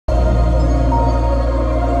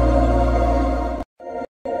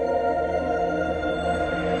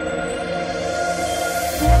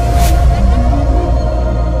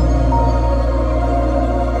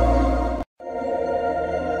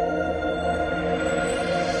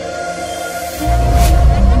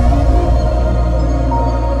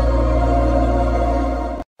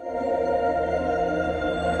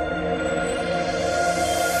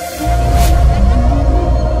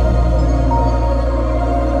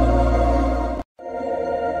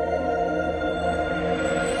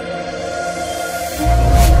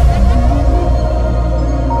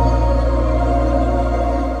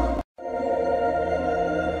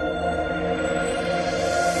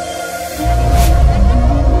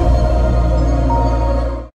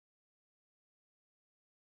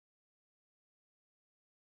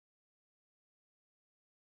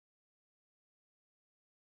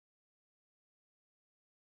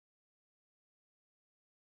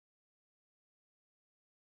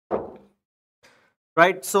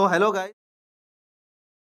Right. So hello guys.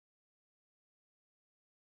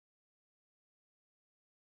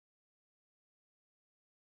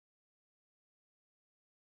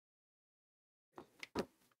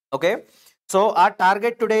 Okay. So our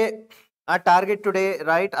target today,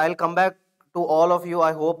 right? I'll come back to all of you.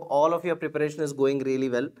 I hope all of your preparation is going really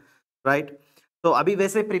well, right? So अभी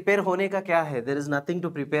वैसे prepare होने का क्या है? There is nothing to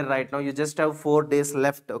prepare right now. You just have 4 days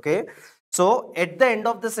left. Okay. So at the end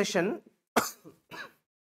of the session,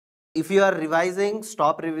 if you are revising,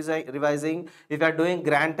 stop revising. If you are doing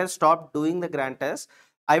grand test, stop doing the grand test.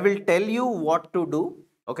 I will tell you what to do.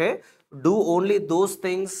 Okay. Do only those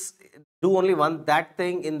things. Do only one that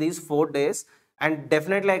thing in these 4 days, and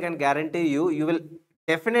definitely I can guarantee you, you will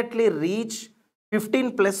definitely reach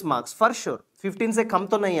 15 plus marks for sure. 15 से कम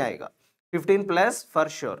तो नहीं आएगा. 15 plus for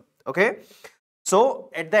sure. Okay. So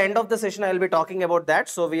at the end of the session, I will be talking about that.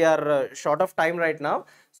 So we are short of time right now.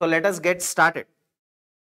 So let us get started.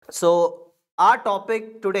 So our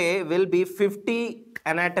topic today will be 50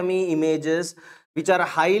 anatomy images which are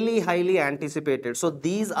highly anticipated. So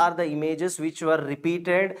these are the images which were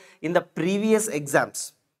repeated in the previous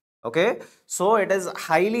exams. Okay. So it is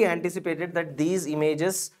highly anticipated that these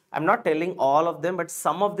images, I'm not telling all of them, but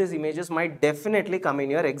some of these images might definitely come in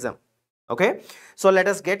your exam. Okay. So let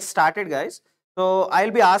us get started, guys. So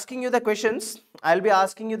I'll be asking you the questions.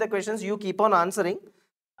 You keep on answering.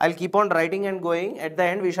 I'll keep on writing and going. At the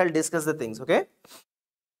end, we shall discuss the things. Okay.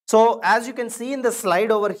 So as you can see in the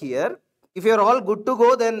slide over here, if you're all good to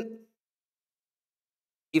go, then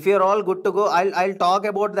I'll talk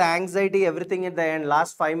about the anxiety, everything at the end.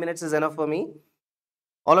 Last 5 minutes is enough for me.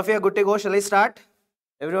 All of you are good to go. Shall I start?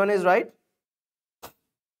 Everyone is right?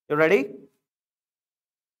 You ready?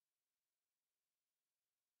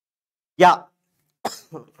 Yeah.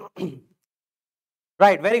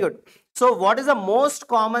 Right. Very good. So what is the most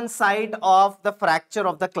common site of the fracture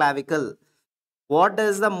of the clavicle? What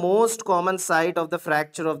is the most common site of the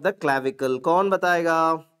fracture of the clavicle? कौन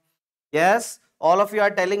बताएगा? Yes, all of you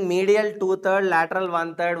are telling medial 2/3, lateral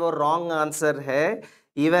 1/3. वो wrong answer है.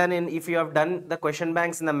 Even in if you have done the question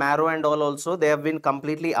banks in the marrow and all also, they have been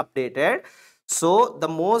completely updated. So the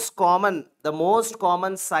most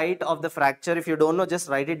common site of the fracture, if you don't know, just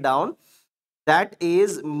write it down. That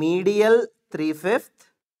is medial 3/5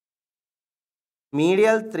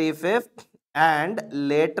 and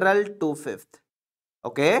lateral 2/5.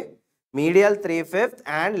 Okay, medial 3/5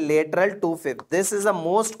 and lateral 2/5. This is the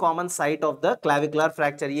most common site of the clavicular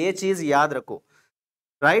fracture. ये चीज याद रखो.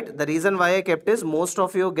 Right? The reason why I kept is most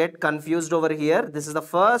of you get confused over here. This is the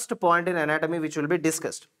first point in anatomy which will be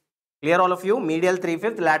discussed. Clear all of you? Medial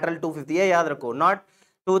 3/5, lateral 2/5. ये याद रखो. Not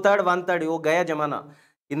 2/3, 1/3. वो गया जमाना.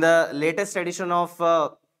 In the latest edition of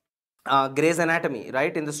Gray's Anatomy,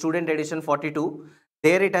 right? In the student edition 42,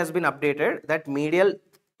 there it has been updated that medial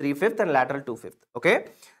 3/5 and lateral 2/5. Okay,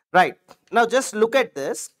 right. Now just look at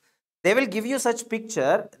this. They will give you such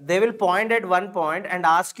picture. They will point at one point and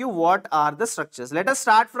ask you what are the structures. Let us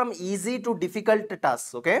start from easy to difficult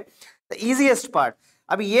tasks. Okay, the easiest part.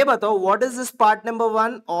 अब ये बताओ, what is this part number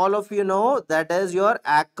 1? All of you know that is your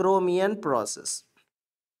acromion process.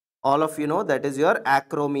 All of you know that is your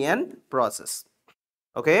acromion process.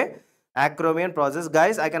 Okay, acromion process,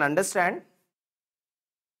 guys. I can understand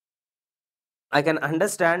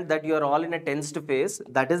that you are all in a tensed phase.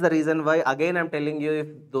 That is the reason why, again, I'm telling you,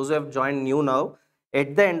 if those who have joined new now,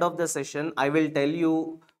 at the end of the session, I will tell you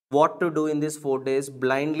what to do in these 4 days.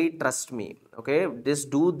 Blindly trust me. Okay,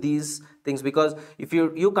 just do these things, because if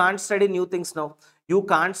you can't study new things now, you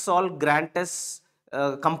can't solve grand tests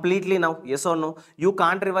completely now, yes or no, you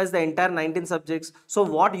can't revise the entire 19 subjects. So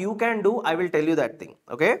what you can do, I will tell you that thing.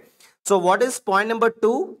 Okay, so what is point number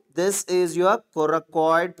 2? This is your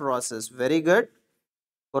coracoid process. Very good.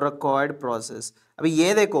 Coracoid process. अभी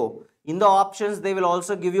ये देखो, in the options they will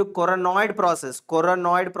also give you coronoid process.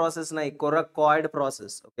 Coronoid process नहीं, coracoid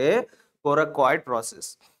process. Okay, coracoid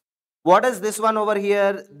process. What is this one over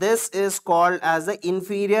here? This is called as the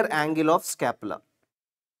inferior angle of scapula.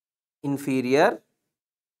 Inferior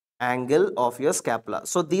angle of your scapula.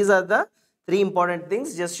 So these are the 3 important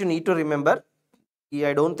things just you need to remember.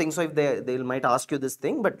 I don't think so if they might ask you this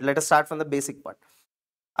thing, but let us start from the basic part.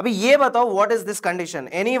 अभी ये बताओ, what is this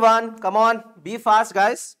condition? Anyone? Come on, be fast,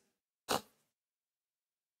 guys.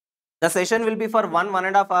 The session will be for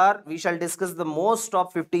 1.5 hours. We shall discuss the most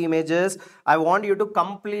top 50 images. I want you to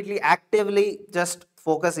completely actively just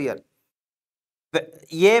focus here.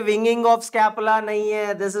 ये winging of scapula नहीं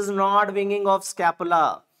है. This is not winging of scapula.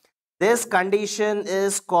 This condition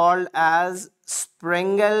is called as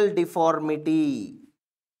Sprengel deformity.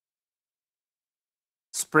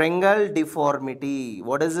 Sprengel deformity.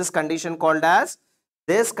 What is this condition called as?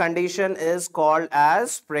 This condition is called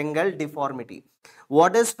as Sprengel deformity.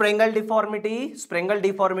 What is Sprengel deformity? Sprengel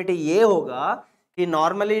deformity ये होगा कि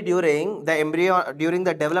normally during the embryo, during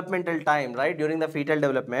the developmental time, right, during the fetal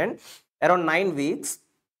development, around 9 weeks,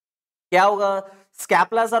 क्या होगा?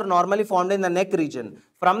 Scapulas are normally formed in the neck region.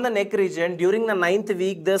 From the neck region, during the 9th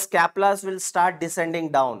week, the scapulas will start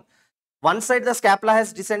descending down. One side the scapula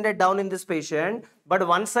has descended down in this patient, but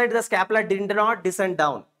one side the scapula did not descend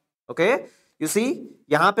down. Okay, you see,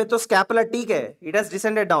 यहाँ पे तो scapula ठीक है, it has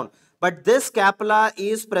descended down, but this scapula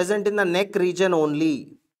is present in the neck region only.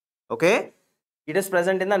 Okay, it is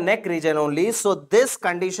present in the neck region only. So this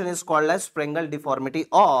condition is called as Sprengel deformity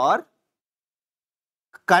or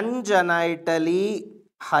congenitally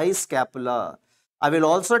high scapula. I will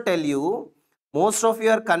also tell you, most of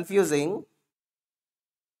you are confusing.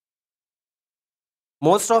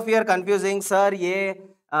 Most of you are confusing, sir, ये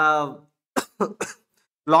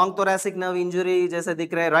long thoracic nerve injury जैसे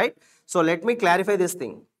दिख रहे हैं, right? So let me clarify this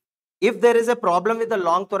thing. If there is a problem with the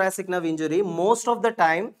long thoracic nerve injury, most of the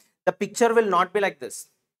time the picture will not be like this,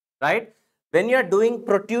 right? When you are doing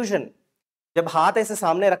protrusion, जब हाथ ऐसे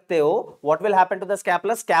सामने रखते हो, what will happen to the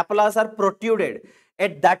scapula? Scapulas are protruded.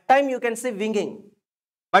 At that time you can see winging.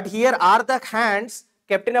 But here are the hands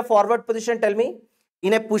kept in a forward position. Tell me,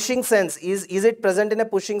 in a pushing sense, is it present in a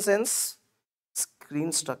pushing sense?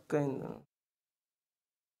 Screen stuck in.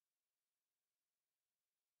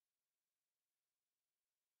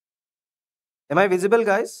 Am I visible,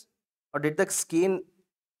 guys? Or did the screen,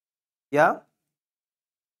 yeah?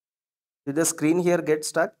 Did the screen here get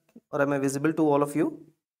stuck? Or am I visible to all of you?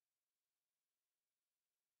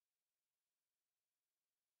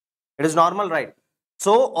 It is normal, right?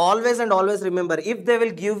 So always and always remember, if they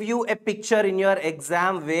will give you a picture in your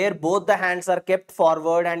exam where both the hands are kept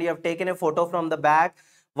forward and you have taken a photo from the back,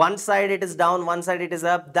 one side it is down, one side it is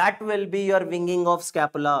up, that will be your winging of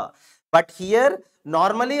scapula. But here,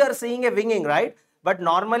 normally you are seeing a winging, right? But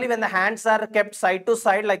normally when the hands are kept side to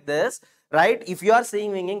side like this, right? If you are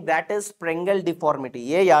seeing winging, that is Sprengel deformity.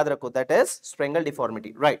 Ye yaad rakho, that is Sprengel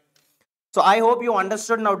deformity, right? So I hope you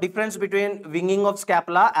understood now difference between winging of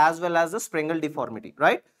scapula as well as the Sprengel deformity,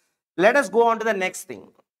 right? Let us go on to the next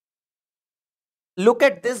thing. Look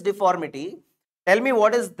at this deformity. Tell me,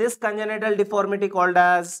 what is this congenital deformity called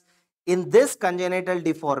as? In this congenital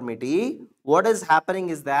deformity, what is happening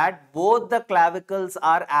is that both the clavicles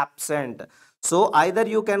are absent. So either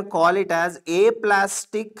you can call it as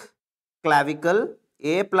aplastic clavicle,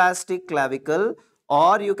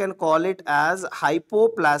 or you can call it as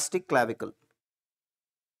hypoplastic clavicle.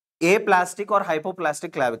 Aplastic or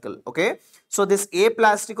hypoplastic clavicle. Okay, so this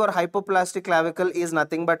aplastic or hypoplastic clavicle is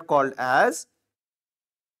nothing but called as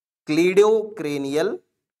cleidocranial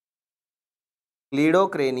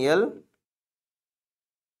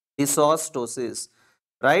dysostosis,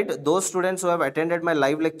 right? Those students who have attended my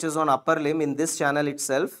live lectures on upper limb in this channel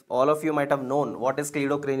itself, all of you might have known what is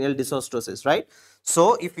cleidocranial dysostosis, right?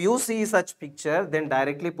 So if you see such picture, then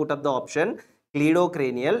directly put up the option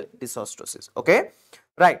cleidocranial dysostosis. Okay,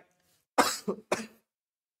 right?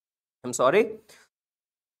 I'm sorry.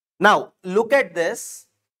 Now look at this.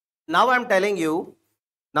 Now I'm telling you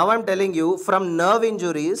from nerve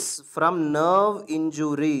injuries,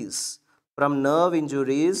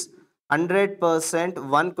 100%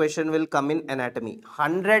 one question will come in anatomy.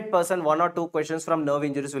 100% one or two questions from nerve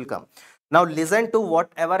injuries will come. Now listen to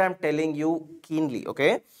whatever I'm telling you keenly,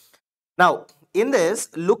 okay? Now in this,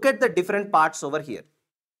 look at the different parts over here.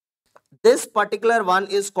 This particular one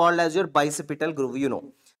is called as your bicipital groove, you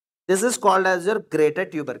know. This is called as your greater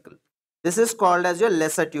tubercle. This is called as your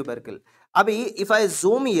lesser tubercle. Abhi, if I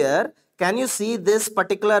zoom here, can you see this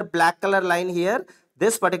particular black color line here?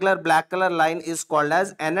 This particular black color line is called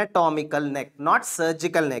as anatomical neck, not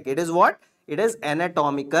surgical neck. It is what? It is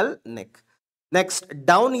anatomical neck. Next,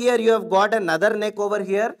 down here you have got another neck over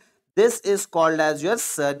here. This is called as your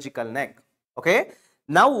surgical neck. Okay.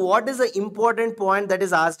 Now, what is the important point that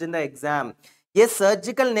is asked in the exam? Ye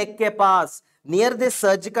surgical neck ke paas, near this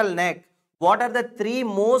surgical neck, what are the three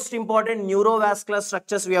most important neurovascular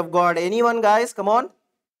structures we have got? Anyone, guys? Come on.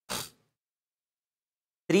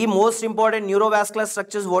 Three most important neurovascular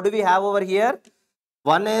structures. What do we have over here?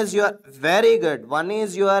 One is your, very good, one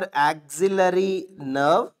is your axillary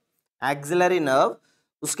nerve.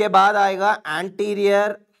 उसके बाद आएगा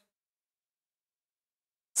anterior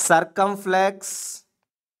circumflex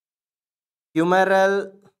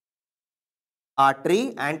humeral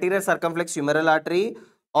artery,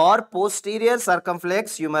 or posterior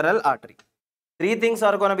circumflex humeral artery. Three things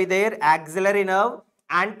are going to be there: axillary nerve,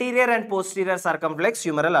 anterior and posterior circumflex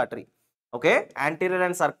humeral artery. Okay, anterior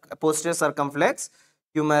and posterior circumflex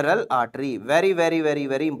humeral artery. Very, very, very,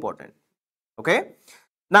 very important. Okay.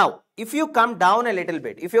 Now, if you come down a little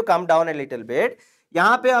bit,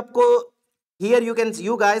 यहाँ पे आपको, here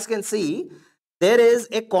you guys can see there is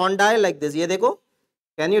a condyle like this. ये देखो,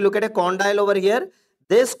 can you look at a condyle over here?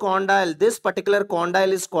 This condyle, this particular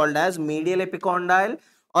condyle is called as medial epicondyle,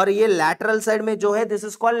 और ये lateral side में जो है, this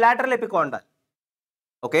is called lateral epicondyle.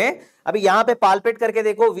 Okay अभी यहां पे पाल्पेट करके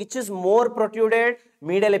देखो, which is more protruded,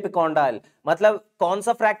 medial epicondyle. मतलब कौन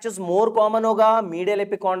सा फ्रैक्चर्स मोर कॉमन होगा, medial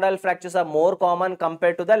epicondyle fractures are more common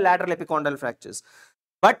compare to the lateral epicondyle fractures.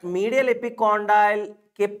 But medial epicondyle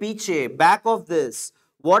के पीछे, back of this,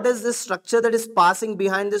 what is this structure that is passing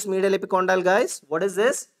behind this medial epicondyle, guys? What is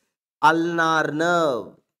this? Ulnar nerve.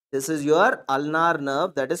 This is your ulnar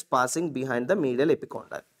nerve that is passing behind the medial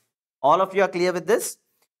epicondyle. All of you are clear with this?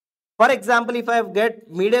 For example, if I get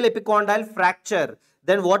medial epicondyle fracture,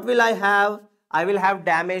 then what will I have? I will have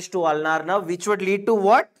damage to ulnar nerve, which would lead to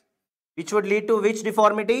what? Which would lead to which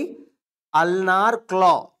deformity? Ulnar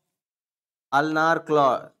claw. Ulnar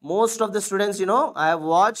claw. Most of the students, you know, I have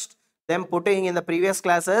watched them putting in the previous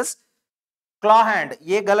classes, claw hand.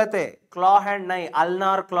 ये गलत है. Claw hand नहीं,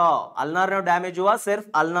 ulnar claw. Ulnar nerve damage हुआ, सिर्फ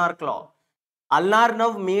ulnar claw. Ulnar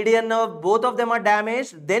nerve, median nerve, both of them are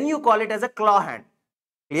damaged. Then you call it as a claw hand.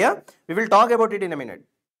 Clear? We will talk about it in a minute.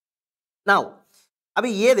 Now,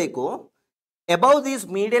 अभी ये देखो, above this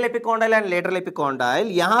medial epicondyle and lateral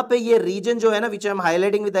epicondyle, यहाँ पे ये region जो है ना, which I am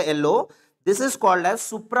highlighting with the yellow, this is called as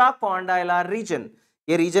supracondylar region.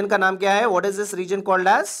 ये region का नाम क्या है? What is this region called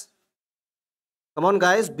as? Come on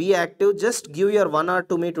guys, be active. Just give your 1 hour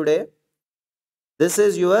to me today. This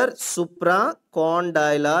is your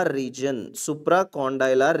supracondylar region.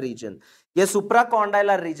 Supracondylar region. ये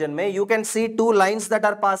supracondylar region में you can see two lines that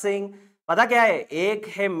are passing. पता क्या है? एक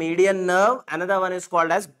है median nerve, another one is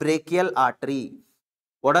called as brachial artery.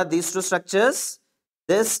 What are these two structures?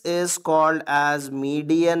 This is called as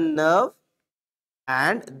median nerve,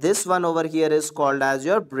 and this one over here is called as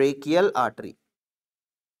your brachial artery.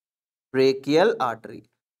 Brachial artery.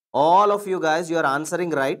 All of you guys, you are answering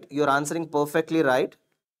right. You are answering perfectly right.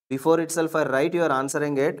 Before itself I write, you are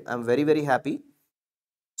answering it. I am very, very happy.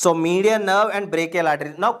 So median nerve and brachial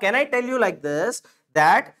artery. Now can I tell you like this,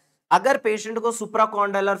 that अगर patient को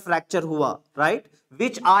supracondylar fracture हुआ, right?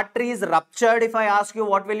 Which artery is ruptured? If I ask you,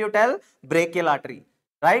 what will you tell? Brachial artery,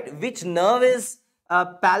 right? Which nerve is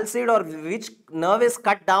palsied or which nerve is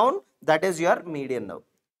cut down? That is your median nerve.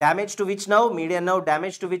 Damage to which nerve? Median nerve.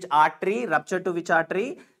 Damage to which artery? Rupture to which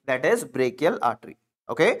artery? That is brachial artery.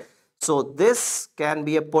 Okay. So this can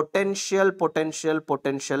be a potential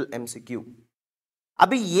MCQ.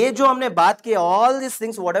 अभी ये जो हमने बात की, all these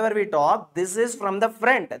things whatever we talk, this is from the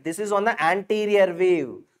front, this is on the anterior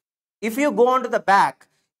view. If you go on to the back,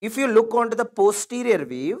 if you look onto the posterior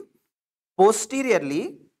view,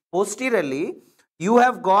 posteriorly you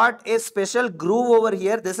have got a special groove over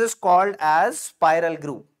here. This is called as spiral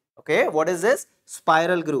groove. Okay, what is this?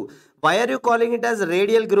 Spiral groove. Why are you calling it as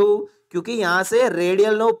radial groove? क्योंकि यहाँ से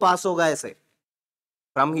radial nerve pass होगा ऐसे.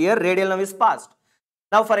 From here radial nerve is passed.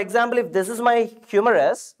 Now, for example, if this is my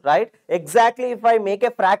humerus, right? Exactly, if I make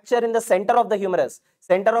a fracture in the center of the humerus,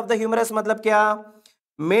 मतलब क्या?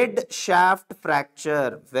 Mid shaft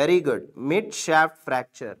fracture. Very good. Mid shaft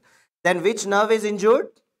fracture. Then which nerve is injured?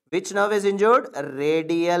 Which nerve is injured?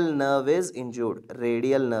 Radial nerve is injured.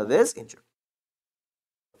 Radial nerve is injured.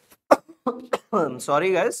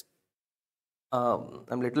 Sorry, guys. I'm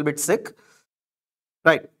a little bit sick.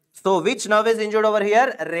 Right. So, which nerve is injured over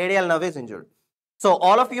here? Radial nerve is injured. So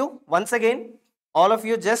all of you, once again, all of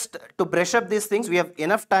you, just to brush up these things, we have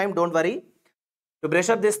enough time, don't worry. To brush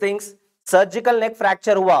up these things, surgical neck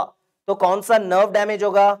fracture हुआ, तो कौन सा nerve damage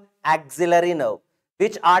होगा? Axillary nerve.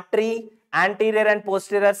 Which artery? Anterior and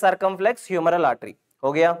posterior circumflex humeral artery.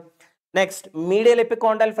 हो गया. Next, medial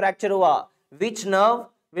epicondyle fracture हुआ. Which nerve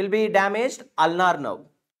will be damaged? Ulnar nerve.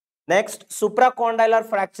 Next, supracondylar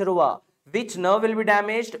fracture हुआ. Which nerve will be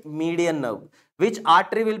damaged? Median nerve. Which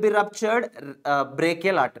artery will be ruptured?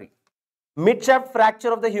 Brachial artery. Midshaft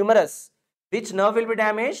fracture of the humerus. Which nerve will be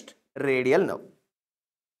damaged? Radial nerve.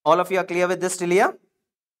 All of you are clear with this till here?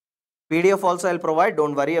 PDF also I'll provide.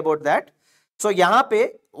 Don't worry about that. So यहाँ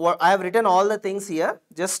पे I have written all the things here.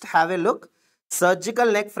 Just have a look.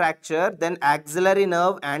 Surgical neck fracture, then axillary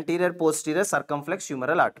nerve, anterior, posterior, circumflex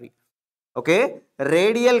humeral artery. Okay.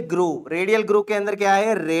 Radial groove. Radial groove के अंदर क्या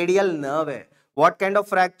है? Radial nerve है. What kind of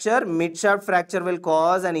fracture? Midshaft fracture will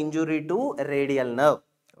cause an injury to radial nerve.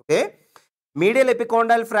 Okay. Medial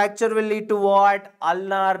epicondyle fracture will lead to what?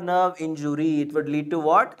 Ulnar nerve injury. It would lead to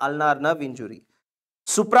what? Ulnar nerve injury.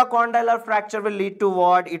 Supracondylar fracture will lead to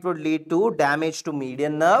what? It would lead to damage to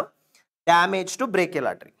median nerve. damage to brachial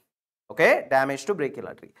artery. Okay, damage to brachial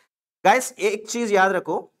artery. Guys, एक चीज याद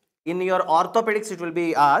रखो, in your orthopedics it will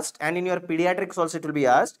be asked and in your pediatrics also it will be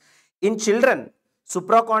asked. In children,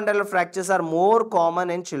 supracondylar fractures are more common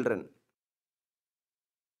in children.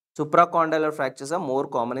 Supracondylar fractures are more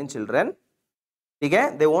common in children.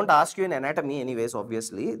 Okay, they won't ask you in anatomy anyways,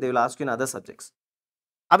 obviously they will ask you in other subjects.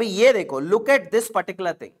 Abhi ye dekho, look at this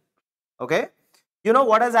particular thing. Okay, you know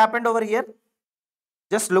what has happened over here?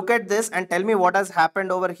 Just look at this and tell me what has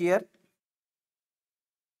happened over here.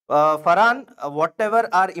 Farhan, whatever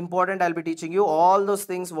are important, I'll be teaching you all those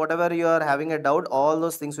things. Whatever you are having a doubt, all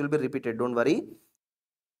those things will be repeated. Don't worry.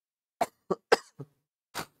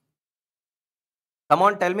 Come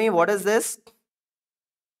on, tell me what is this?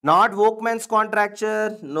 Not Volkmann's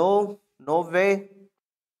contracture. No, no way.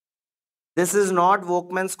 This is not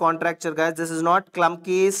Volkmann's contracture, guys. This is not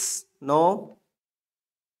Klumpke's. No.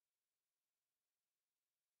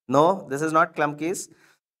 No, this is not Klumpke's.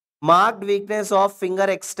 Marked weakness of finger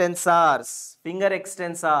extensors. Finger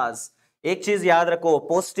extensors. एक चीज याद रखो,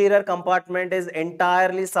 posterior compartment is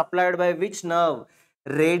entirely supplied by which nerve?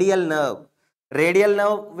 Radial nerve. Radial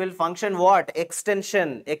nerve will function what?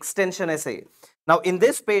 Extension. Extension ऐसे. Now in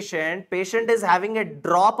this patient, patient is having a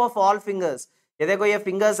drop of all fingers. ये देखो ये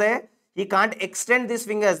fingers है. He can't extend these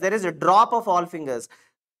fingers. There is a drop of all fingers.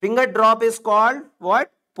 Finger drop is called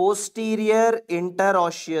what? Posterior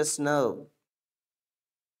interosseous nerve.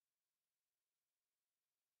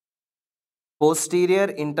 Posterior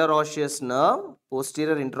interosseous nerve,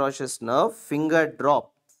 finger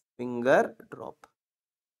drop.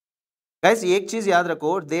 Guys, एक चीज याद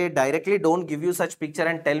रखो, they directly don't give you such picture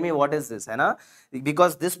and tell me what is this, है ना?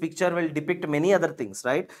 Because this picture will depict many other things,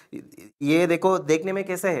 right? ये देखो, देखने में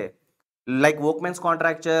कैसे है? Like Volkmann's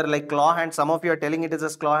contracture, like claw hand. Some of you are telling it is a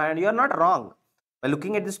claw hand. You are not wrong. By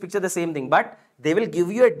looking at this picture, the same thing, but they will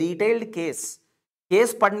give you a detailed case.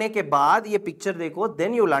 Case पढ़ने के बाद ये picture देखो,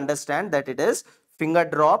 then you will understand that it is finger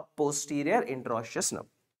drop posterior interosseous nerve.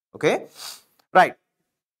 Okay, right.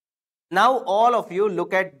 Now all of you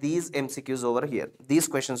look at these MCQs over here, these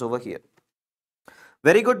questions over here.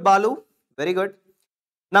 Very good, Balu. Very good.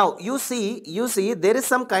 Now you see there is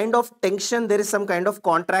some kind of tension, there is some kind of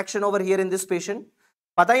contraction over here in this patient.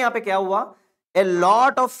 पता है यहाँ पे क्या हुआ? A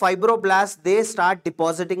lot of fibroblasts, they start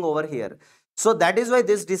depositing over here. So that is why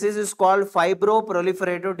this disease is called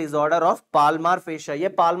fibroproliferative disorder of palmar fascia.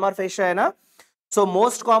 ये palmar fascia है ना? So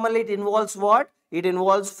most commonly it involves what? It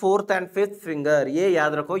involves fourth and fifth finger. ये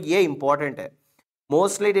याद रखो, ये important है.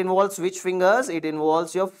 Mostly it involves which fingers? It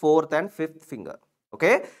involves your fourth and fifth finger.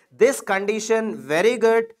 Okay, this condition, very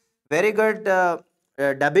good,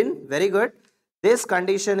 Dabin, very good. This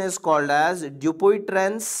condition is called as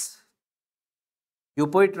Dupuytren's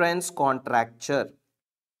contracture.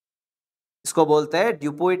 इसको बोलते हैं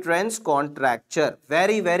Dupuytren's contracture.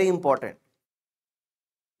 Very important.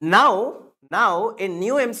 Now a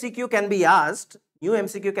new MCQ can be asked.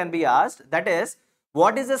 That is,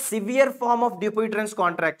 what is a severe form of Dupuytren's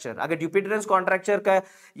contracture? अगर Dupuytren's contracture का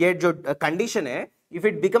ये जो condition है, if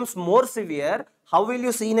it becomes more severe, how will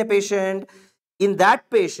you see in a patient? In that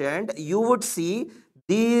patient, you would see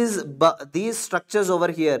these structures over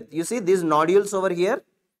here. You see these nodules over here,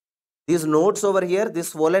 these nodes over here, these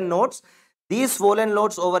swollen nodes. These swollen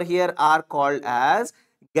nodes over here are called as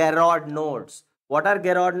Garrod nodes. What are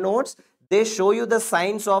Garrod nodes? They show you the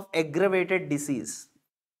signs of aggravated disease.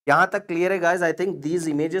 यहाँ तक clear है guys? I think these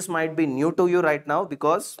images might be new to you right now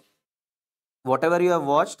because whatever you have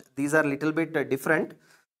watched, these are little bit different,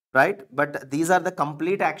 right? But these are the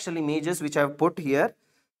complete actual images which I have put here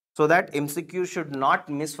so that MCQ should not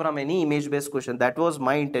miss from any image based question. That was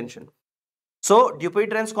my intention. So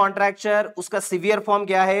Dupuytren's contracture, उसका severe form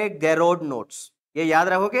क्या है? Garrod nodes. ये याद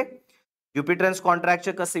रखोगे? Dupuytren's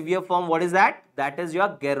contracture का severe form, what is that? That is your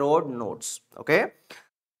Garrod nodes. Okay.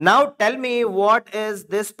 Now tell me, what is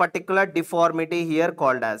this particular deformity here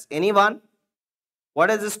called as? Anyone?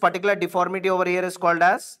 What is this particular deformity over here is called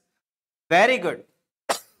as? Very good.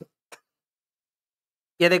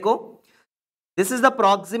 ये देखो, this is the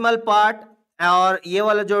proximal part और ये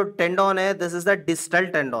वाला जो tendon है, this is the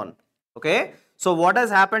distal tendon. Okay. So what has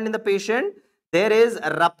happened in the patient? There is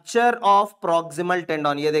a rupture of proximal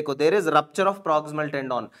tendon. ये देखो, there is rupture of proximal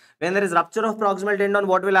tendon. When there is rupture of proximal tendon,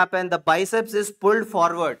 what will happen? The biceps is pulled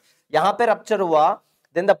forward. यहाँ पे rupture हुआ,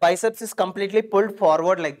 then the biceps is completely pulled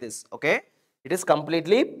forward like this. Okay, it is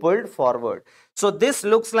completely pulled forward. So this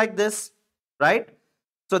looks like this, right?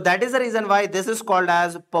 So that is the reason why this is called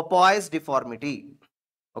as Popoy's deformity.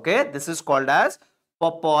 Okay, this is called as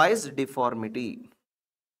Popoy's deformity.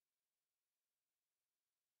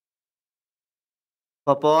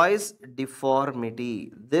 Porpoise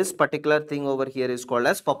deformity. This particular thing over here is called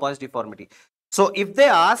as porpoise deformity. So if they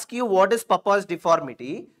ask you what is porpoise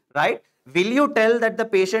deformity, right? Will you tell that the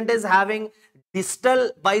patient is having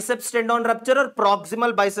distal biceps tendon rupture or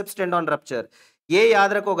proximal biceps tendon rupture? ये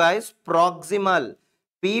याद रखो guys, proximal.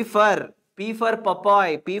 P for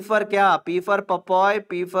porpoise, P for क्या? P for porpoise,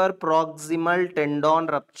 P for proximal tendon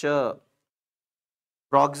rupture.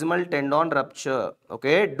 Proximal tendon rupture.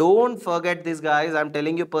 Okay, don't forget this, guys. I'm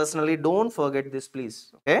telling you personally, don't forget this,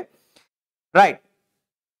 please. Okay, right.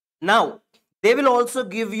 Now they will also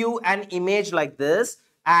give you an image like this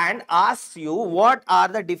and ask you what are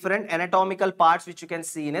the different anatomical parts which you can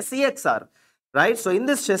see in a CXR, right? So in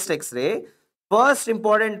this chest x-ray, first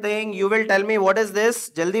important thing, you will tell me what is this.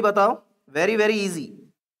 Jaldi batao. Very, very easy.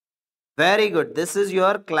 Very good. This is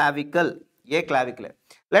your clavicle. Ye clavicle hai.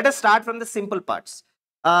 Let us start from the simple parts.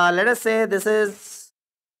 Let us say this is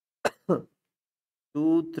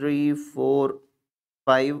 2, 3, 4,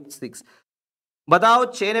 5, 6.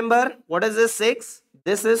 Batao, chain number. What is this 6?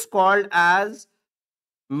 This is called as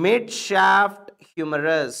mid shaft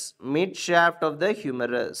humerus. Mid shaft of the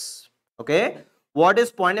humerus. Okay. What is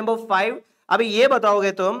point number 5? अभी ये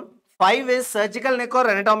बताओगे तुम 5 is surgical neck or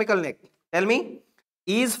anatomical neck? Tell me.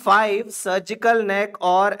 Is 5 surgical neck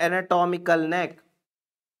or anatomical neck?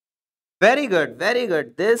 Very good, very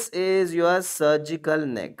good. This is your surgical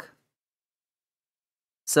neck.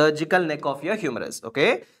 Surgical neck of your humerus.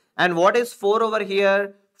 Okay. And what is 4 over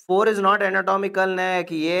here? 4 is not anatomical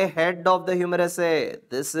neck. Ye head of the humerus hai.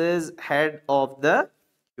 This is head of the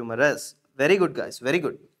humerus. Very good, guys. Very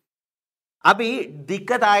good. अभी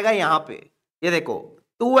दिक्कत आएगा यहाँ पे. ये देखो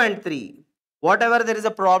 2 and 3. Whatever there is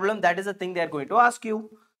a problem, that is the thing they are going to ask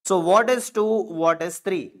you. So what is 2? What is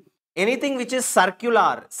 3? Anything which is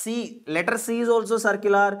circular, C, letter C is also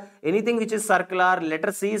circular. Anything which is circular,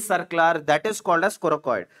 letter C is circular, that is called as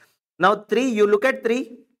coracoid. Now 3, you look at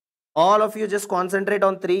 3. All of you just concentrate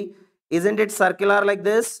on 3. Isn't it circular like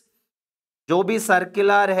this? जो भी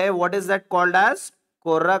circular है, what is that called as?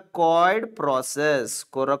 Coracoid process.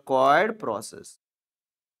 Coracoid process.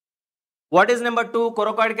 What is number 2?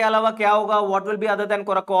 Coracoid के अलावा क्या होगा? What will be other than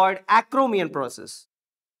coracoid? Acromion process.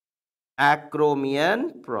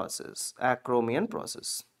 Acromion process. Acromion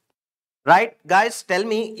process. Right, guys, tell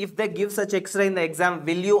me, if they give such x-ray in the exam,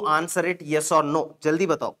 will you answer it yes or no? Jaldi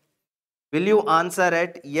batao. Will you answer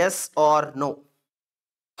it yes or no?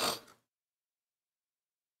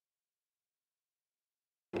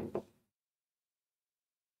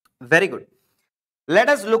 Very good. Let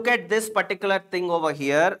us look at this particular thing over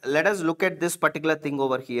here. Let us look at this particular thing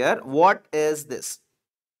over here. What is this?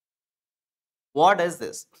 What is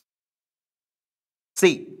this?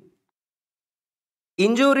 See,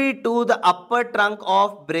 injury to the upper trunk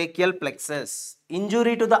of brachial plexus.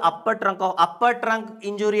 Injury to the upper trunk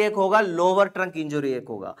injury एक होगा, lower trunk injury एक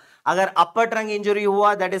होगा. अगर upper trunk injury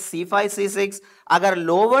हुआ, that is C5, C6. अगर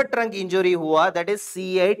lower trunk injury हुआ, that is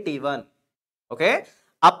C8, T1. Okay.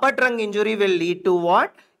 Upper trunk injury will lead to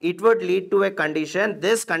what? It would lead to a condition.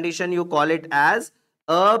 This condition you call it as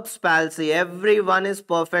Erb's palsy. Everyone is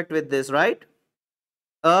perfect with this, right?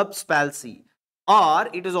 Erb's palsy. Or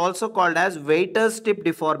it is also called as waiter's tip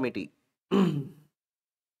deformity.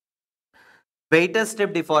 Waiter's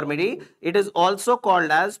tip deformity. It is also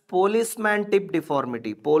called as policeman tip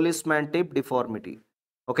deformity. Policeman tip deformity.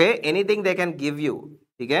 Okay. Anything they can give you.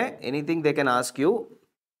 Okay. Anything they can ask you.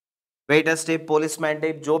 Waiter's tip, policeman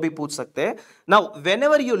tip, जो भी पूछ सकते हैं. Now,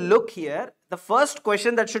 whenever you look here, the first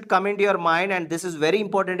question that should come into your mind, and this is very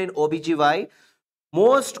important in OBGY,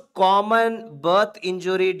 most common birth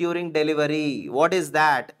injury during delivery. What is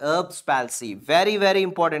that? Erb's palsy. Very, very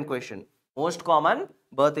important question. Most common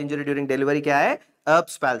birth injury during delivery क्या है?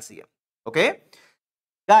 Erb's palsy. Okay?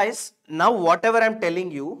 Guys, now whatever I'm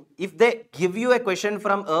telling you, if they give you a question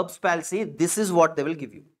from Erb's palsy, this is what they will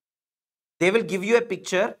give you. They will give you a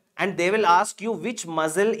picture and they will ask you which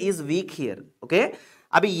muscle is weak here. Okay?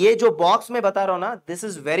 अभी ये जो box में बता रहा हूं ना, this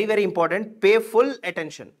is very, very important. Pay full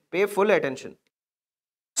attention. Pay full attention.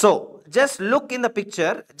 So, just look in the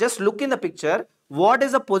picture. Just look in the picture. What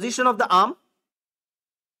is the position of the arm?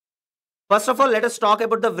 First of all, let us talk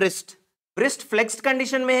about the wrist. Wrist flexed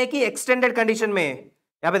condition में है कि extended condition में है?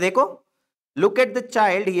 यहाँ पे देखो. Look at the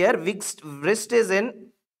child here. Wrist is in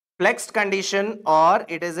flexed condition or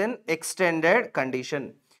it is in extended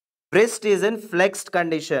condition. Wrist is in flexed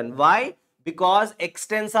condition. Why? Because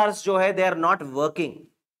extensors जो है, they are not working.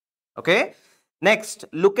 Okay. Next,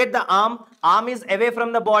 look at the arm. Arm is away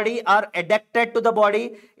from the body or adducted to the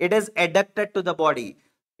body. It is adducted to the body.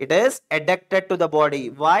 It is adducted to the body.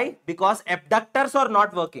 Why? Because abductors are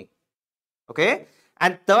not working. Okay.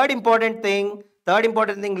 And third important thing, third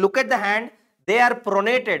important thing, look at the hand. They are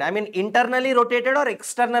pronated, I mean internally rotated or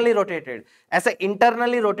externally rotated. ऐसे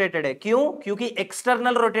internally rotated है, क्यों? क्योंकि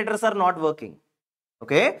external rotators are not working.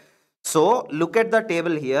 Okay, so look at the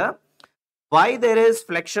table here. Why there is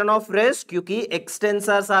flexion of wrist? क्योंकि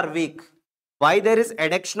extensors are weak. Why there is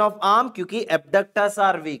adduction of arm? क्योंकि abductors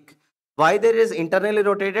are weak. Why there is internally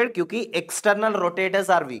rotated? क्योंकि external rotators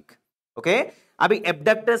are weak. Okay, अभी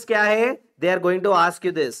abductors क्या है? They are going to ask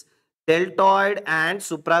you this: deltoid and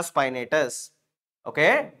supraspinatus.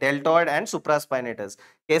 Okay, deltoid and supraspinatus.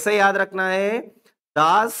 कैसे याद रखना है?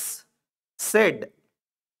 Das said,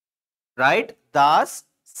 right? Das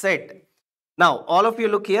said. Now all of you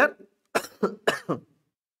look here.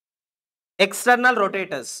 External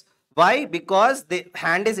rotators. Why? Because the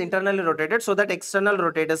hand is internally rotated, so that external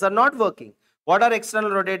rotators are not working. What are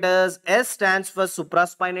external rotators? S stands for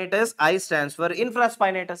supraspinatus, I stands for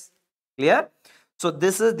infraspinatus. Clear? So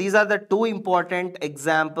these are the two important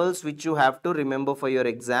examples which you have to remember for your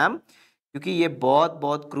exam, क्योंकि ये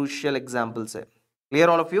बहुत crucial examples है. Clear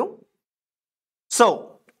all of you?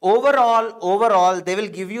 So overall they will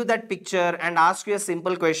give you that picture and ask you a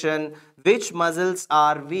simple question: which muscles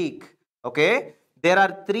are weak? Okay, there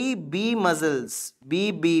are 3 B muscles.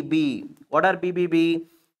 B. What are B?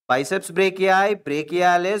 Biceps brachii,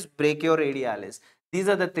 brachialis, brachioradialis. These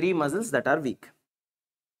are the 3 muscles that are weak.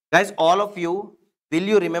 Guys, all of you, will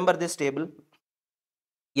you remember this table?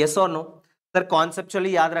 Yes or no? Sir,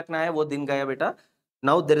 conceptually याद रखना है, वो दिन गया बेटा.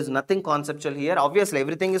 Now there is nothing conceptual here. Obviously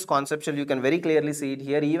everything is conceptual. You can very clearly see it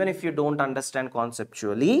here. Even if you don't understand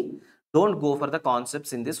conceptually, don't go for the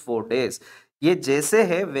concepts in these 4 days. ये जैसे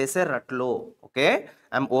है वैसे रट लो. Okay,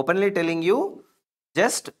 I'm openly telling you,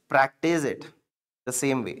 just practice it the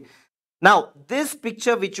same way. Now this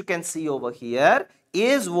picture which you can see over here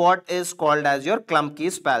is what is called as your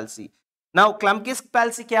Klumpke's palsy. Now Klumpke's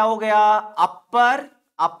palsy क्या हो गया?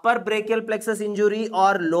 Upper brachial plexus injury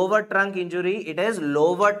or lower trunk injury? It is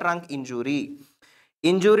lower trunk injury.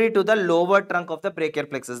 Injury to the lower trunk of the brachial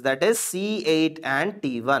plexus, that is C8 and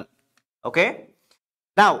T1. Okay.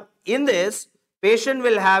 Now in this, patient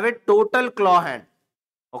will have a total claw hand.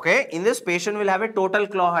 Okay, in this patient will have a total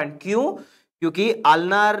claw hand. क्यों? क्योंकि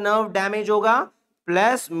ulnar nerve damage होगा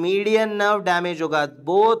plus median nerve damage होगा,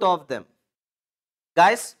 both of them.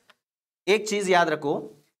 Guys, एक चीज याद रखो.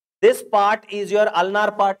 This part is your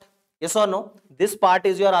ulnar part. Yes or no? This part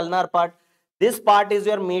is your ulnar part. This part is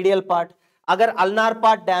your medial part. अगर ulnar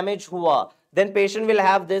part damage हुआ, then patient will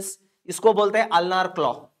have this. इसको बोलते हैं ulnar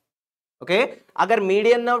claw. Okay? अगर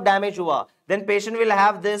median nerve damage हुआ, then patient will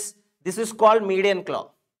have this. This is called median claw.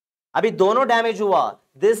 अभी दोनों damage हुआ.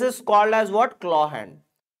 This is called as what? Claw hand.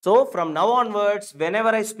 So from now onwards, whenever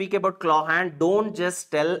I speak about claw hand, don't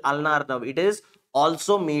just tell ulnar nerve. It is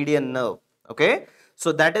also median nerve. Okay?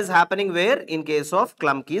 So that is happening where? In case of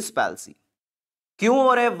Klumpke's palsy. क्यों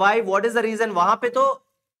हो रहा है? Why? What is the reason? वहां पे तो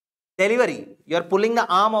delivery, you are pulling the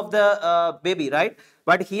arm of the baby, right?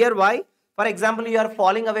 But here why? For example, you are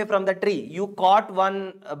falling away from the tree. You caught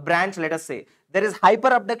one branch, let us say. There is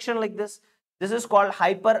hyperabduction like this. This is called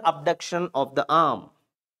hyperabduction of the arm.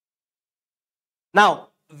 Now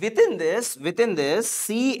within this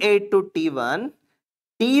C8 to T1,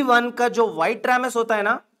 T1 का जो white ramus होता है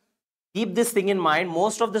ना, keep this thing in mind.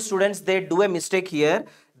 Most of the students, they do a mistake here.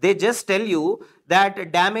 They just tell you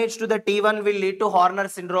that damage to the T1 will lead to Horner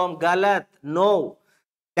syndrome. Galat. No.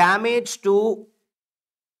 Damage to...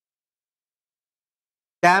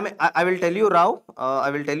 I will tell you, Rao. I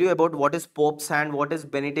will tell you about what is Pope's hand, what is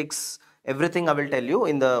Benedict's, everything I will tell you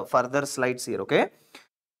in the further slides here, okay?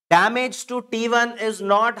 Damage to T1 is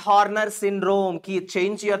not Horner syndrome.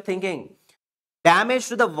 Change your thinking. Damage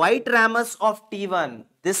to the white ramus of T1.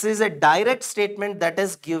 This is a direct statement that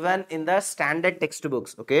is given in the standard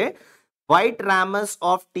textbooks. Okay, white ramus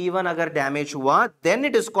of T1 agar damage hua, then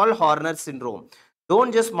it is called Horner syndrome.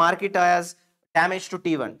 Don't just mark it as damage to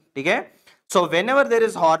T1. Okay, so whenever there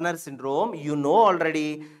is Horner syndrome, you know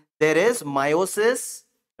already there is meiosis,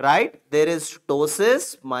 right? There is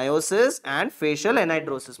ptosis, meiosis, and facial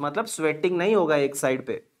anhidrosis. मतलब sweating नहीं होगा एक side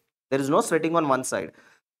पे. There is no sweating on one side.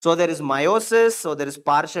 So there is meiosis, so there is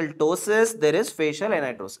partial ptosis, there is facial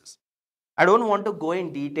anhidrosis. I don't want to go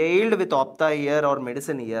in detail with opta here or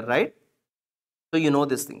medicine here, right? So you know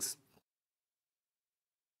these things.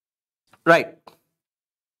 Right.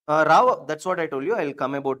 Rao, that's what I told you. I'll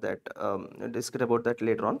come about that, discuss about that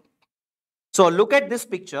later on. So look at this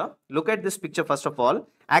picture. Look at this picture first of all.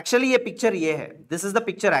 Actually, a picture ye hai. This is the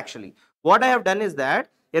picture actually. What I have done is that,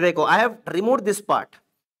 ye dekho, I have removed this part.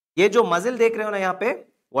 ये जो muscle देख रहे हो ना यहाँ पे,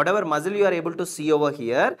 whatever muscle you are able to see over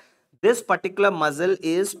here, this particular muscle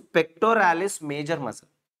is pectoralis major muscle.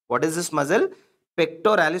 What is this muscle?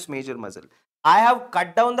 pectoralis major muscle. I have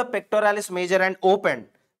cut down the pectoralis major and opened.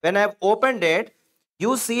 When I have opened it,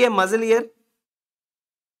 you see a muscle here.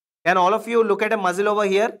 Can all of you look at a muscle over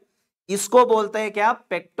here? इसको बोलते हैं क्या?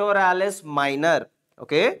 Pectoralis minor.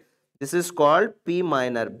 Okay, this is called P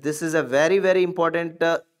minor. This is a very very important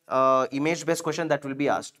image based question that will be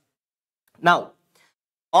asked. Now,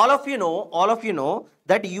 all of you know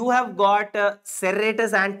that you have got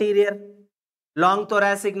serratus anterior, long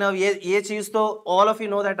thoracic nerve. ये चीज तो all of you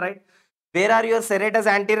know that, right? Where are your serratus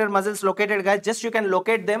anterior muscles located, guys? Just you can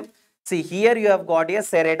locate them. See, here you have got your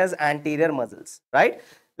serratus anterior muscles, right?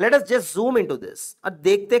 Let us just zoom into this. अब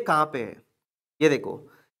देखते कहाँ पे है. ये देखो.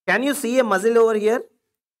 Can you see a muscle over here?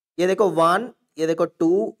 ये देखो 1, ये देखो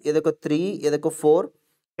 2, ये देखो 3, ये देखो 4.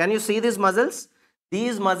 Can you see these muscles?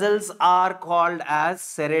 These muscles are called as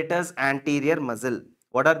serratus anterior muscle.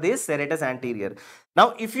 What are these? Serratus anterior.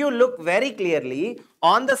 Now, if you look very clearly,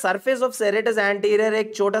 on the surface of serratus anterior,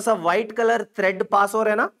 एक छोटा सा white color thread pass हो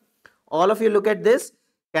रहा है ना? All of you look at this.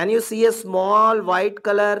 Can you see a small white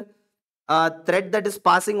color thread that is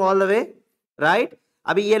passing all the way? Right?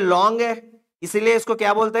 अभी ये long है, इसीलिए इसको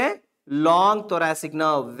क्या बोलते हैं? Long thoracic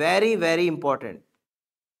nerve. Very, very important.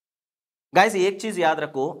 Guys, एक चीज याद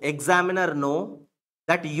रखो. Examiner know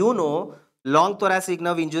that you know long thoracic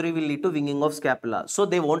nerve injury will lead to winging of scapula. So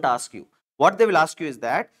they won't ask you. What they will ask you is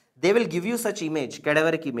that they will give you such image,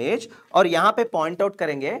 cadaveric image, और यहाँ पे point out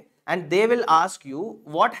करेंगे, and they will ask you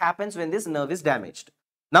what happens when this nerve is damaged.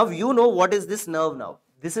 Now you know what is this nerve now.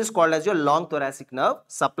 This is called as your long thoracic nerve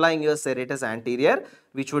supplying your serratus anterior,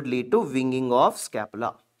 which would lead to winging of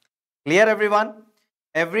scapula. Clear, everyone?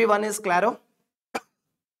 Everyone is claro?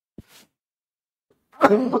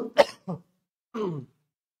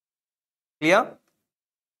 Clear?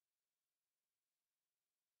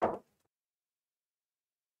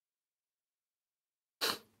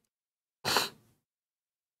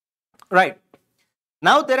 Right.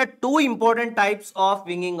 Now there are two important types of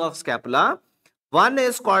winging of scapula. One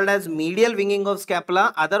is called as medial winging of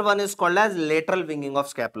scapula. Other one is called as lateral winging of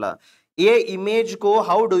scapula. ये image को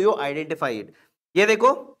how do you identify it? ये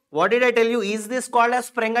देखो. What did I tell you? Is this called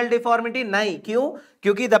as Sprengel deformity? नहीं. क्यों?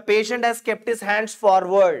 क्योंकि the patient has kept his hands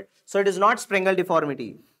forward. So it is not Sprengel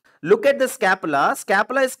deformity. Look at the scapula.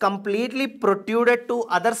 Scapula is completely protruded to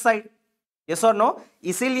other side. Yes or no?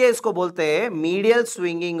 इसीलिए इसको बोलते हैं medial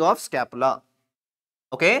swinging of scapula.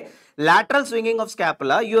 Okay? Lateral swinging of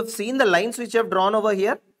scapula. You have seen the lines which I have drawn over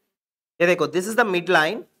here. ये देखो, this is the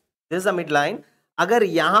midline. This is the midline. अगर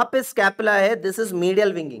यहाँ पे scapula है, this is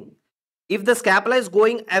medial winging. If the scapula is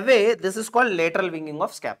going away, this is called lateral winging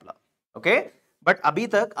of scapula. Okay? But अभी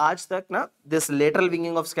तक, आज तक ना, this lateral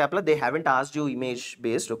winging of scapula, they haven't asked you image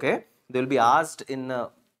based. Okay? They will be asked in,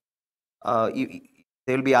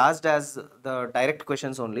 they will be asked as the direct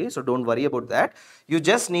questions only. So don't worry about that. You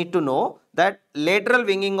just need to know that lateral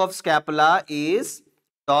winging of scapula is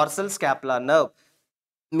dorsal scapular nerve.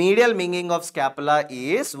 Medial winging of scapula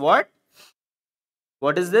is what?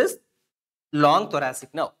 What is this? Long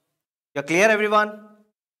thoracic nerve. You're clear, everyone?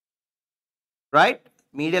 Right?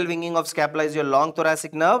 Medial winging of scapula is your long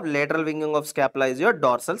thoracic nerve. Lateral winging of scapula is your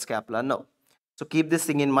dorsal scapular nerve. So keep this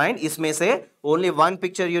thing in mind. इसमें से only one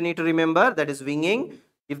picture you need to remember, that is winging.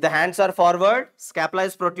 If the hands are forward, scapula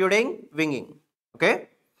is protruding, winging. Okay?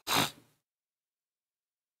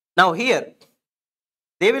 Now here,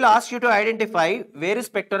 they will ask you to identify where is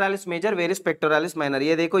pectoralis major, where is pectoralis minor.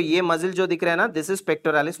 ये देखो, ये muscle जो दिख रहा है ना, this is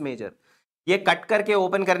pectoralis major. ये cut करके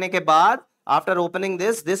ओपन करने के बाद, after opening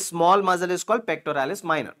this small muscle is called pectoralis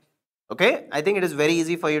minor. Okay? I think it is very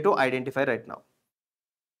easy for you to identify right now.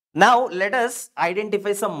 Now let us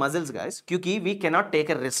identify some muscles, guys, क्योंकि we cannot take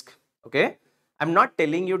a risk. Okay? I'm not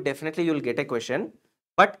telling you definitely you'll get a question,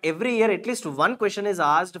 but every year at least one question is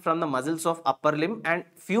asked from the muscles of upper limb and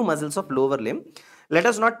few muscles of lower limb. Let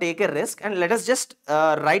us not take a risk and let us just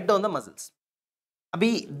write down the muscles.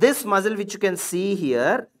 Abhi, this muscle which you can see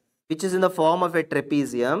here, which is in the form of a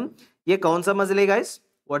trapezium, ये कौन सा muscle है, guys?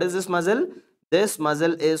 What is this muscle? This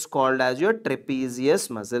muscle is called as your trapezius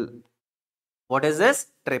muscle. What is this?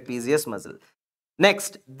 Trapezius muscle.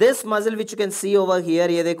 Next, this muscle which you can see over here,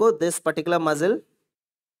 ये देखो, this particular muscle.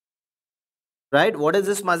 Right? What is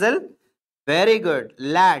this muscle? Very good.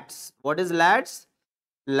 Lats. What is lats?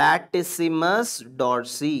 Latissimus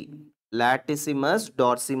dorsi. Latissimus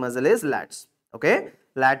dorsi muscle is lats. Okay?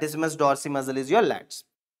 Latissimus dorsi muscle is your lats.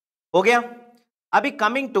 हो गया? अभी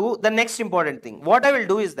coming to the next important thing. What I will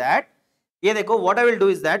do is that, ये देखो, what I will do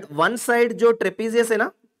is that one side जो trapezius है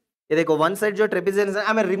ना, ये देखो, one side जो trapezius है,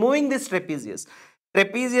 I am removing this trapezius.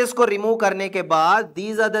 Trapezius को remove करने के बाद,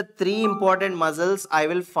 these are the three important muscles I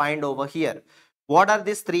will find over here. What are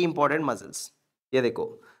these three important muscles? ये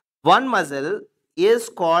देखो, one muscle is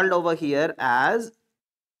called over here as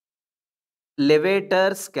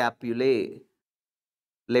levator scapulae.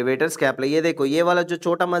 Levator स्कैपुले, ये देखो ये वाला जो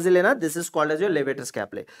छोटा मसल है ना, this is called as your levator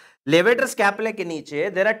स्कैपुले. Levator स्कैपुले के नीचे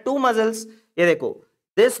देयर आर टू मसल्स. ये देखो,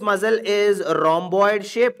 this muscle is rhomboid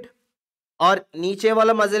shaped और नीचे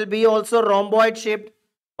वाला मसल भी also rhomboid shaped,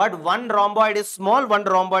 but one rhomboid is small, one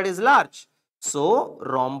rhomboid is large. So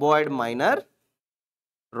rhomboid minor,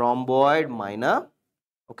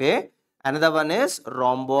 okay, another one is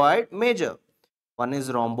rhomboid major. One is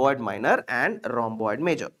rhomboid minor and rhomboid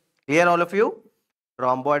major. Clear all of you?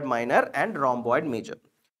 Rhomboid minor and rhomboid major.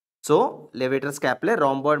 So levator scapulae,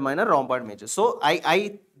 rhomboid minor, rhomboid major. So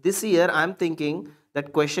I this year I am thinking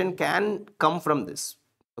that question can come from this,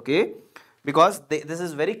 okay, because this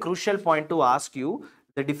is very crucial point to ask you.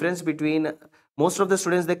 The difference between, most of the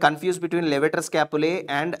students they confuse between levator scapulae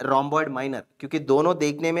and rhomboid minor, क्योंकि दोनों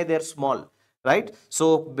देखने में they are small, right?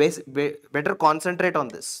 So better concentrate on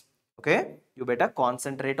this, okay, you better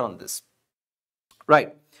concentrate on this,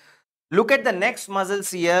 right? Look at the next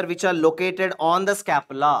muscles here which are located on the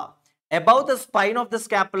scapula. Above the spine of the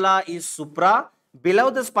scapula is supra, below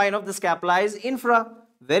the spine of the scapula is infra.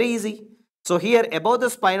 Very easy. So here above the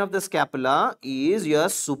spine of the scapula is your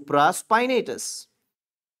supraspinatus.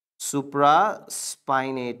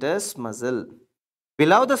 Supraspinatus muscle.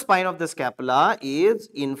 Below the spine of the scapula is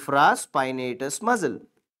infraspinatus muscle.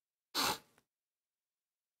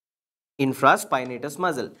 Infraspinatus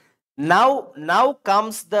muscle. Now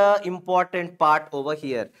comes the important part over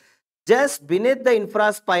here. Just beneath the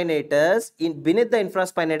infraspinatus,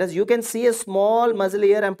 you can see a small muscle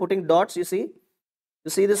here. I'm putting dots, you see? You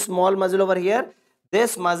see this small muscle over here?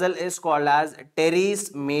 This muscle is called as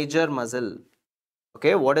teres major muscle.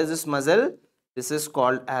 Okay, what is this muscle? This is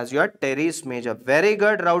called as your teres major. Very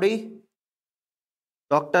good, Rowdy.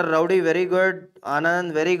 Dr. Rowdy, very good.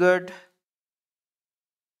 Anand, very good.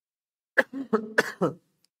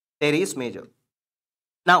 Teres major.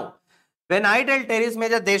 Now, when I tell teres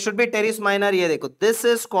major, there should be teres minor. Ye dekho, this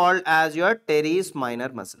is called as your teres minor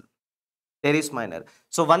muscle. Teres minor.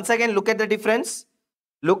 So once again, look at the difference.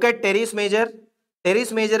 Look at teres major.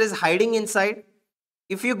 Teres major is hiding inside.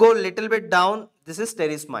 If you go little bit down, this is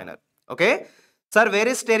teres minor. Okay. Sir, where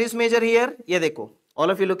is teres major here? Ye dekho.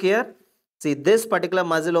 All of you look here. See, this particular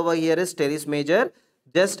muscle over here is teres major.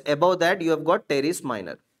 Just above that, you have got teres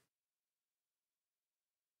minor.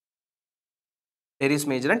 Teres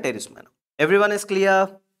major and teres minor. Everyone is clear?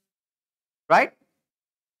 Right?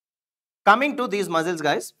 Coming to these muscles,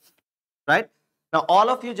 guys. Right? Now, all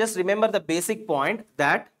of you just remember the basic point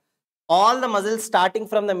that all the muscles starting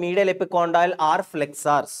from the medial epicondyle are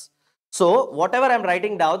flexors. So, whatever I am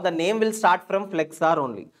writing down, the name will start from flexor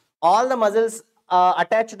only. All the muscles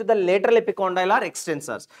attached to the lateral epicondyle are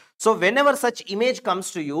extensors. So, whenever such image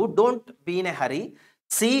comes to you, don't be in a hurry.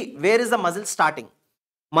 See where is the muscle starting.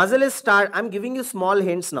 Muscle is I'm giving you small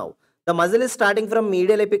hints now. The muscle is starting from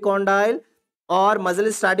medial epicondyle or muscle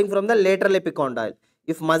is starting from the lateral epicondyle.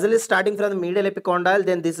 If muscle is starting from the medial epicondyle,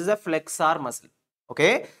 then this is a flexor muscle.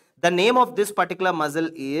 Okay. The name of this particular muscle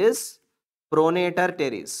is pronator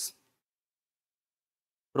teres.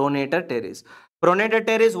 Pronator teres. Pronator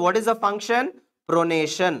teres, what is the function?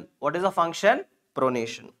 Pronation. What is the function?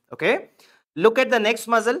 Pronation. Okay. Look at the next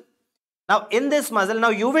muscle. Now in this muscle, now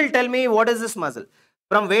you will tell me what is this muscle.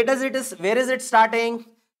 From where is it starting?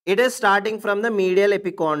 It is starting from the medial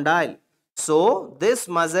epicondyle. So this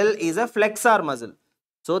muscle is a flexor muscle.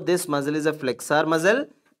 So this muscle is a flexor muscle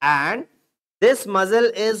and this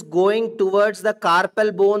muscle is going towards the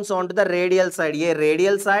carpal bones onto the radial side. Ye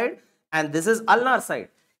radial side and this is ulnar side.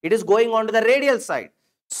 It is going onto the radial side.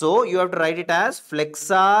 So you have to write it as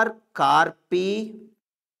flexor carpi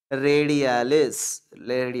radialis.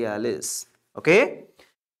 Okay.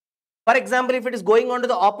 For example, if it is going on to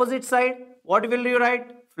the opposite side, what will you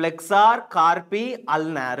write? Flexor carpi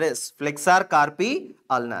ulnaris. Flexor carpi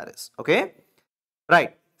ulnaris. Okay.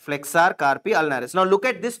 Right. Flexor carpi ulnaris. Now look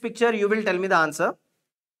at this picture. You will tell me the answer.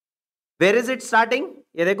 Where is it starting?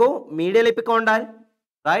 Ye dekho, medial epicondyle.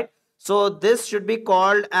 Right. So this should be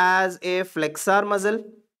called as a flexor muscle.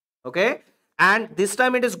 Okay. And this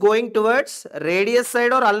time it is going towards radius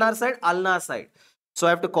side or ulnar side? Ulnar side. So I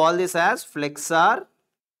have to call this as flexor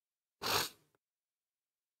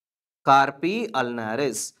carpi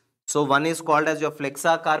ulnaris. So one is called as your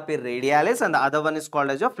flexor carpi radialis and the other one is called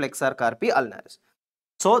as your flexor carpi ulnaris.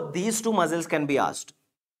 So these two muscles can be asked.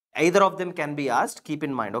 Either of them can be asked. Keep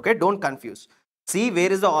in mind, okay? Don't confuse. See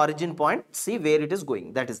where is the origin point. See where it is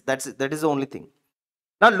going. That is the only thing.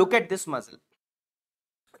 Now look at this muscle.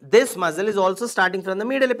 This muscle is also starting from the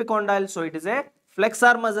medial epicondyle. So it is a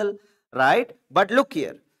flexor muscle. right? But look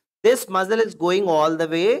here, this muscle is going all the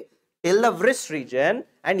way till the wrist region,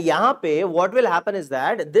 and yahan pe what will happen is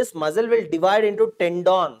that this muscle will divide into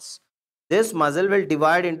tendons. This muscle will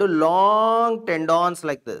divide into long tendons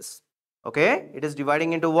like this. Okay, it is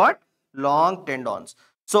dividing into what? Long tendons.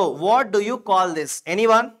 So what do you call this?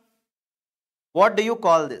 Anyone? What do you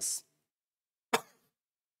call this?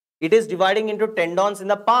 It is dividing into tendons in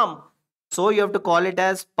the palm. So you have to call it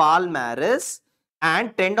as palmaris,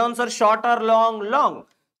 and tendons are short or long? Long.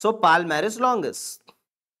 So palmaris longus.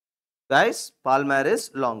 Guys,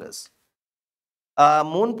 palmaris longus.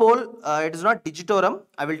 Moon pole, it is not digitorum.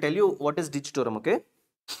 I will tell you what is digitorum, okay?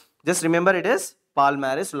 Just remember it is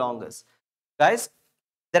palmaris longus. Guys,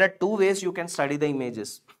 there are two ways you can study the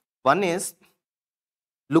images. One is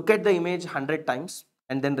look at the image 100 times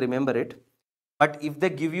and then remember it. But if they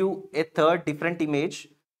give you a third different image,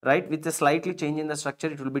 right, with a slightly change in the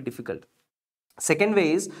structure, it will be difficult. Second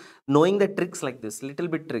way is knowing the tricks like this, little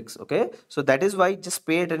bit tricks, okay? So that is why just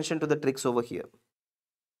pay attention to the tricks over here.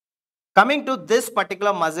 Coming to this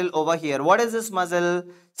particular muscle over here, what is this muscle?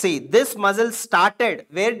 See, this muscle started.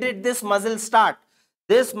 Where did this muscle start?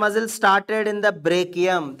 This muscle started in the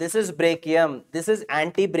brachium. This is brachium. This is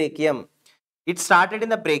antebrachium. It started in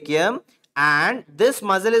the brachium, and this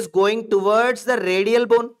muscle is going towards the radial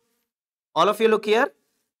bone. All of you look here.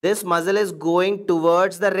 This muscle is going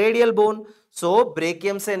towards the radial bone. So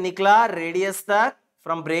brachium se nikla radius tak.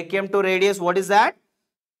 From brachium to radius, what is that?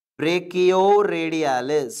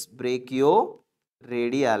 Brachioradialis.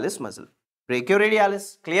 Brachioradialis muscle.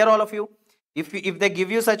 Brachioradialis. Clear, all of you? If they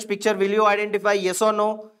give you such picture, will you identify yes or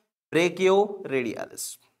no?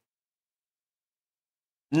 Brachioradialis.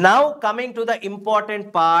 Now coming to the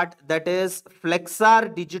important part, that is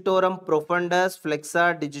flexor digitorum profundus,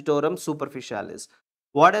 flexor digitorum superficialis.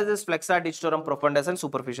 What is this flexor digitorum profundus and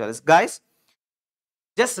superficialis? Guys,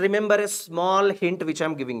 just remember a small hint which I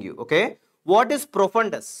am giving you, okay? What is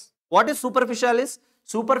profundus? What is superficialis?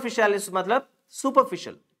 Superficialis matlab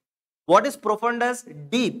superficial. What is profundus?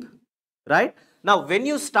 Deep, right? Now when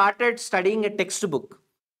you started studying a textbook,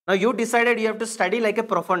 now you decided you have to study like a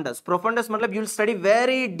profundus. Profundus matlab you will study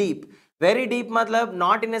very deep. Very deep matlab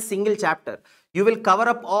not in a single chapter. You will cover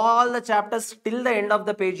up all the chapters till the end of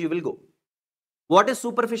the page you will go. What is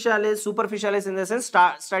superficialis? Superficialis in the sense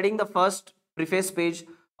studying the first preface page,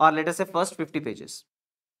 or let us say first 50 pages.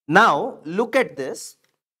 Now look at this.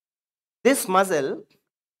 This muscle,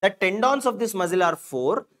 the tendons of this muscle are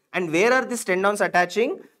 4, and where are these tendons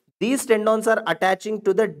attaching? These tendons are attaching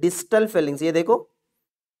to the distal phalanx. Ye dekho,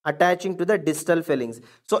 attaching to the distal phalanx.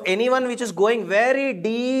 So anyone which is going very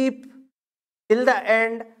deep till the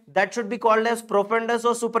end, that should be called as profundus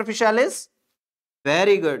or superficialis.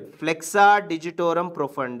 Very good. Flexor digitorum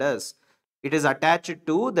profundus. It is attached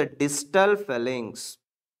to the distal phalanx.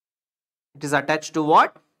 It is attached to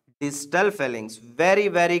what? Distal phalanx. Very,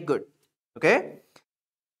 very good. Okay.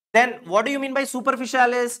 Then what do you mean by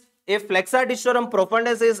superficialis? If flexor digitorum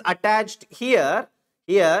profundus is attached here,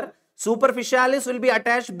 superficialis will be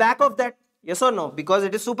attached back of that. Yes or no? Because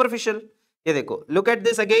it is superficial. Ye dekho. Look at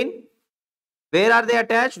this again. Where are they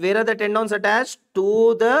attached? Where are the tendons attached?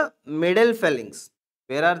 To the middle phalanx.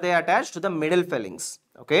 Where are they attached? To the middle phalanx.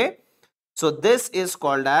 Okay. So this is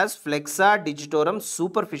called as flexor digitorum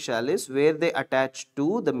superficialis, where they attach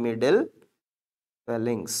to the middle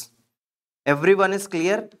phalanx. Everyone is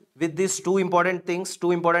clear with these two important things,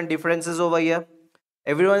 two important differences over here?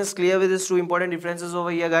 Everyone is clear with these two important differences over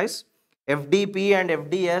here, guys? FDP and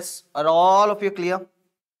FDS, are all of you clear?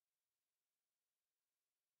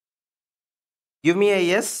 Give me a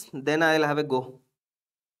yes, then I'll have a go.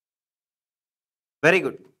 Very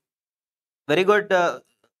good. Very good.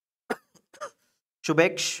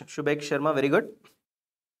 Shubhek Sharma, very good.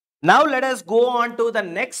 Now let us go on to the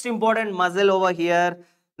next important muscle over here.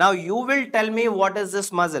 Now you will tell me what is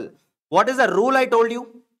this muscle. What is the rule I told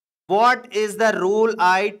you? What is the rule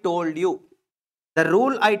I told you? The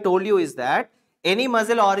rule I told you is that any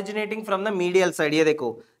muscle originating from the medial side, ye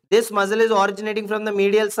dekho, this muscle is originating from the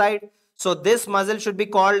medial side. So this muscle should be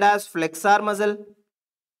called as flexor muscle.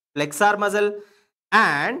 Flexor muscle.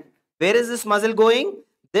 And where is this muscle going?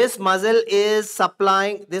 This muscle is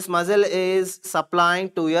supplying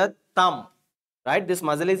to your thumb, right? This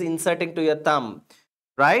muscle is inserting to your thumb,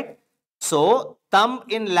 right? So thumb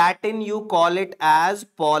in Latin you call it as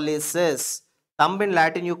pollicis. Thumb in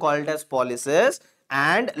Latin you call it as pollicis.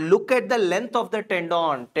 And look at the length of the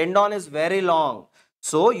tendon. Tendon is very long.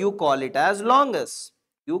 So you call it as longus.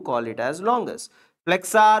 You call it as longus.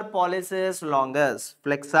 Flexor pollicis longus.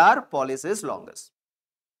 Flexor pollicis longus.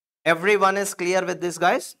 Everyone is clear with this,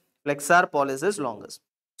 guys? Flexor pollicis longus.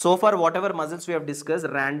 So far whatever muscles we have discussed,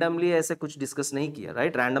 randomly ऐसे कुछ discuss नहीं किया,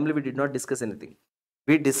 right? Randomly we did not discuss anything.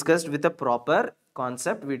 We discussed with a proper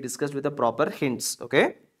concept, we discussed with a proper hints.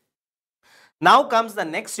 Okay, now comes the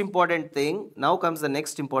next important thing.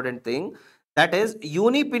 That is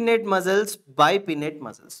unipinnate muscles, bipinnate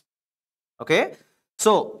muscles. Okay,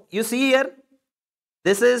 so you see here,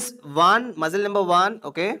 this is one muscle number one.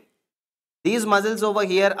 Okay, these muscles over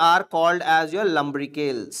here are called as your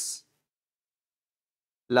lumbricals.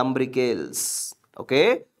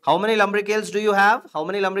 Okay, how many lumbricals do you have?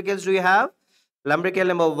 Lumbrical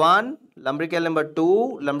number 1, lumbrical number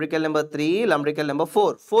 2, lumbrical number 3, lumbrical number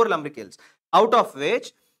 4. 4 lumbricals, out of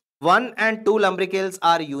which 1 and 2 lumbricals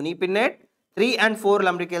are unipinnate, 3 and 4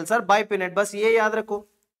 lumbricals are bipinnate. बस ये याद रखो,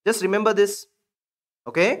 just remember this.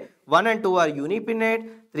 Okay, 1 and 2 are unipinnate,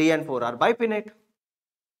 3 and 4 are bipinnate.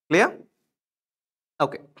 Clear?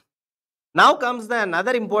 Okay. Now comes the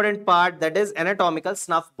another important part, that is anatomical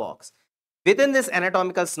snuff box. Within this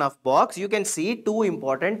anatomical snuff box, you can see two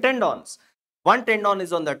important tendons. One tendon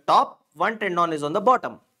is on the top, one tendon is on the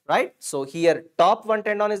bottom, right? So here top one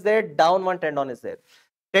tendon is there, down one tendon is there.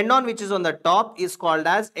 Tendon which is on the top is called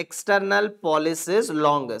as external pollicis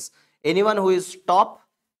longus. Anyone who is top,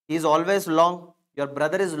 he is always long. Your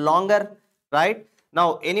brother is longer, right?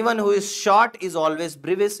 Now anyone who is short is always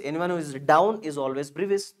brevis. Anyone who is down is always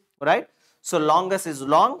brevis, right? So longus is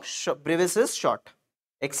long, brevis is short.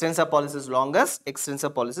 Extensor pollicis longus, extensor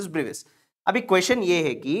pollicis brevis. अभी question ये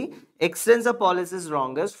है कि extensor pollicis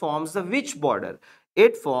longus forms the which border?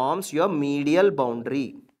 It forms your medial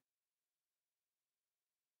boundary.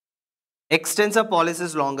 Extensor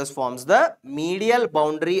pollicis longus forms the medial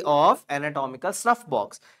boundary of anatomical snuff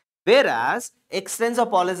box, whereas extensor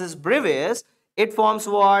pollicis brevis, it forms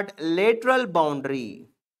what? Lateral boundary.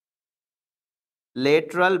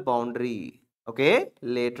 Okay,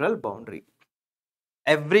 lateral boundary.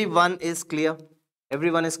 Everyone is clear?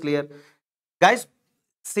 Guys,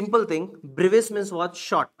 simple thing, brevis means what?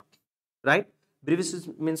 Short, right? Brevis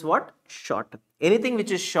means what? Short. Anything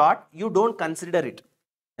which is short, you don't consider it.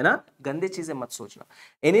 है ना? गंदे चीजें मत सोचना.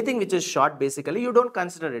 Anything which is short, basically, you don't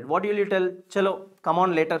consider it. What will you tell? चलो, come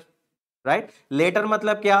on later, right? Later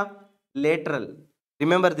मतलब क्या? Lateral.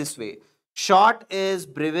 Remember this way. Short is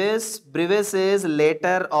brevis, brevis is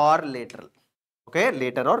later or lateral. Okay,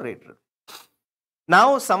 later or lateral.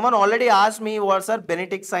 Now someone already asked me, what sir,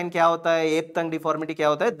 Benedict sign क्या होता है, ape tongue deformity क्या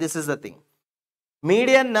होता है? This is the thing.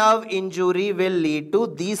 Median nerve injury will lead to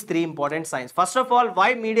these three important signs. First of all,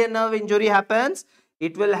 why median nerve injury happens?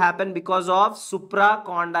 It will happen because of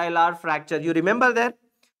supracondylar fracture. You remember that?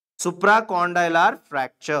 Supracondylar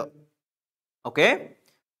fracture. Okay.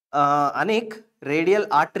 Anik, radial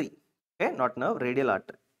artery. Okay, not nerve, radial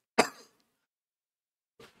artery.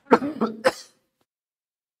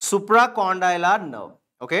 Supracondylar nerve.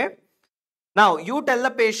 Okay. Now you tell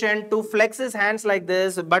the patient to flex his hands like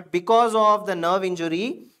this, but because of the nerve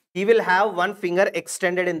injury, he will have one finger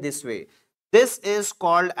extended in this way. This is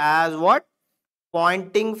called as what?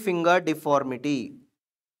 Pointing finger deformity.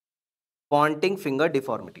 Pointing finger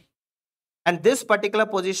deformity. And this particular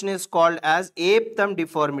position is called as ape thumb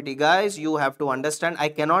deformity. Guys, you have to understand, I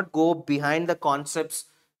cannot go behind the concepts,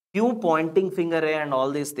 few pointing finger and all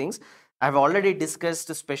these things. I have already discussed,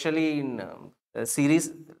 especially in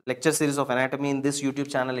lecture series of anatomy in this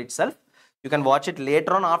YouTube channel itself. You can watch it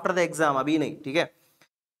later on after the exam. Abhi nahi, theek hai?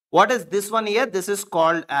 What is this one here? This is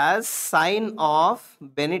called as sign of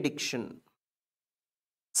benediction.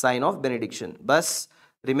 Sign of benediction. Bas,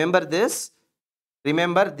 remember this.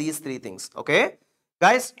 Remember these three things. Okay,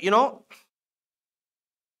 guys, you know,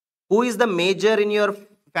 who is the major in your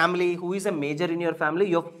family? Who is a major in your family?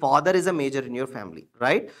 Your father is a major in your family,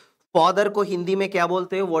 right? Father को हिंदी में क्या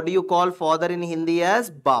बोलते हैं? What do you call father in Hindi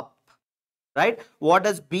as? Bap, right? What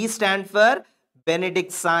does B stand for?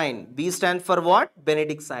 Benedict sign. B stands for what?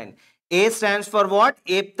 Benedict sign. A stands for what?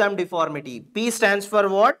 Ape thumb deformity. P stands for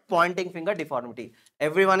what? Pointing finger deformity.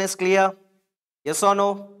 Everyone is clear? Yes or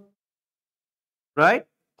no? Right?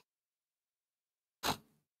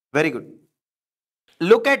 Very good.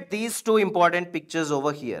 Look at these two important pictures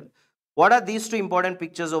over here. What are these two important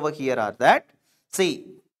pictures over here are that? See,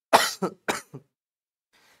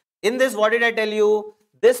 in this, what did I tell you?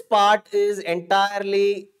 This part is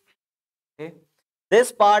entirely, okay,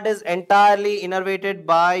 this part is entirely innervated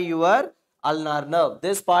by your ulnar nerve.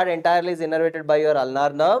 This part entirely is innervated by your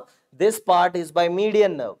ulnar nerve. This part is by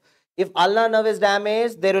median nerve. If ulnar nerve is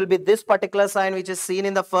damaged, there will be this particular sign which is seen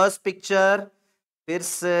in the first picture. फिर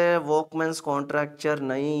से Volkmann's contracture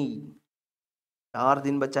नहीं, 4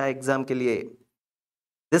 दिन बचा है exam के लिए.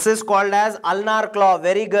 This is called as ulnar claw.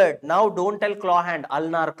 Very good. Now don't tell claw hand,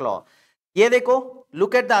 ulnar claw. ये देखो,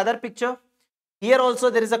 look at the other picture. Here also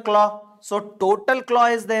there is a claw. So total claw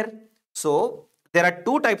is there. So there are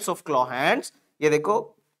two types of claw hands. ये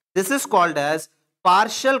देखो, this is called as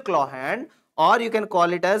partial claw hand, or you can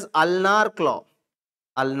call it as ulnar claw.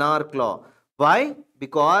 Ulnar claw. Why?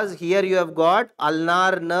 Because here you have got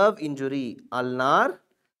ulnar nerve injury. Ulnar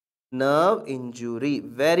nerve injury.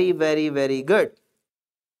 Very, very, very good.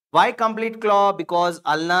 Why complete claw? Because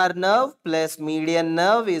ulnar nerve plus median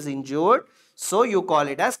nerve is injured. So you call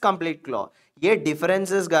it as complete claw. Ye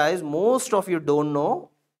differences, guys, most of you don't know.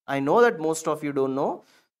 I know that most of you don't know.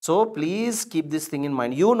 So please keep this thing in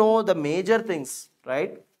mind. You know the major things,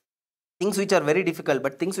 right? Things which are very difficult,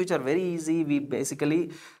 but things which are very easy, we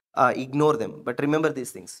basically ignore them. But remember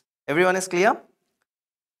these things. Everyone is clear?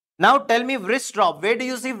 Now tell me wrist drop. Where do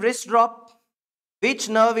you see wrist drop? Which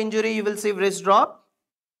nerve injury you will see wrist drop?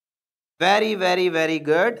 Very, very, very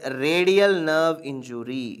good. Radial nerve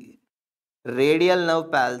injury. Radial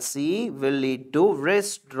nerve palsy will lead to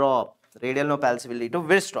wrist drop. Radial nerve palsy will lead to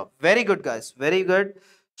wrist drop. Very good, guys. Very good.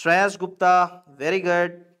 Shreyas Gupta. Very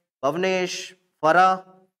good. Bhavnesh. Farah.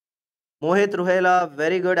 Mohit Ruhela.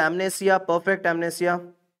 Very good. Amnesia. Perfect amnesia.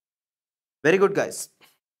 Very good, guys.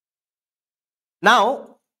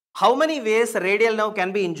 Now, how many ways radial nerve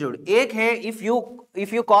can be injured? Ek hai, if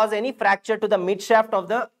you cause any fracture to the mid shaft of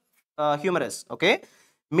the humerus, okay?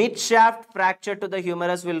 Mid shaft fracture to the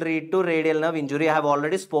humerus will lead to radial nerve injury. I have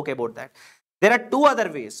already spoke about that. There are two other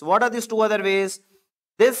ways. What are these two other ways?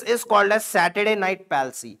 This is called as Saturday night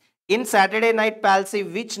palsy. In Saturday night palsy,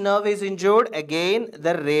 which nerve is injured? Again,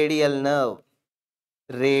 the radial nerve.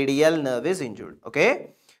 Radial nerve is injured,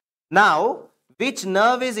 okay? Now, which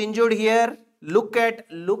nerve is injured here?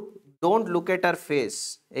 Don't look at her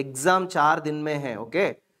face. Exam 4 दिन में है,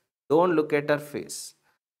 okay? Don't look at her face.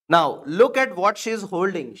 Now, look at what she is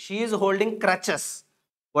holding. She is holding crutches.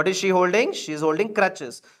 What is she holding? She is holding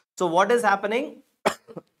crutches. So, what is happening?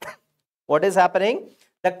 What is happening?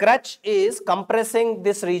 The crutch is compressing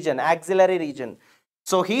this region, axillary region.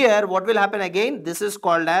 So, here, what will happen again? This is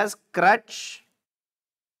called as crutch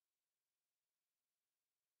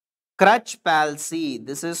palsy.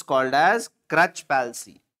 This is called as crutch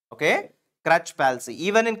palsy. Okay? Crutch palsy.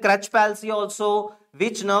 Even in crutch palsy also,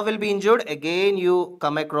 which nerve will be injured? Again, you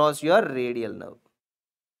come across your radial nerve.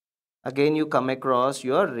 Again, you come across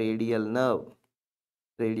your radial nerve.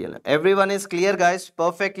 Radial nerve. Everyone is clear, guys?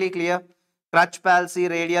 Perfectly clear. Crutch palsy,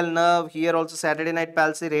 radial nerve. Here also Saturday night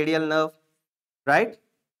palsy, radial nerve. Right?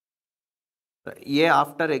 Yeah,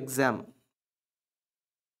 after exam.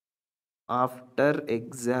 After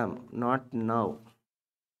exam, not now.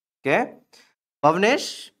 Okay?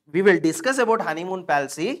 Bhavnesh, we will discuss about honeymoon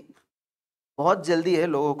palsy. बहुत जल्दी है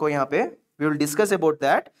लोगों को यहाँ पे. We will discuss about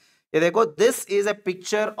that. ये देखो, this is a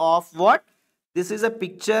picture of what? This is a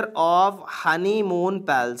picture of honeymoon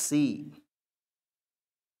palsy.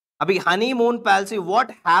 अभी honeymoon palsy,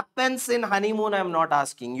 what happens in honeymoon? I am not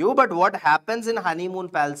asking you, but what happens in honeymoon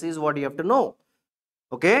palsy is what you have to know.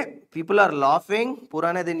 Okay? People are laughing.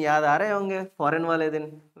 पुराने दिन याद आ रहे होंगे, foreign वाले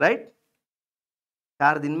दिन, right?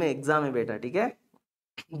 4 दिन में एग्जाम है बेटा, ठीक है?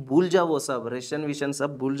 भूल जाओ वो सब, रेशन विशन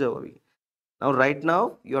सब भूल जाओ अभी. Now, right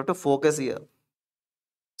now, you have to focus here.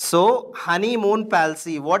 So, honeymoon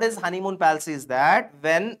palsy. What is honeymoon palsy? Is that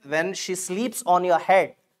when she sleeps on your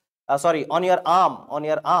head, on your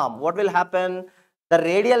arm, what will happen? The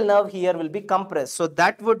radial nerve here will be compressed. So,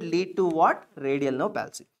 that would lead to what? Radial nerve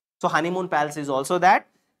palsy. So, honeymoon palsy is also that.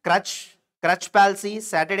 Crutch palsy,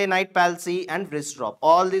 Saturday night palsy, and wrist drop.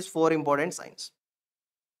 All these 4 important signs.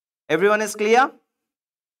 Everyone is clear?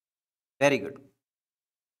 Very good.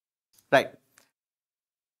 Right.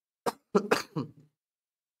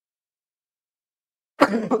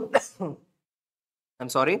 I'm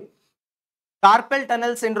sorry. Carpal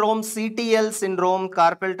tunnel syndrome, CTL syndrome,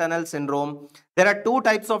 carpal tunnel syndrome. There are 2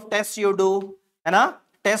 types of tests you do.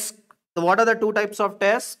 Test. What are the 2 types of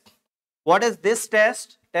tests? What is this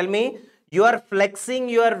test? Tell me. You are flexing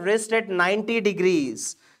your wrist at 90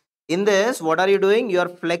 degrees. In this, what are you doing? You are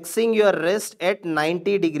flexing your wrist at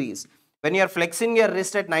 90 degrees. When you are flexing your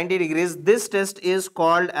wrist at 90 degrees, this test is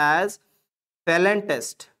called as Phelan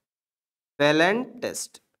test. Phelan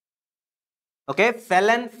test. Okay,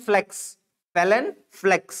 Phelan flex. Phelan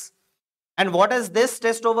flex. And what is this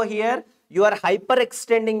test over here? You are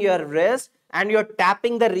hyperextending your wrist and you are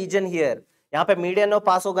tapping the region here. यहाँ पे median nerve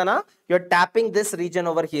pass होगा ना? You are tapping this region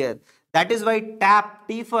over here. That is why tap,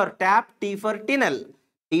 T for tap, T for tinel.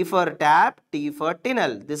 T for tap, T for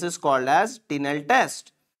tinel. This is called as tinel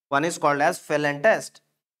test. One is called as Phelan test.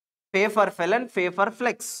 Phe for Phelan, Phe for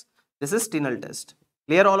flex. This is tinel test.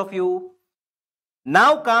 Clear all of you?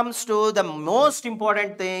 Now comes to the most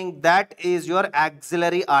important thing, that is your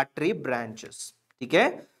axillary artery branches.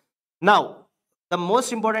 Okay. Now, the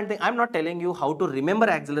most important thing, I'm not telling you how to remember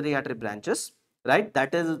axillary artery branches, right?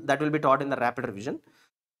 That will be taught in the rapid revision.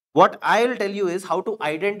 What I'll tell you is how to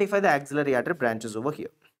identify the axillary artery branches over here.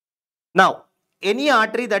 Now, any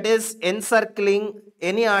artery that is encircling,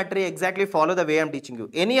 any artery, exactly follow the way I'm teaching you.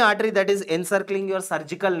 Any artery that is encircling your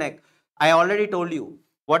surgical neck, I already told you.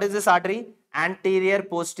 What is this artery? Anterior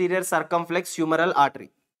posterior circumflex humeral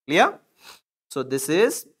artery. Clear? So this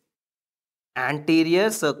is anterior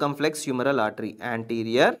circumflex humeral artery.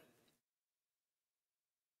 Anterior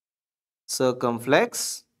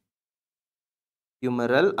circumflex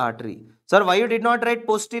humeral artery. Sir, why you did not write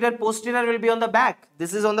posterior? Posterior will be on the back.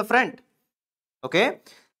 This is on the front. Okay.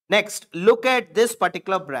 Next, look at this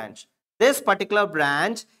particular branch. This particular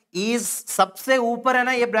branch is सबसे ऊपर है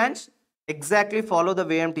ना ये branch. Exactly follow the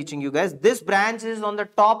way I'm teaching you guys. This branch is on the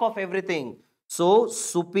top of everything. So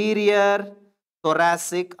superior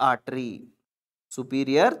thoracic artery.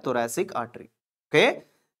 Superior thoracic artery. Okay.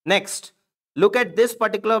 Next, look at this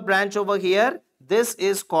particular branch over here. This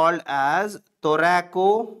is called as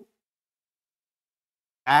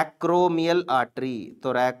thoracoacromial artery.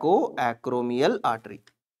 Thoracoacromial artery.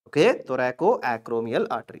 Okay, thoracoacromial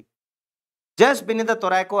artery. Just beneath the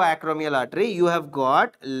thoracoacromial artery, you have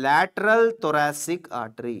got lateral thoracic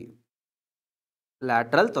artery.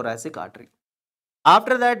 Lateral thoracic artery.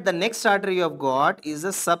 After that, the next artery you have got is a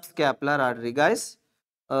subscapular artery, guys.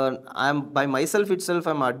 I'm by myself itself,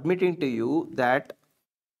 I'm admitting to you that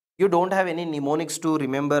you don't have any mnemonics to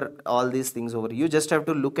remember all these things over. You just have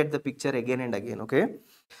to look at the picture again and again, okay?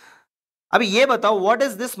 Abhi ye batao, what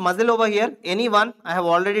is this muscle over here? Anyone? I have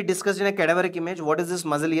already discussed in a cadaveric image. What is this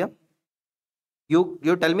muscle here? You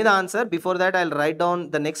tell me the answer. Before that, I'll write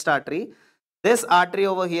down the next artery. This artery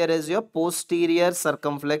over here is your posterior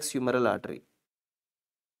circumflex humeral artery.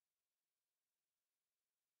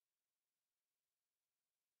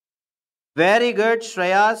 Very good,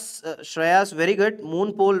 Shreyas. Shreyas, very good.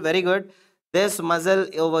 Moon pole, very good. This muscle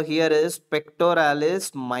over here is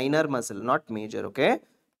pectoralis minor muscle, not major, okay?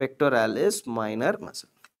 Pectoralis minor muscle.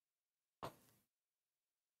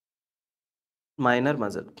 Minor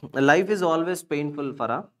muscle. Life is always painful,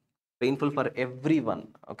 Farah. Painful for everyone,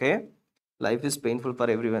 okay? Life is painful for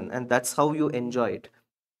everyone, and that's how you enjoy it.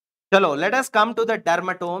 Chalo, let us come to the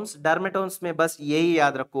dermatomes. Dermatomes mein bas yehi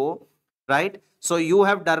yaad rakho, right? So you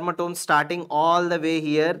have dermatomes starting all the way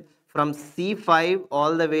here from C5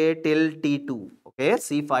 all the way till T2. Okay,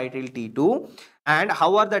 C5 till T2. And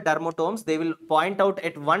how are the dermatomes? They will point out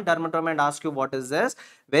at one dermatome and ask you what is this.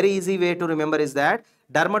 Very easy way to remember is that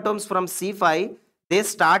dermatomes from C5, they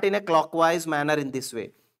start in a clockwise manner in this way.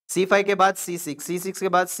 C5 के बाद C6, C6 के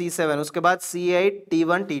बाद C7, उसके बाद C8,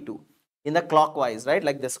 T1, T2. In the clockwise, right?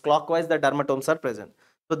 Like this, clockwise the dermatomes are present.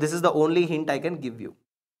 So this is the only hint I can give you.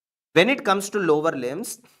 When it comes to lower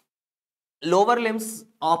limbs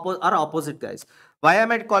are opposite, guys. Why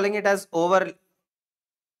am I calling it as over?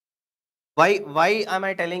 Why am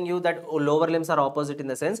I telling you that lower limbs are opposite in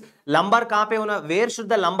the sense? Lumbar kahan pe hona? Where should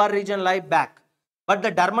the lumbar region lie? Back. But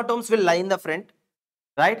the dermatomes will lie in the front,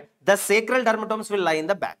 right? The sacral dermatomes will lie in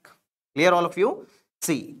the back. Clear, all of you?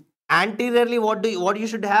 See, anteriorly, what you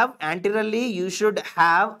should have? Anteriorly, you should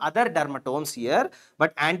have other dermatomes here,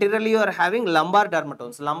 but anteriorly you are having lumbar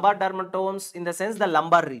dermatomes. Lumbar dermatomes in the sense the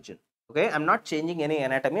lumbar region. Okay, I'm not changing any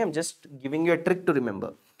anatomy. I'm just giving you a trick to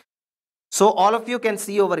remember. So all of you can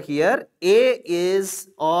see over here, A is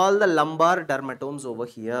all the lumbar dermatomes over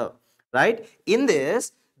here, right? In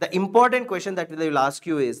this, the important question that they will ask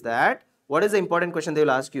you is that, what is the important question they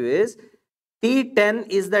will ask you is, T10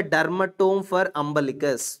 is the dermatome for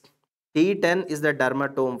umbilicus. T10 is the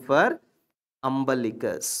dermatome for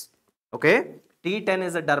umbilicus. Okay? T10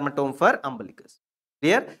 is a dermatome for umbilicus.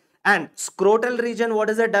 Clear? And scrotal region, what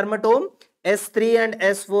is the dermatome? S3 and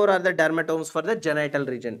S4 are the dermatomes for the genital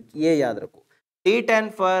region. Ye yaad rakho.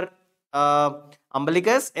 T10 for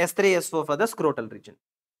umbilicus, S3, S4 for the scrotal region.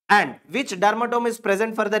 And which dermatome is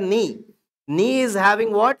present for the knee? Knee is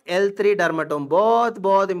having what? L3 dermatome.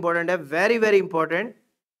 Both important. Very, very important.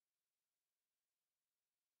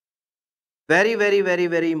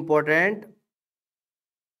 Very important.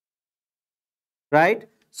 Right?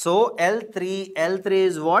 So L3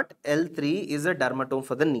 is what? L3 is a dermatome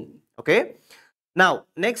for the knee. Okay. Now,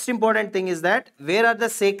 next important thing is that where are the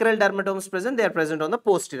sacral dermatomes present? They are present on the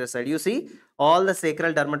posterior side. You see all the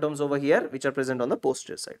sacral dermatomes over here which are present on the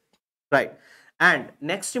posterior side. Right. And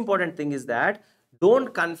next important thing is that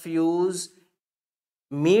don't confuse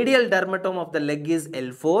medial dermatome of the leg is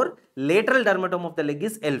L4, lateral dermatome of the leg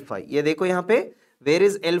is L5. ये देखो यहाँ पे, where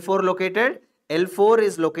is L4 located? L4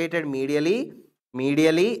 is located medially.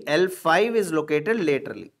 L5 is located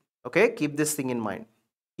laterally. Okay, keep this thing in mind.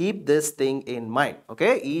 Keep this thing in mind.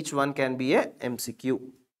 Okay, each one can be a MCQ.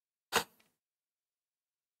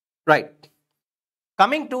 Right.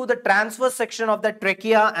 Coming to the transverse section of the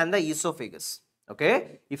trachea and the esophagus.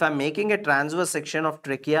 Okay, if I'm making a transverse section of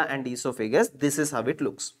trachea and esophagus, this is how it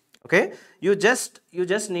looks. Okay, you just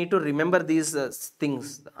need to remember these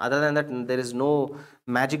things. Other than that, there is no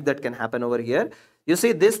magic that can happen over here. You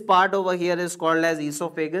see, this part over here is called as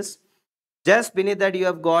esophagus. Just beneath that you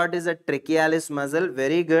have got is a trachealis muscle.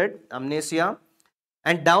 Very good, amnesia.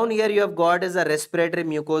 And down here you have got is a respiratory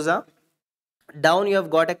mucosa. Down you have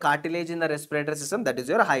got a cartilage in the respiratory system, that is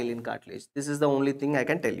your hyaline cartilage. This is the only thing I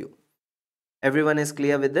can tell you. Everyone is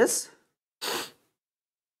clear with this?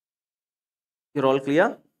 You're all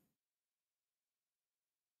clear?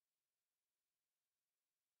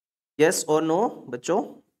 Yes or no,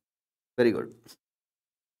 bacho? Very good.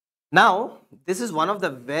 Now, this is one of the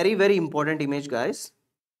very important image, guys.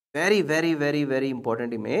 Very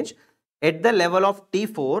important image. At the level of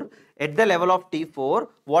T4,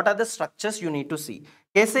 what are the structures you need to see?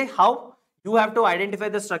 Kaise, how? You have to identify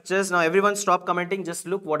the structures. Now, everyone stop commenting. Just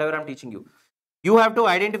look whatever I'm teaching you. You have to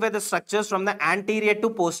identify the structures from the anterior to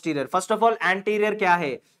posterior. First of all, anterior क्या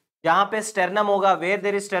है? जहाँ पे sternum होगा, where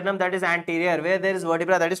there is sternum, that is anterior. Where there is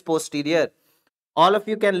vertebra, that is posterior. All of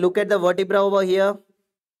you can look at the vertebra over here.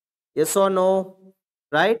 Yes or no?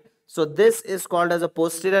 Right? So this is called as a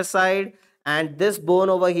posterior side, and this bone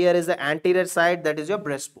over here is the anterior side, that is your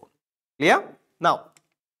breastbone. Clear? Now,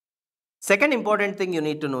 second important thing you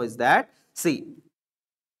need to know is that, see,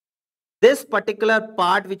 this particular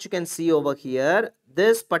part which you can see over here,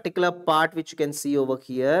 this particular part which you can see over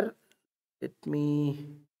here,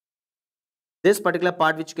 this particular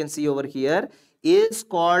part which you can see over here is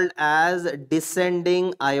called as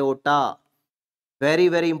descending aorta.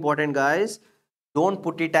 Very important, guys. Don't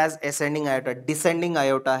put it as ascending aorta. Descending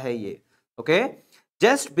aorta hai ye. Okay.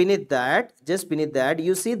 Just beneath that,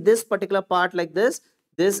 you see this particular part like this.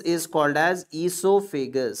 This is called as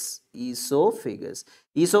esophagus.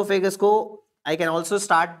 Esophagus ko I can also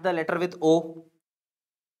start the letter with O.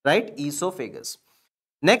 Right? Esophagus.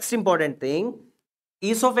 Next important thing.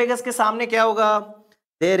 Esophagus के सामने क्या होगा?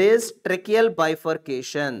 There is tracheal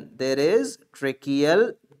bifurcation.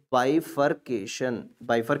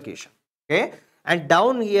 Bifurcation. Okay. And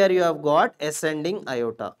down here you have got ascending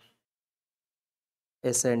aorta.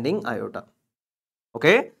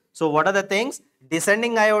 Okay. So what are the things?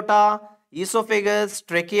 Descending aorta, esophagus,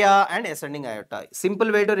 trachea, and ascending aorta.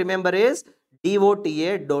 Simple way to remember is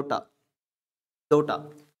DOTA, DOTA. DOTA.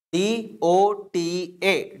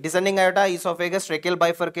 Descending aorta, esophagus, tracheal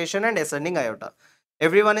bifurcation, and ascending aorta.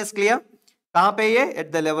 Everyone is clear? कहाँ पे ये?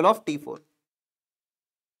 At the level of T4.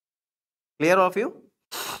 Clear all of you?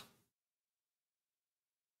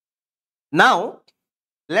 Now,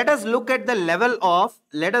 let us look at the level of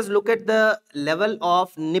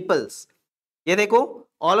nipples. ये देखो,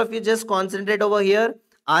 all of you just concentrate over here.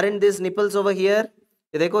 Aren't these nipples over here?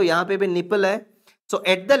 ये देखो, यहाँ पे भी nipple है. So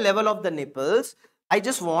at the level of the nipples, I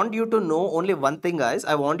just want you to know only one thing, guys.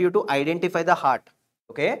 I want you to identify the heart.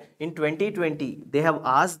 Okay, in 2020 they have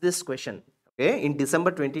asked this question. Okay, in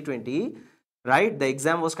December 2020, right, the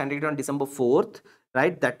exam was conducted on December 4th,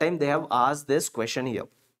 right? That time they have asked this question here.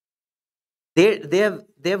 They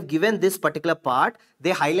have given this particular part.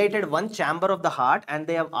 They highlighted one chamber of the heart and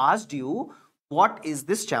they have asked you, what is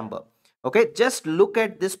this chamber? Okay, just look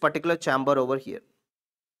at this particular chamber over here.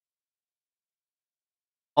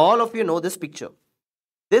 All of you know this picture.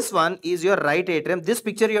 This one is your right atrium. This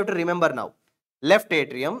picture you have to remember now. Left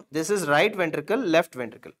atrium. This is right ventricle, left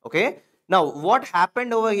ventricle. Okay. Now, what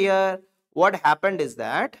happened over here? What happened is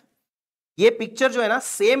that ये picture जो है ना,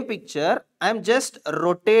 same picture, I am just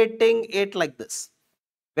rotating it like this.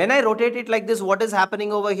 When I rotate it like this, what is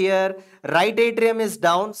happening over here? Right atrium is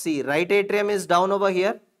down. See, right atrium is down over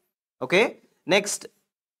here. Okay. Next,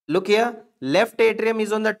 look here. Left atrium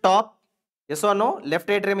is on the top. Yes or no? Left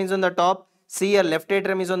atrium is on the top. See here, left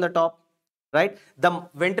atrium is on the top. Right. The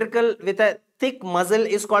ventricle with a thick muscle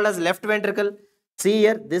is called as left ventricle. See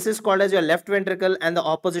here, this is called as your left ventricle and the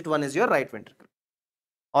opposite one is your right ventricle.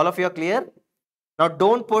 All of you are clear? Now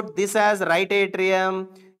don't put this as right atrium,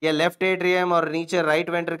 या left atrium और नीचे right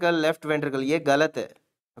ventricle, left ventricle. ये गलत है.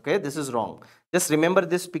 Okay, this is wrong. Just remember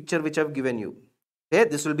this picture which I have given you. Okay,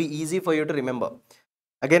 this will be easy for you to remember.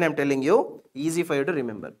 Again, I'm telling you, easy for you to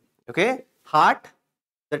remember. Okay, heart.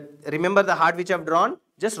 Remember the heart which I have drawn.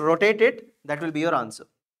 Just rotate it. That will be your answer.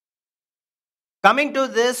 Coming to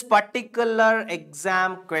this particular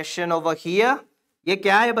exam question over here. ये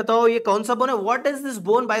क्या है बताओ, ये कौन सा bone है? What is this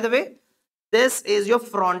bone, by the way? This is your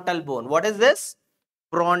frontal bone. What is this?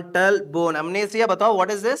 Frontal bone. Amnesia, batao,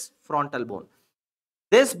 what is this? Frontal bone.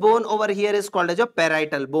 This bone over here is called as your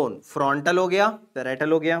parietal bone. Frontal ho gaya, parietal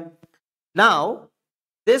ho gaya. Now,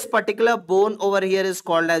 this particular bone over here is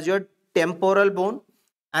called as your temporal bone,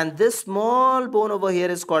 and this small bone over here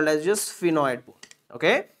is called as your sphenoid bone.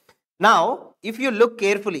 Okay. Now, if you look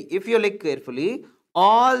carefully,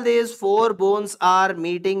 all these four bones are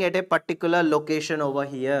meeting at a particular location over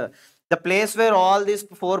here. The place where all these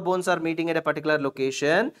four bones are meeting at a particular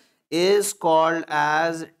location is called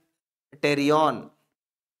as pterion.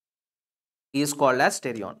 So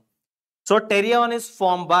pterion is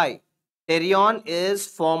formed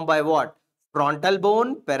by what? Frontal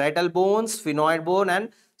bone, parietal bone, sphenoid bone, and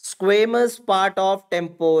squamous part of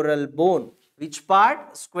temporal bone. Which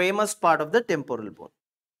part? Squamous part of the temporal bone.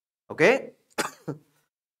 Okay.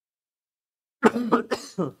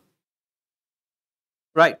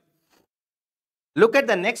 Right. Look at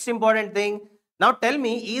the next important thing. Now tell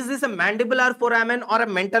me, is this a mandibular foramen or a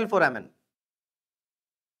mental foramen?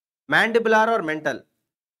 Mandibular or mental?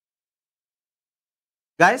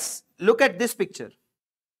 Guys, look at this picture.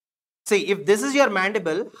 See, if this is your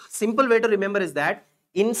mandible, simple way to remember is that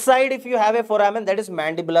inside if you have a foramen, that is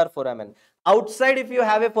mandibular foramen. Outside if you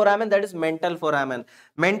have a foramen, that is mental foramen.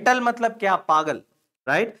 Mental matlab kya? Pagal,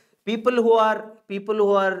 right? People who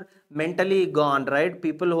are mentally gone, right?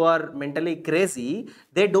 People who are mentally crazy,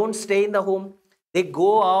 they don't stay in the home. They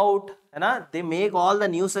go out, they make all the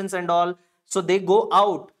nuisance and all. So they go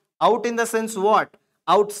out. Out in the sense what?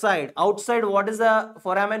 Outside. Outside, what is the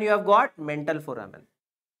foramen you have got? Mental foramen.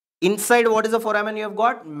 Inside, what is the foramen you have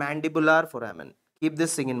got? Mandibular foramen. Keep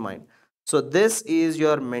this thing in mind. So this is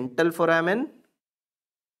your mental foramen,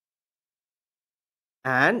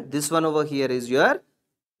 and this one over here is your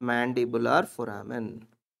mandibular foramen.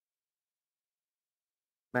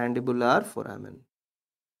 Mandibular foramen.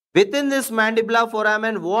 Within this mandibular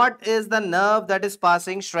foramen, what is the nerve that is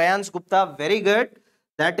passing? Shreyans Gupta, very good.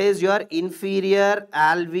 That is your inferior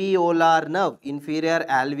alveolar nerve. Inferior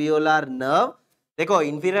alveolar nerve. देखो,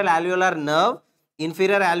 inferior alveolar nerve,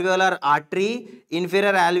 inferior alveolar artery,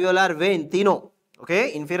 inferior alveolar vein, तीनों.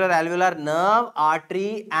 Okay, inferior alveolar nerve,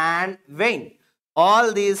 artery, and vein.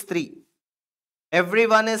 All these three.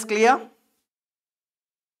 Everyone is clear?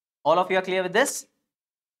 All of you are clear with this?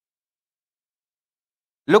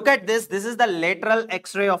 Look at this. This is the lateral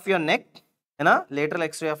X-ray of your neck. Lateral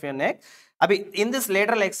X-ray of your neck. In this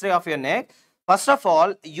lateral X-ray of your neck, first of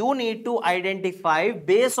all, you need to identify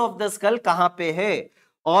base of the skull kahan pe hai.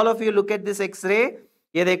 All of you look at this X-ray.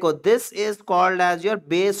 Ye dekho, this is called as your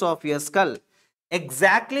base of your skull.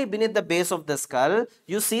 Exactly beneath the base of the skull,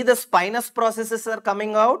 you see the spinous processes are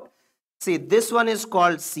coming out. See, this one is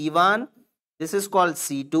called C1. This is called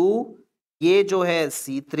C2. Ye jo hai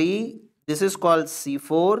C3. This is called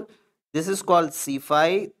C4. This is called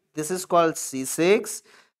C5. This is called C6.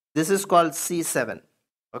 This is called C7.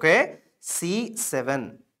 Okay?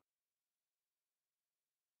 C7.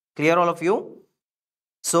 Clear, all of you?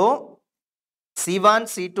 So, C1,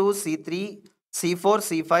 C2, C3, C4,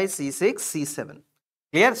 C5, C6, C7.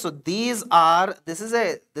 Clear? So, this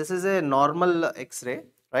is a normal X-ray,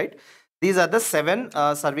 right? These are the 7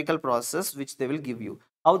 cervical processes which they will give you.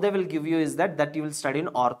 How they will give you is that you will study in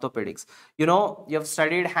orthopedics. You have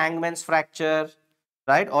studied hangman's fracture,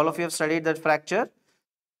 right? All of you have studied that fracture.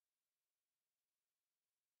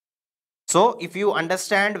 So if you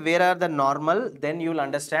understand where are the normal, then you will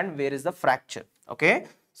understand where is the fracture. Okay.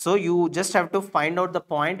 So you just have to find out the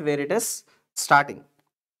point where it is starting.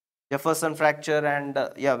 Jefferson fracture, and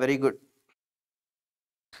yeah, very good.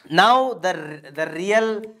 Now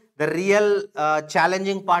the real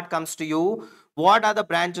challenging part comes to you. What are the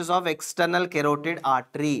branches of external carotid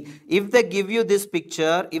artery? If they give you this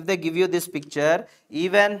picture, even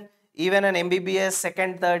an MBBS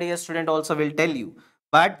second, third year student also will tell you.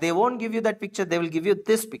 But they won't give you that picture. They will give you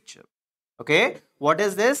this picture. Okay. What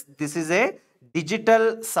is this? This is a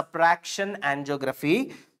digital subtraction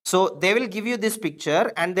angiography. So they will give you this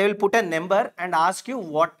picture and they will put a number and ask you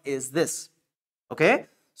what is this. Okay.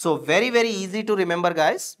 So very easy to remember,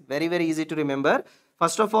 guys. Very easy to remember.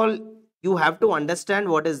 First of all, you have to understand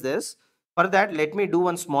what is this. For that, let me do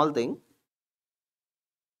one small thing.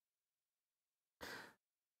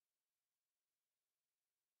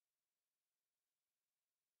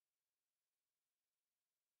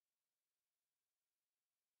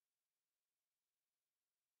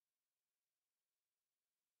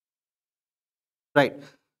 Right.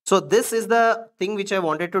 So this is the thing which I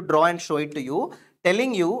wanted to draw and show it to you,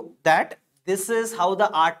 telling you that this is how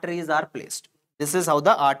the arteries are placed. This is how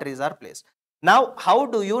the arteries are placed. Now, how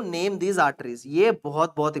do you name these arteries? ये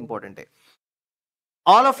बहुत important है.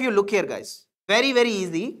 All of you look here, guys. Very, very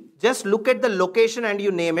easy. Just look at the location and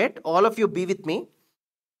you name it. All of you be with me.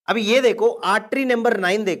 अभी ये देखो artery number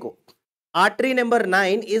 9 देखो. Artery number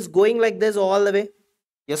 9 is going like this all the way.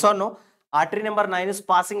 Yes or no? Artery number 9 is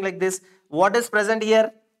passing like this. What is present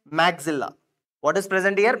here? Maxilla. What is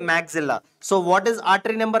present here? Maxilla. So what is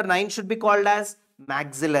artery number 9 should be called as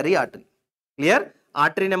maxillary artery. Clear?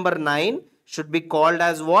 Artery number 9 should be called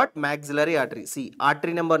as what? Maxillary artery. See,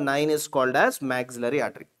 artery number 9 is called as maxillary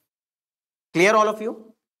artery. Clear all of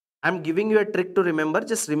you? I'm giving you a trick to remember.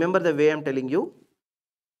 Just remember the way I'm telling you.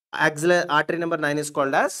 Axillary artery number 9 is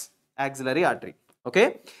called as axillary artery.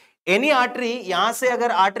 Okay. Any artery, yahan se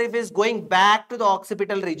agar artery is going back to the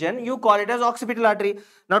occipital region, you call it as occipital artery.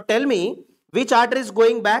 Now tell me, which artery is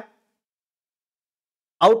going back?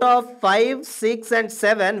 Out of 5, 6 and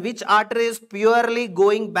 7, which artery is purely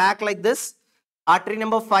going back like this? Artery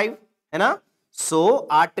number 5, है ना? So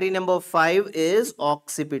artery number 5 is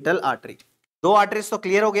occipital artery. दो arteries तो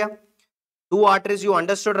clear हो गया. Two arteries you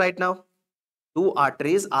understood right now. Two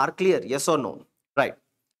arteries are clear. Yes or no? Right.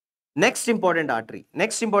 Next important artery.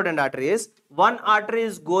 Next important artery is one artery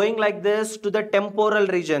is going like this to the temporal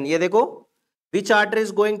region. ये देखो. Which artery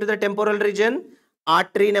is going to the temporal region?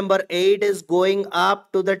 Artery number 8 is going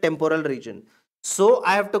up to the temporal region. So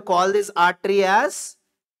I have to call this artery as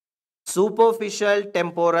superficial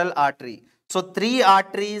temporal artery. So three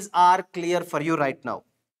arteries are clear for you right now.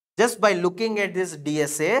 Just by looking at this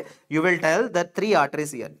DSA, you will tell that three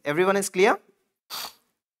arteries here. Everyone is clear?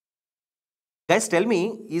 Guys, tell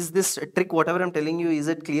me, is this trick, whatever I'm telling you, is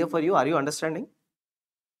it clear for you? Are you understanding?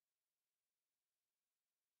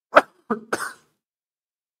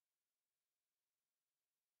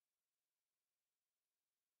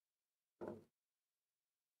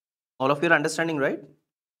 All of you are understanding, right?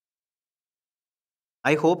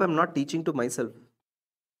 I hope I'm not teaching to myself.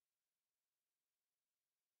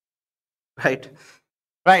 Right.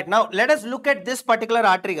 Right. Now, let us look at this particular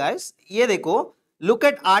artery, guys. Ye dekho, look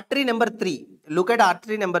at artery number 3. Look at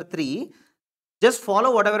artery number 3. Just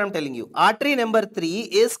follow whatever I'm telling you. Artery number 3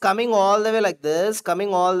 is coming all the way like this,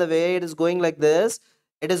 coming all the way. It is going like this.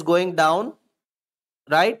 It is going down.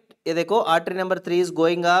 Right? Ye dekho, artery number 3 is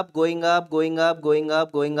going up, going up, going up, going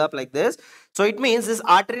up, going up like this. So it means this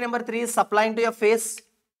artery number 3 is supplying to your face,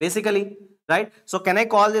 basically. Right? So can I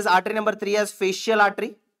call this artery number 3 as facial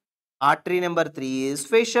artery? Artery number 3 is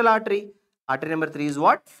facial artery. Artery number 3 is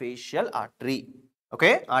what? Facial artery.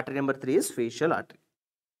 Okay? Artery number 3 is facial artery.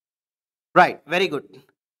 Right. Very good.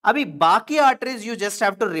 Abhi baki arteries, you just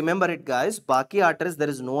have to remember it, guys. Baki arteries, there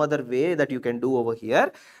is no other way that you can do over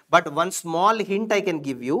here. But one small hint I can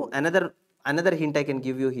give you. Another hint I can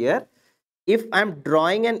give you here. If I'm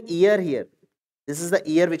drawing an ear here, this is the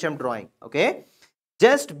ear which I'm drawing. Okay?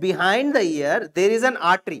 Just behind the ear, there is an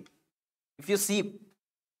artery. If you see,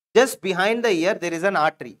 just behind the ear, there is an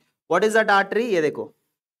artery. What is that artery? Ye dekho.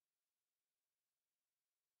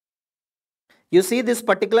 You see this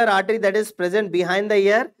particular artery that is present behind the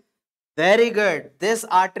ear? Very good. This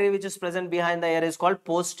artery which is present behind the ear is called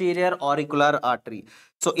posterior auricular artery.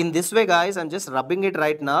 So in this way, guys, I'm just rubbing it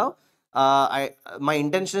right now. My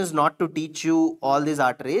intention is not to teach you all these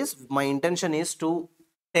arteries. My intention is to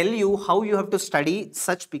tell you how you have to study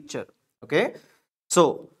such picture. Okay.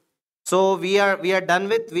 So we are done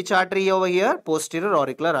with which artery over here? Posterior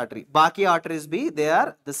auricular artery. Baki arteries they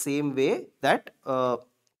are the same way that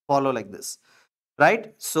follow like this.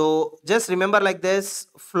 Right? So just remember like this,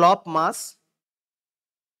 flop mass.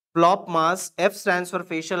 Flop mass, F stands for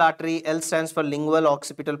facial artery, L stands for lingual,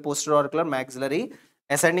 occipital, posterior auricular, maxillary,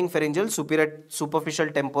 ascending pharyngeal, superior,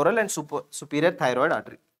 superficial temporal and superior thyroid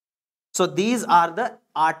artery. So these are the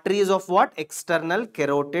arteries of what? External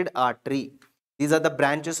carotid artery. These are the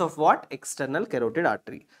branches of what? External carotid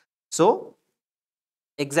artery. So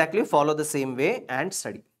exactly follow the same way and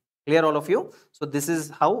study. Clear all of you? So this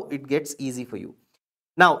is how it gets easy for you.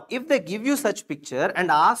 Now, if they give you such picture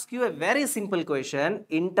and ask you a very simple question,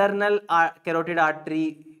 internal carotid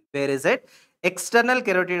artery, where is it? External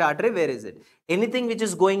carotid artery, where is it? Anything which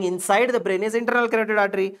is going inside the brain is internal carotid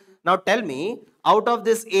artery. Now tell me, out of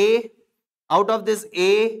this A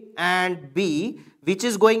and B, which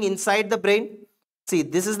is going inside the brain? See,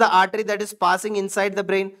 this is the artery that is passing inside the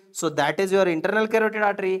brain. So that is your internal carotid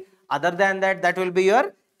artery. Other than that, that will be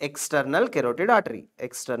your external carotid artery.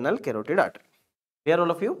 External carotid artery. Clear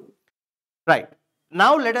all of you? Right.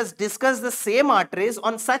 Now let us discuss the same arteries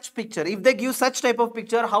on such picture. If they give such type of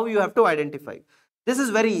picture, how you have to identify? This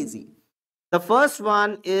is very easy. The first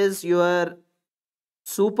one is your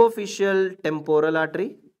superficial temporal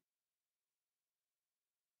artery.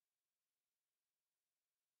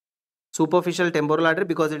 superficial temporal artery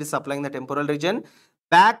because it is supplying the temporal region.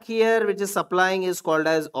 Back here, which is supplying, is called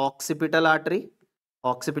as occipital artery.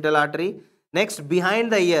 Occipital artery. Next,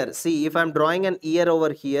 behind the ear. See, if I'm drawing an ear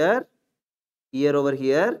over here,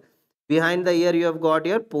 behind the ear, you have got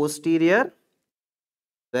your posterior.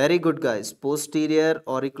 Very good, guys. Posterior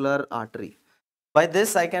auricular artery. By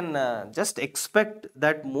this, I can just expect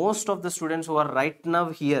that most of the students who are right now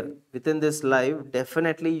here within this live,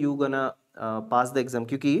 definitely you gonna pass the exam.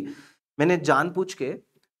 क्योंकि मैंने जानबूझ के,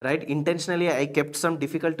 right, intentionally I kept some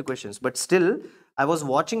difficult questions, but still I was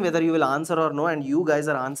watching whether you will answer or no, and you guys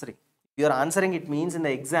are answering. If you are answering, it means in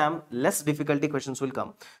the exam less difficulty questions will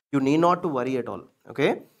come. You need not to worry at all.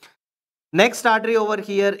 Okay. Next artery over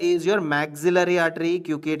here is your maxillary artery,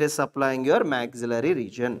 क्योंकि it is supplying your maxillary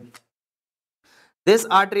region. This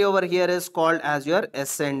artery over here is called as your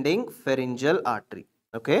ascending pharyngeal artery.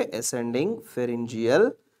 Okay, ascending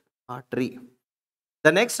pharyngeal artery.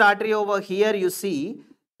 The next artery over here, you see,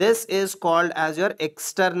 this is called as your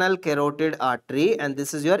external carotid artery, and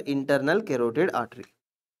this is your internal carotid artery.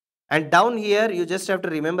 And down here, you just have to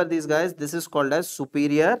remember these guys. This is called as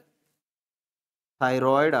superior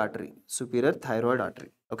thyroid artery. Superior thyroid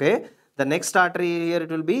artery. Okay. The next artery here, it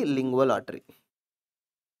will be lingual artery.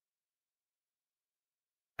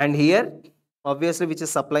 And here, obviously, which is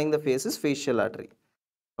supplying the face is facial artery.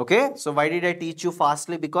 Okay. So why did I teach you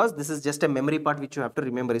fastly? Because this is just a memory part which you have to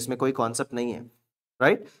remember. इसमें कोई concept नहीं है.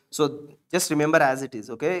 Right? So just remember as it is.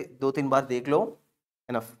 Okay. 2-3 बार देख लो.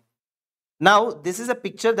 Enough. Now, this is a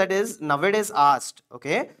picture that is nowadays asked.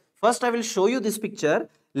 Okay. First, I will show you this picture.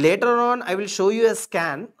 Later on, I will show you a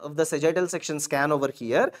scan of the sagittal section scan over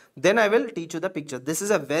here. Then I will teach you the picture. This is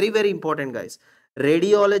a very, very important, guys.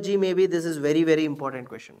 Radiology, maybe this is very, very important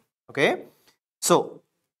question. Okay. So,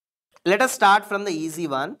 let us start from the easy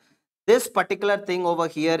one. This particular thing over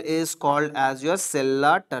here is called as your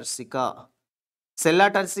sella turcica.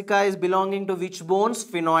 Sella turcica is belonging to which bones?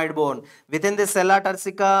 Sphenoid bone. Within the sella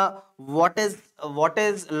turcica, what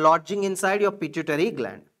is lodging inside your pituitary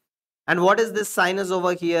gland? And what is this sinus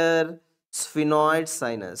over here? Sphenoid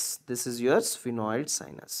sinus. This is your sphenoid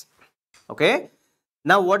sinus. Okay.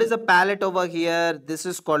 Now, what is the palate over here? This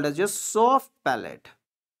is called as your soft palate.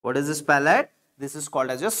 What is this palate? This is called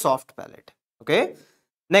as your soft palate. Okay.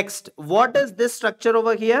 Next, what is this structure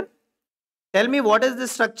over here? Tell me what is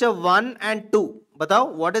this structure 1 and 2.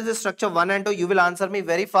 Batao, what is this structure 1 and 2? You will answer me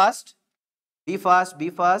very fast. Be fast, be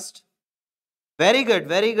fast. Very good,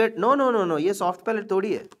 very good. No. ये soft palate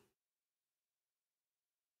थोड़ी है.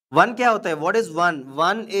 1 क्या होता है? What is 1?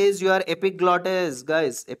 1 is your epiglottis,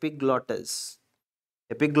 guys. Epiglottis.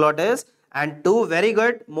 Epiglottis. And 2, very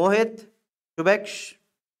good. Mohit, Shubheksh,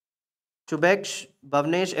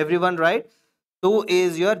 Bhavnesh, everyone, right? 2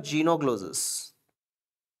 is your genoglossus.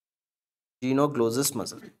 Genoglossus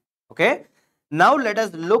muscle. Okay. Now let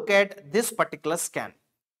us look at this particular scan.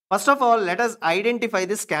 First of all, let us identify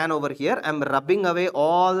this scan over here. I am rubbing away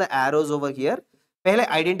all the arrows over here. पहले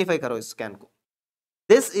identify करो इस scan को.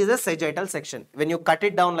 This is a sagittal section. When you cut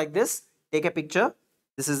it down like this, take a picture.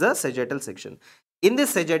 This is the sagittal section. In this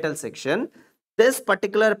sagittal section, this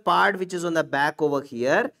particular part which is on the back over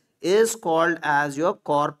here is called as your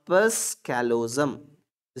corpus callosum.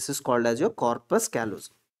 This is called as your corpus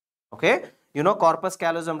callosum. Okay. You know corpus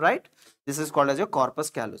callosum, right? This is called as your corpus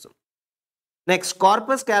callosum. Next,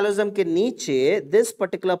 corpus callosum ke niche, this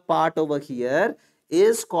particular part over here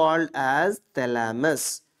is called as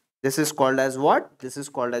thalamus. This is called as what? This is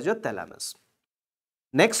called as your thalamus.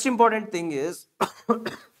 Next important thing is,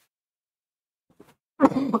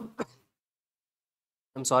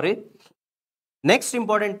 I'm sorry. Next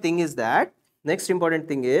important thing is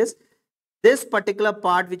this particular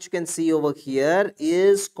part which you can see over here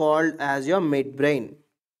is called as your midbrain.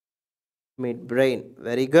 Midbrain.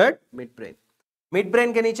 Very good. Midbrain.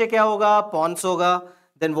 Midbrain ke niche kya hoga? Pons hoga.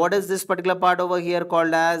 Then what is this particular part over here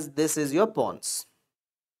called as? This is your pons.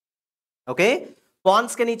 Okay.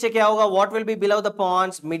 Pons ke niche kya hoga? What will be below the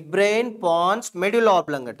pons? Midbrain, pons, medulla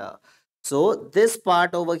oblongata. So this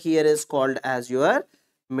part over here is called as your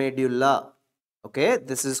medulla. Okay.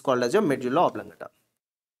 This is called as your medulla oblongata.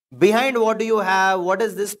 Behind what do you have? What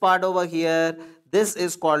is this part over here? This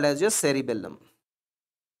is called as your cerebellum.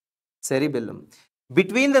 Cerebellum.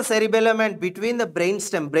 Between the cerebellum and between the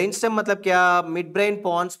brainstem. Brainstem matlab kya? Midbrain,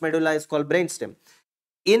 pons, medulla is called brainstem.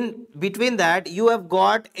 In between that, you have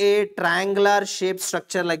got a triangular shaped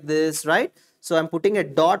structure like this, right? So I'm putting a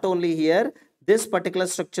dot only here. This particular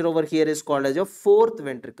structure over here is called as your fourth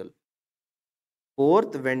ventricle.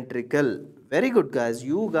 Fourth ventricle. Very good, guys.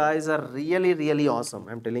 You guys are really, really awesome.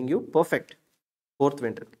 I'm telling you, perfect. Fourth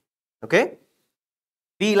ventricle. Okay.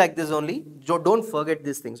 Be like this only. Don't forget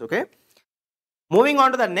these things. Okay. Moving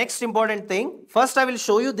on to the next important thing. First, I will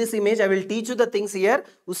show you this image. I will teach you the things here.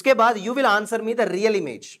 Uske baad, you will answer me the real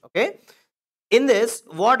image. Okay. In this,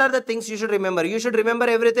 what are the things you should remember? You should remember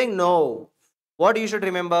everything? No. What you should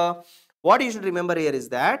remember? What you should remember here is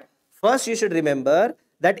that first you should remember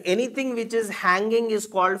that anything which is hanging is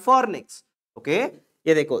called fornix. Okay.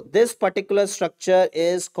 Ye dekho, this particular structure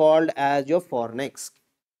is called as your fornix.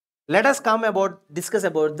 Let us discuss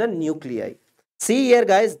about the nuclei. See here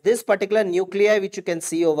guys, this particular nuclei which you can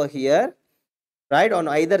see over here, right, on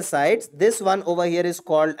either sides, this one over here is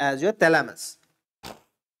called as your thalamus.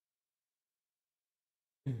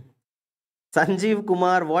 Sanjeev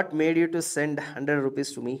Kumar, what made you to send 100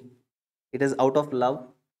 rupees to me? It is out of love.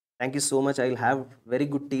 Thank you so much. I will have very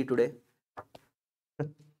good tea today.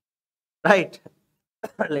 Right.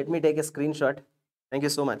 Let me take a screenshot. Thank you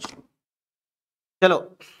so much. Chalo.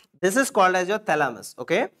 This is called as your thalamus.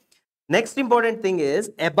 Okay. Next important thing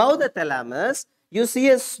is above the thalamus, you see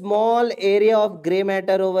a small area of gray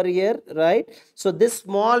matter over here, right? So this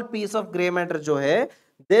small piece of gray matter jo hai,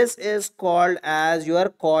 this is called as your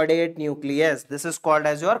caudate nucleus. This is called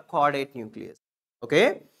as your caudate nucleus.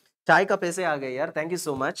 Okay. Chai ka paise aa gaye yaar. Thank you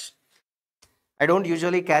so much. I don't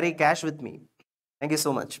usually carry cash with me. Thank you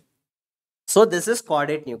so much. So this is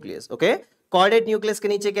caudate nucleus. Okay. Caudate nucleus ke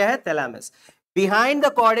niche kya hai? Thalamus. Behind the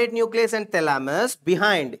caudate nucleus and thalamus,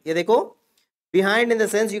 behind, ye dekho, behind in the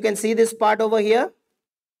sense you can see this part over here,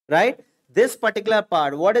 right? This particular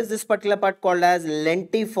part, what is this particular part called as?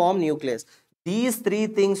 Lentiform nucleus. These three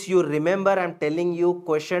things you remember, I'm telling you,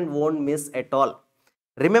 question won't miss at all.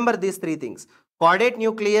 Remember these three things: caudate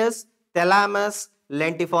nucleus, thalamus,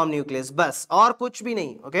 lentiform nucleus. Bas, aur kuch bhi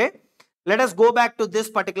nahi, okay? Let us go back to this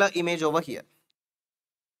particular image over here.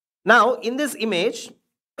 Now, in this image,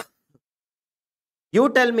 you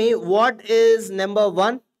tell me what is number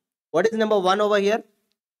one. What is number one over here?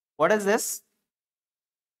 What is this?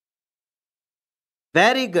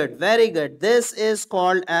 Very good, very good. This is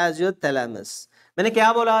called as your thalamus. मैंने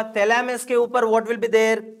क्या बोला? Thalamus के ऊपर what will be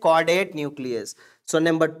there? Caudate nucleus. So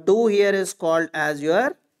number 2 here is called as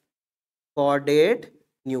your caudate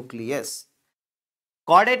nucleus.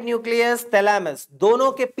 Caudate nucleus, thalamus.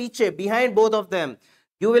 दोनों के पीछे, behind both of them,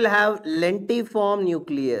 you will have lentiform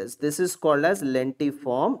nucleus. This is called as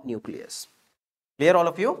lentiform nucleus. Clear all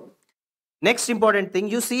of you? Next important thing,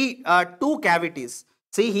 you see two cavities.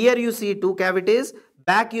 See here you see two cavities,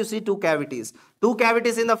 back you see two cavities. Two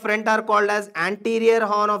cavities in the front are called as anterior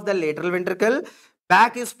horn of the lateral ventricle.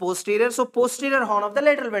 Back is posterior, so posterior horn of the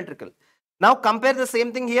lateral ventricle. Now compare the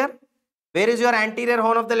same thing here. Where is your anterior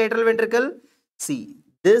horn of the lateral ventricle? See,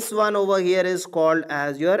 this one over here is called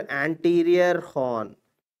as your anterior horn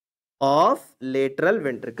of lateral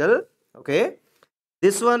ventricle. Okay.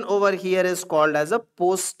 This one over here is called as a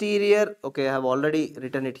posterior. Okay, I have already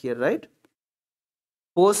written it here, right?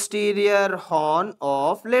 Posterior horn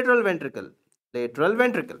of lateral ventricle. Lateral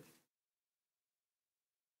ventricle.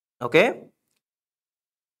 Okay.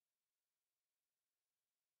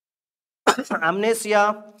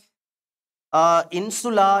 Amnesia.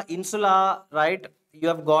 Insula, right? You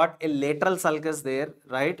have got a lateral sulcus there,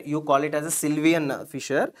 right? You call it as a Sylvian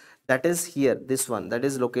fissure. That is here, this one, that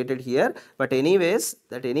is located here. But anyways,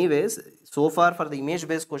 so far for the image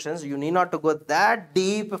based questions, you need not to go that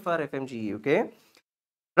deep for Fmge, okay?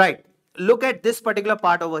 Right, look at this particular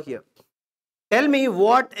part over here. Tell me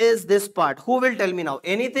what is this part? Who will tell me now?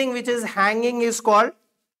 Anything which is hanging is called?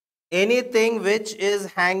 Anything which is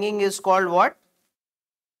hanging is called what?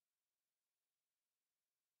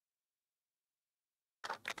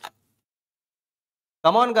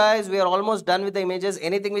 Come on guys, we are almost done with the images.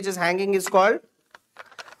 Anything which is hanging is called?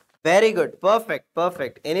 Very good, perfect,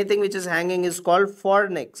 perfect. Anything which is hanging is called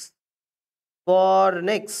fornix.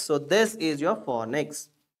 Fornix. So this is your fornix.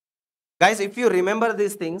 Guys, if you remember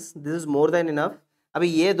these things, this is more than enough. अभी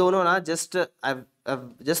ये दोनों ना just I've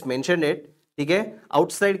just mentioned it. ठीक है?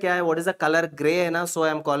 Outside क्या है? What is the color? Gray है ना? So I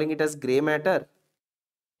am calling it as gray matter.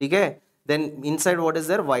 ठीक है? Then inside what is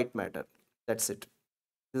there? White matter. That's it.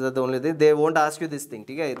 These are the only thing. They won't ask you this thing.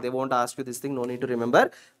 Okay? They won't ask you this thing. No need to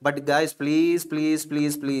remember. But guys, please, please,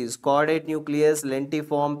 please, please. Caudate nucleus,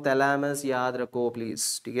 lentiform, thalamus, yaad rakho,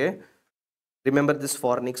 please. Okay? Remember this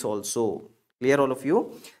fornix also. Clear all of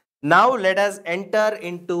you? Now let us enter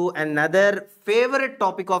into another favorite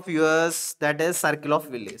topic of yours, that is circle of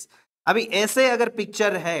Willis. अभी ऐसे अगर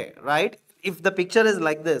picture है, right? If the picture is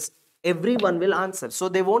like this, everyone will answer. So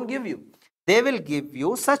they won't give you. They will give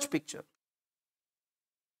you such picture.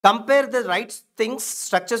 Compare the right things,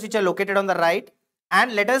 structures which are located on the right,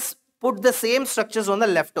 and let us put the same structures on the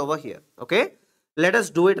left over here. Okay, let us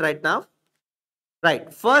do it right now.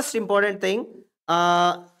 Right, first important thing,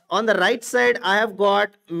 on the right side I have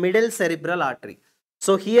got middle cerebral artery.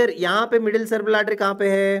 So here यहाँ पे middle cerebral artery कहाँ पे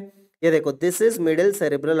है? ये देखो, this is middle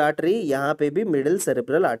cerebral artery, यहाँ पे भी middle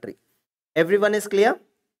cerebral artery. Everyone is clear?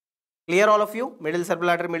 Clear all of you? Middle cerebral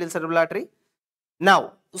artery, middle cerebral artery.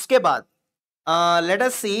 Now उसके बाद let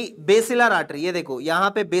us see basilar artery. ये देखो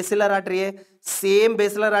यहाँ पे basilar artery है. Same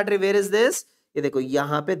basilar artery. Where is this? ये देखो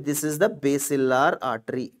यहाँ पे this is the basilar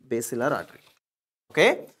artery. Basilar artery.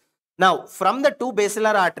 Okay. Now from the two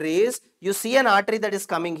basilar arteries, you see an artery that is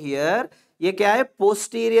coming here. ये क्या है?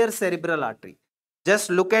 Posterior cerebral artery.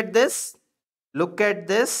 Just look at this. Look at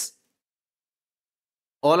this.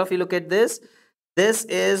 All of you look at this. This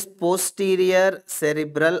is posterior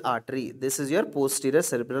cerebral artery. This is your posterior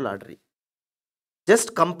cerebral artery.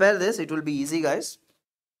 Just compare this. It will be easy, guys.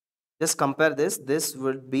 Just compare this. This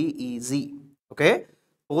would be easy. Okay.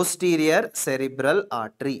 Posterior cerebral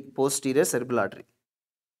artery. Posterior cerebral artery.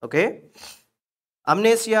 Okay.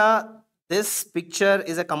 Amnesia. This picture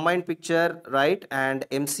is a combined picture, right? And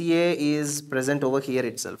MCA is present over here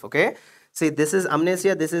itself. Okay. See, this is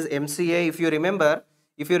amnesia. This is MCA. If you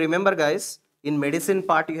remember, guys, in medicine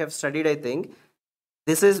part you have studied, I think.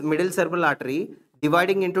 This is middle cerebral artery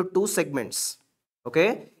dividing into two segments.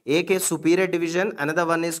 Okay, एक is superior division, another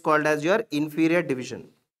one is called as your inferior division.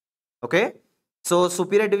 Okay, so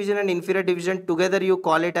superior division and inferior division together you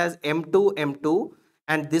call it as M2,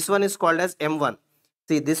 and this one is called as M1.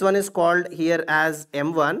 See, this one is called here as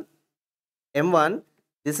M1.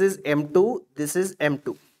 This is M2, this is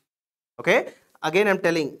M2. Okay, again I'm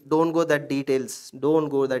telling, don't go that details.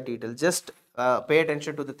 Just pay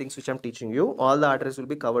attention to the things which I'm teaching you. All the arteries will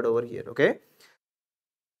be covered over here. Okay.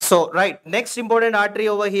 So, right, next important artery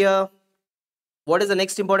over here. What is the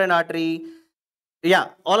next important artery? Yeah,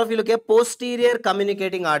 all of you look at posterior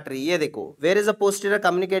communicating artery. Ye dekho. Where is the posterior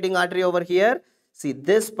communicating artery over here? See,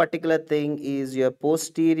 this particular thing is your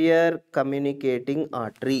posterior communicating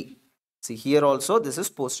artery. See, here also this is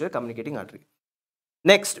posterior communicating artery.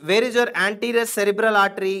 Next, where is your anterior cerebral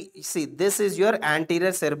artery? See, this is your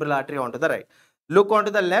anterior cerebral artery onto the right. Look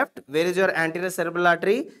onto the left. Where is your anterior cerebral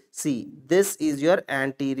artery? See, this is your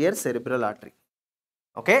anterior cerebral artery.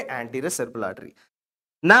 Okay, anterior cerebral artery.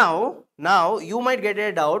 Now you might get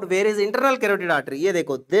a doubt. Where is internal carotid artery? Ye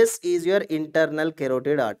dekho, this is your internal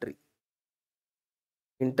carotid artery.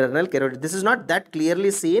 Internal carotid. This is not that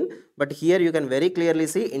clearly seen, but here you can very clearly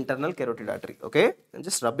see internal carotid artery. Okay, I'm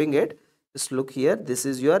just rubbing it. Just look here. This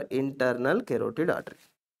is your internal carotid artery.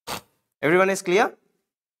 Everyone is clear?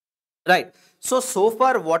 Right. So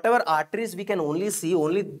far, whatever arteries we can only see,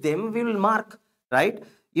 only them we will mark, right?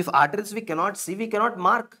 If arteries we cannot see, we cannot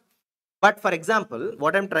mark. But for example,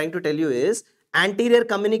 what I'm trying to tell you is anterior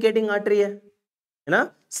communicating artery. You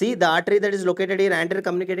know? See the artery that is located here, anterior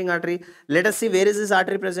communicating artery. Let us see where is this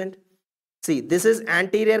artery present. See, this is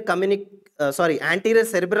anterior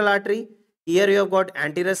cerebral artery. Here you have got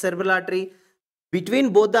anterior cerebral artery.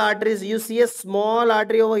 Between both the arteries, you see a small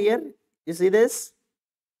artery over here. You see this?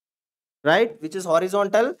 Right, which is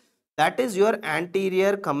horizontal. That is your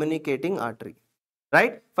anterior communicating artery,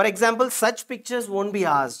 right? For example, such pictures won't be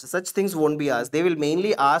asked, such things won't be asked. They will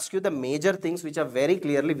mainly ask you the major things which are very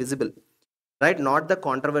clearly visible, right? Not the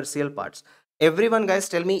controversial parts. Everyone, guys,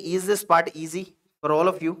 tell me, is this part easy for all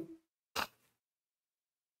of you?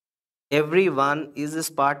 Everyone, is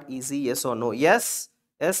this part easy? Yes or no? Yes,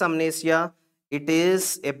 amnesia, it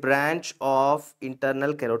is a branch of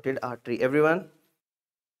internal carotid artery. Everyone?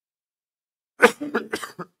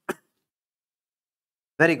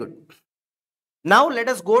 Very good. Now let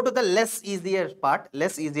us go to the less easier part.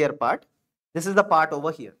 This is the part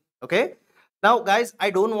over here. Okay. Now guys,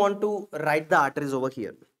 I don't want to write the arteries over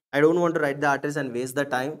here. I don't want to write the arteries and waste the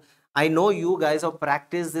time. I know you guys have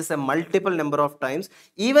practiced this a multiple number of times.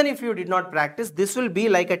 Even if you did not practice, this will be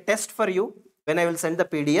like a test for you when I will send the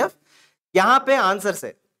PDF. Yahan pe answers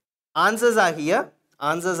hai. Answers are here,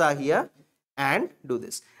 and do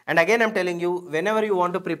this. And again, I'm telling you, whenever you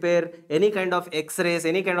want to prepare any kind of X-rays,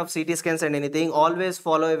 any kind of CT scans and anything, always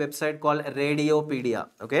follow a website called Radiopedia.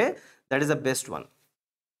 Okay, that is the best one.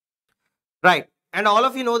 Right. And all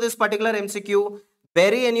of you know this particular MCQ.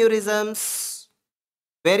 Berry aneurysms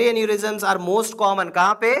are most common.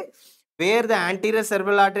 Kahan pe? Where the anterior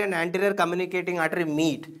cerebral artery and anterior communicating artery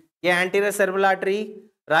meet. Ye anterior cerebral artery,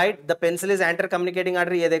 right? The pencil is anterior communicating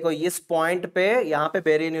artery. Ye dekho, this point pe, yahan pe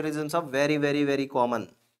berry aneurysms are very, very, very common.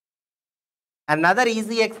 Another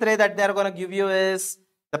easy X-ray that they are going to give you is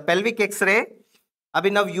the pelvic X-ray.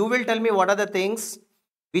 Now you will tell me what are the things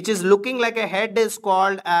which is looking like a head is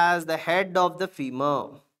called as the head of the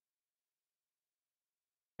femur.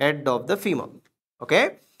 Head of the femur.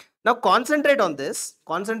 Okay. Now concentrate on this.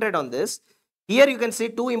 Here you can see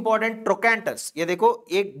two important trochanters. ये देखो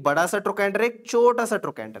एक बड़ा सा trochanter एक छोटा सा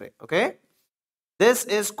trochanter है. Okay, this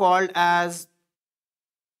is called as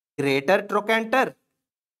greater trochanter.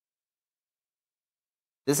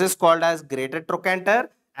 This is called as greater trochanter,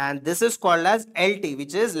 and this is called as LT,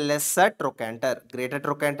 which is lesser trochanter. Greater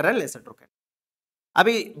trochanter and lesser trochanter.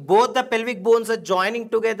 Abhi, both the pelvic bones are joining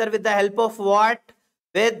together with the help of what?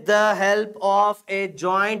 With the help of a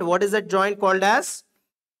joint. What is that joint called as?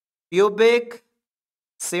 Pubic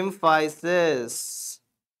symphysis.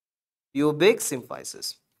 Pubic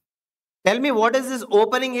symphysis. Tell me, what is this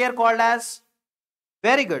opening here called as?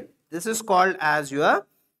 Very good. This is called as your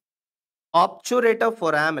obturator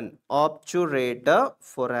foramen. Obturator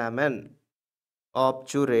foramen.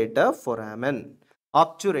 Obturator foramen.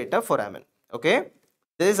 Obturator foramen. Okay.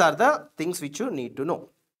 These are the things which you need to know.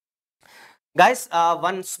 Guys,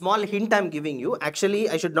 one small hint I'm giving you. Actually,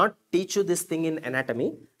 I should not teach you this thing in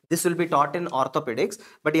anatomy. This will be taught in orthopedics.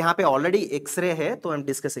 But here already X-ray hai, so I'm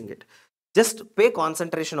discussing it. Just pay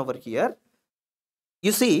concentration over here.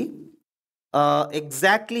 You see,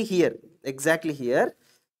 exactly here,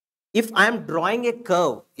 if I am drawing a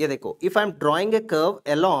curve, ye dekho, if I am drawing a curve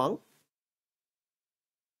along,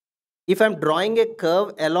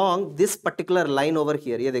 this particular line over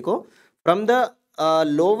here, ye dekho, from the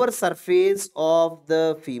lower surface of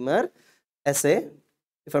the femur, essay,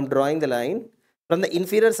 if I'm drawing the line, from the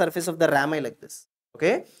inferior surface of the rami like this,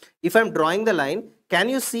 okay? If I'm drawing the line, can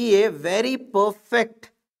you see a very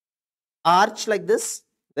perfect arch like this?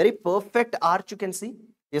 Very perfect arch you can see,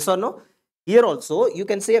 yes or no? Here also you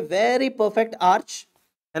can see a very perfect arch,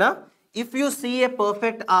 right? If you see a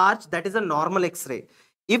perfect arch, that is a normal X-ray.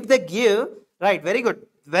 If they give, right, very good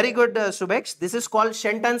Subhesh, this is called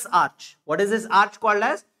Shenton's arch. What is this arch called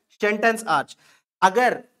as? Shenton's arch.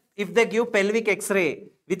 Agar, if they give pelvic X-ray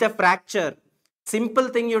with a fracture, simple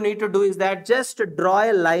thing you need to do is that just draw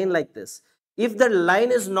a line like this. If the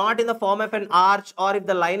line is not in the form of an arch, or if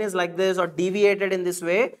the line is like this or deviated in this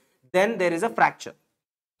way, then there is a fracture.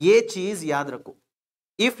 Ye cheez yaad rakho.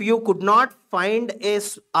 If you could not find a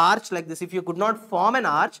arch like this, if you could not form an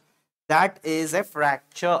arch, that is a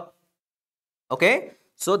fracture. Okay,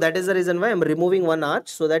 so that is the reason why I'm removing one arch,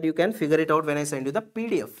 so that you can figure it out when I send you the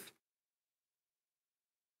PDF.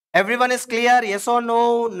 Everyone is clear? Yes or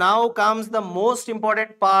no? Now comes the most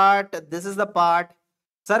important part. This is the part.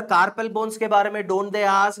 Sir, carpal bones ke baare mein don't they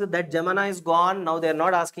ask? That Gemini is gone. Now they are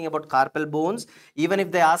not asking about carpal bones. Even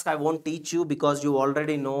if they ask, I won't teach you because you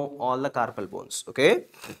already know all the carpal bones. Okay,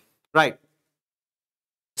 right.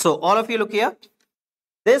 So all of you look here.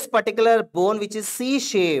 This particular bone, which is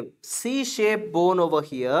C-shaped bone over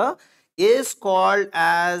here, is called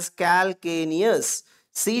as calcaneus.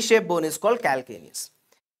 C-shaped bone is called calcaneus.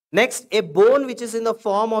 Next, a bone which is in the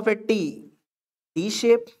form of a T.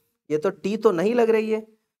 T-shape. ये तो T तो नहीं लग रही है.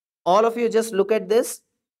 All of you just look at this.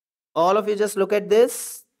 All of you just look at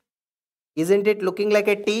this. Isn't it looking like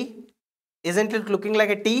a T? Isn't it looking like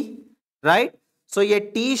a T? Right? So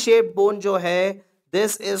ये T-shaped bone जो है,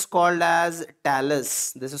 this is called as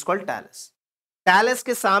talus. This is called talus. Talus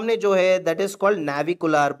के सामने जो है, that is called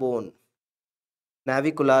navicular bone.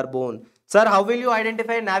 Navicular bone. Sir, how will you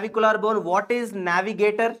identify navicular bone? What is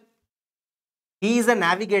navigator? He is a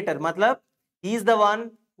navigator. Matlab, he is the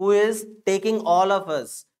one who is taking all of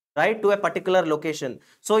us, right, to a particular location.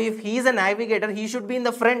 So if he is a navigator, he should be in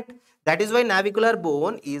the front. That is why navicular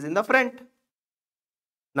bone is in the front.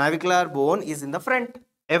 Navicular bone is in the front.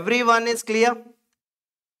 Everyone is clear?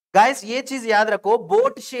 Guys, ये चीज याद रखो,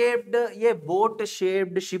 boat shaped, ये boat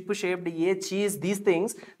shaped, ship shaped, ये चीज, these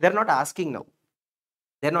things, they're not asking now.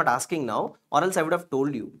 They're not asking now, or else I would have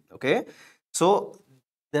told you. Okay, so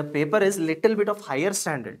the paper is little bit of higher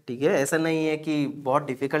standard. ठीक है, ऐसा नहीं है कि बहुत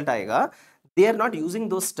difficult आएगा. They are not using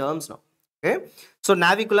those terms now. Okay, so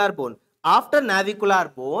navicular bone. After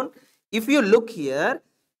navicular bone, if you look here,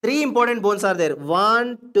 three important bones are there.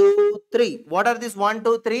 1, 2, 3. What are these 1,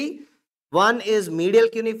 2, 3? One is medial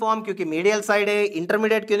cuneiform, क्योंकि medial side है.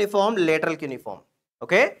 Intermediate cuneiform, lateral cuneiform.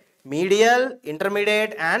 Okay, medial,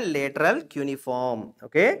 intermediate and lateral cuneiform.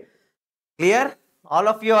 Okay, clear? All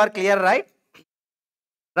of you are clear, right?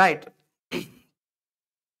 Right.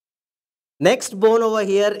 Next bone over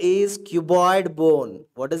here is cuboid bone.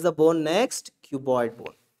 What is the bone next? Cuboid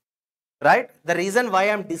bone. Right? The reason why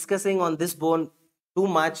I'm discussing on this bone too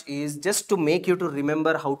much is just to make you to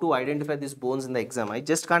remember how to identify these bones in the exam. I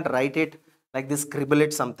just can't write it like this, scribble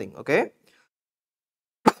it something. Okay.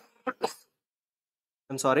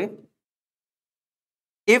 I'm sorry.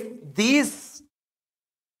 If these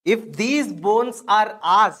bones are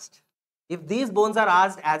asked,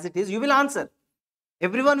 as it is, you will answer.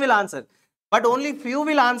 Everyone will answer. but only few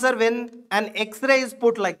will answer when an X-ray is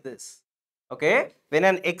put like this. Okay, when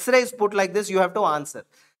an X-ray is put like this, you have to answer.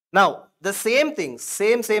 Now the same things,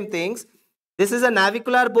 same things. This is a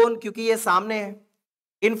navicular bone क्योंकि ये सामने है.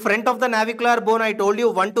 In front of the navicular bone, I told you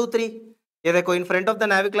 1, 2, 3. ये देखो, in front of the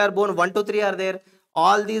navicular bone 1, 2, 3 are there.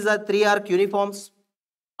 All these are 3 are cuneiforms.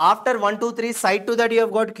 After 1, 2, 3, side to that you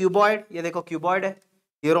have got cuboid. ये देखो cuboid है.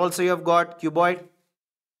 Here also you have got cuboid.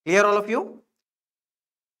 Clear all of you?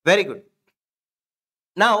 Very good.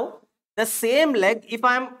 Now the same leg, if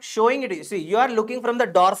I am showing it, you see, you are looking from the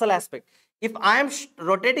dorsal aspect. If I am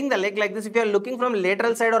rotating the leg like this, if you are looking from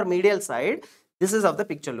lateral side or medial side, this is how the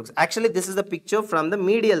picture looks. Actually, this is the picture from the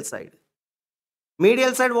medial side.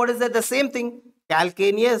 Medial side, what is that? The same thing.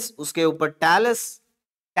 Calcaneus, uske upar talus.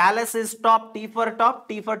 Talus is top, T for top,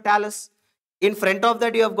 T for talus. In front of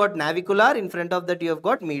that you have got navicular, in front of that you have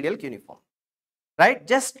got medial cuneiform. Right?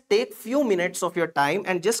 Just take few minutes of your time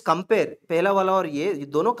and just compare. Pehla wala aur ye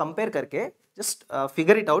dono compare karke, just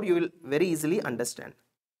figure it out. You will very easily understand.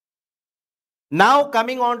 Now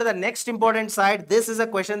coming on to the next important side, this is a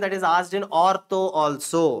question that is asked in ortho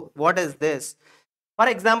also. What is this? For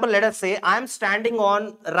example, let us say I am standing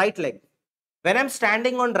on right leg. When I am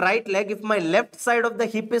standing on right leg, if my left side of the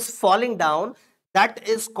hip is falling down, that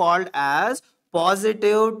is called as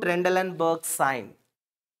positive Trendelenburg sign.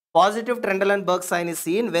 Positive Trendelenburg sign is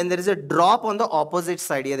seen when there is a drop on the opposite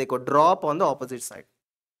side. Here they go, drop on the opposite side.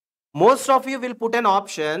 Most of you will put an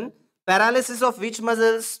option, paralysis of which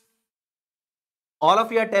muscles? All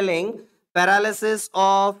of you are telling paralysis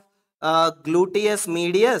of gluteus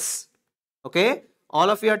medius. Okay, all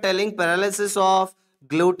of you are telling paralysis of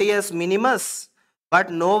gluteus minimus,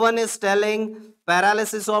 but no one is telling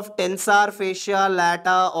paralysis of tensor fascia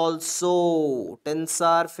lata also.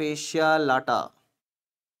 Tensor fascia lata.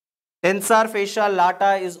 Tensor fascia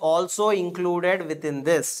lata is also included within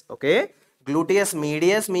this. Okay, gluteus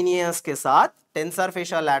medius minimus ke saath tensor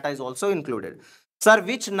fascia lata is also included. Sir,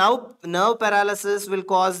 which nerve paralysis will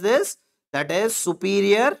cause this? That is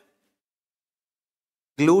superior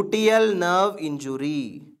gluteal nerve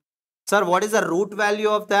injury. Sir, what is the root value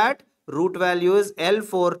of that? Root value is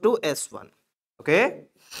L4 to S1. Okay.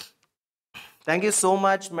 Thank you so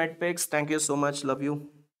much, MedPix. Thank you so much. Love you.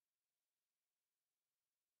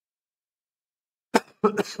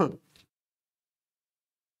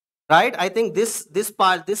 Right, I think this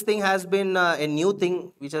thing has been a new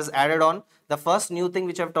thing which has added on. The first new thing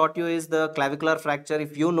which I've taught you is the clavicular fracture.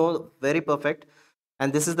 If you know, very perfect.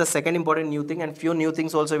 And this is the second important new thing, and few new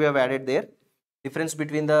things also we have added there. Difference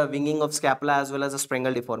between the winging of scapula as well as the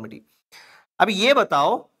sprangal deformity. Abhi ye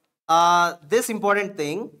batao, this important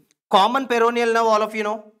thing, common peroneal nerve, all of you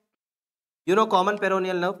know. You know common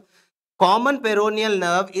peroneal nerve. Common peroneal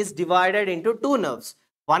nerve is divided into two nerves.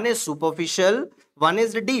 One is superficial, one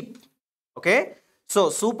is deep. Okay. So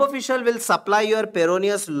superficial will supply your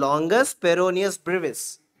peroneus longus, peroneus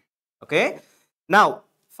brevis. Okay. Now,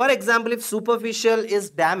 for example, if superficial is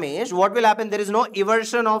damaged, what will happen? There is no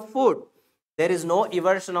eversion of foot. There is no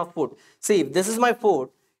eversion of foot. See, if this is my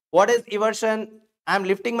foot, what is eversion? I am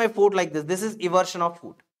lifting my foot like this. This is eversion of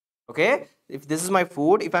foot. Okay. If this is my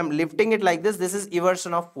foot, if I am lifting it like this, this is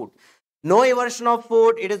eversion of foot. No eversion of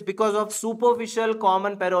foot, it is because of superficial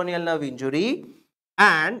common peroneal nerve injury.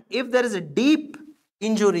 And if there is a deep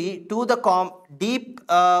injury to the deep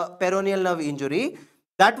peroneal nerve injury,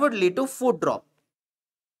 that would lead to foot drop.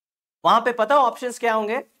 वहां पे पता options क्या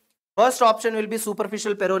होंगे? First option will be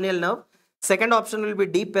superficial peroneal nerve. Second option will be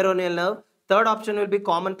deep peroneal nerve. Third option will be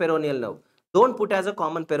common peroneal nerve. Don't put as a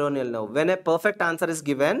common peroneal nerve. When a perfect answer is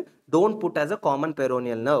given, don't put as a common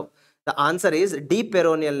peroneal nerve. The answer is deep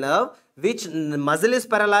peroneal nerve. Which muscle is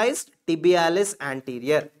paralyzed? Tibialis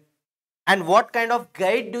anterior. And what kind of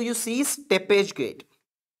gait do you see? Steppage gait.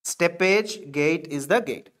 Steppage gait is the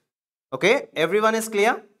gait. Okay, everyone is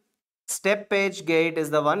clear? Steppage gait is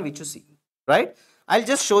the one which you see, right? I'll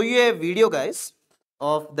just show you a video, guys,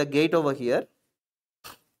 of the gait over here.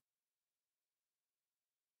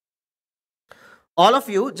 All of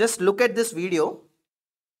you just look at this video.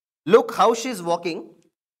 Look how she's walking.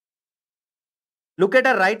 Look at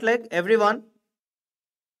her right leg, everyone.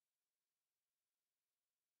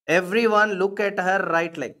 Everyone look at her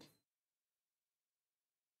right leg.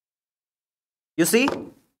 You see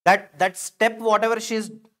that step, whatever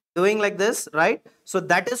she's doing like this, right? So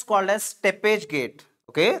that is called as steppage gait.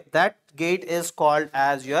 Okay, that gait is called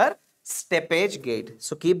as your steppage gait.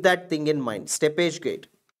 So keep that thing in mind, steppage gait.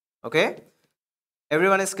 Okay,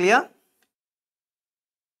 everyone is clear?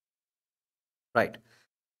 Right.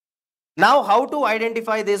 Now how to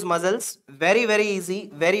identify these muscles? Very easy,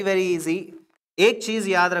 very easy. एक चीज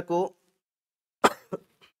याद रखो,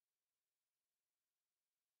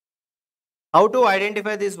 How to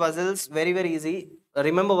identify these muscles? Very, very easy.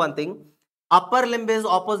 Remember one thing. Upper limb is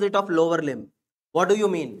opposite of lower limb. What do you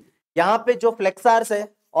mean? यहाँ पे जो flexors है,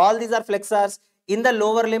 all these are flexors. In the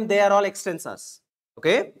lower limb, they are all extensors.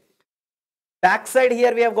 Okay. Backside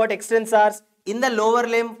here we have got extensors. In the lower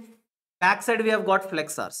limb, backside we have got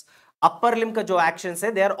flexors. Upper limb का जो actions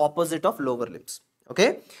है, they are opposite of lower limbs.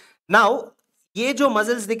 Okay. Now, ये जो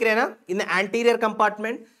muscles दिख रहे हैं ना, in the anterior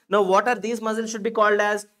compartment. Now, what are these muscles should be called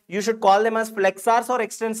as? You should call them as flexors or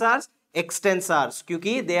extensors. Extensors,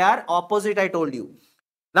 क्योंकि they are opposite. I told you.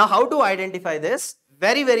 Now, how to identify this?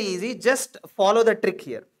 Very, very easy. Just follow the trick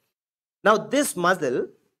here. Now, this muscle,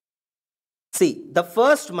 see, the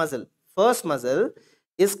first muscle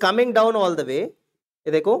is coming down all the way.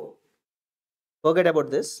 ये देखो, forget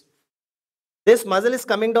about this. This muscle is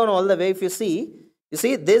coming down all the way. If you see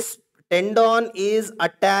this tendon is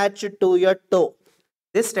attached to your toe.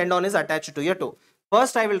 This tendon is attached to your toe.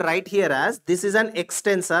 First, I will write here as this is an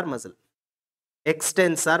extensor muscle.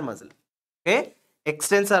 Extensor muscle. Okay?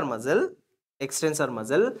 Extensor muscle. Extensor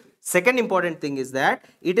muscle. Second important thing is that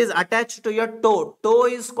it is attached to your toe. Toe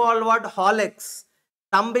is called what? Hallux.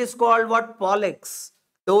 Thumb is called what? Pollex.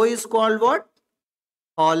 Toe is called what?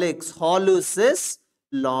 Hallux. Hallux is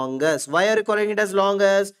longus. Why are you calling it as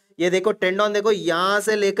longus? ये देखो tendon देखो यहाँ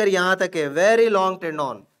से लेकर यहाँ तक है. Very long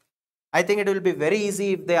tendon. I think it will be very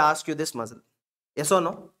easy if they ask you this muscle. Yes or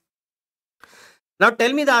no? Now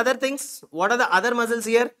tell me the other things. What are the other muscles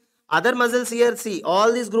here? Other muscles here, see,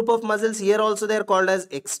 all these group of muscles here also they are called as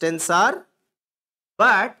extensor.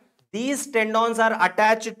 But these tendons are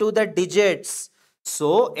attached to the digits.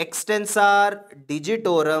 So extensor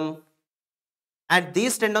digitorum. And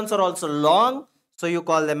these tendons are also long. So you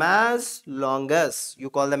call them as longus. You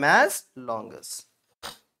call them as longus.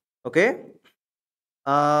 Okay.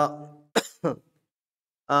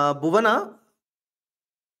 Bhuvana,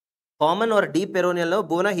 common or deep peroneal nerve.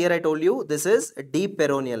 Bhuvana, here I told you this is deep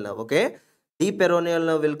peroneal nerve. Okay. Deep peroneal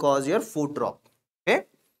nerve will cause your foot drop. Okay.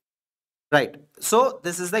 Right. So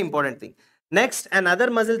this is the important thing. Next, another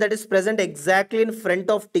muscle that is present exactly in front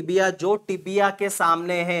of tibia, जो tibia के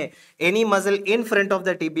सामने है. Any muscle in front of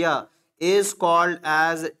the tibia is called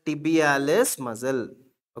as tibialis muscle.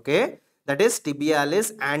 Okay. That is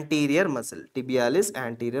tibialis anterior muscle. Tibialis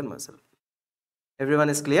anterior muscle. Everyone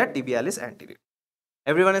is clear? Tibialis anterior.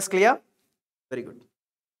 Everyone is clear? Very good.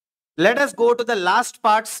 Let us go to the last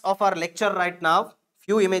parts of our lecture right now.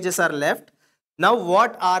 Few images are left. Now,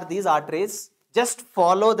 what are these arteries? Just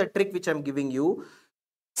follow the trick which I am giving you.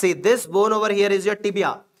 See, this bone over here is your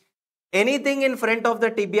tibia. Anything in front of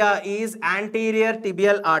the tibia is anterior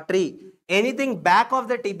tibial artery. Anything back of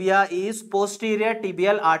the tibia is posterior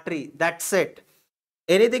tibial artery. That's it.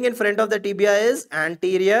 Anything in front of the tibia is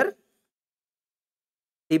anterior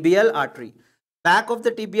tibial artery. Back of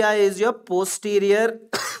the tibia is your posterior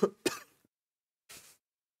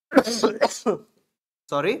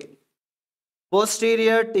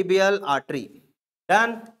posterior tibial artery.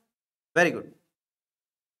 Done? Very good.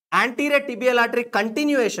 Anterior tibial artery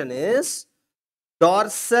continuation is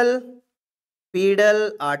dorsal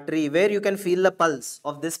pedal artery, where you can feel the pulse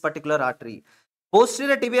of this particular artery.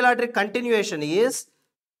 Posterior tibial artery continuation is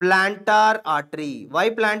plantar artery. Why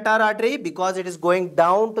plantar artery? Because it is going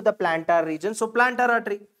down to the plantar region. So plantar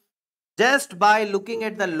artery. Just by looking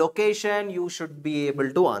at the location, you should be able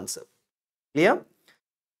to answer. Clear?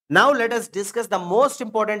 Now let us discuss the most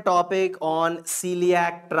important topic on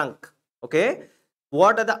celiac trunk. Okay.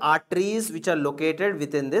 What are the arteries which are located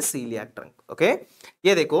within this celiac trunk? Okay.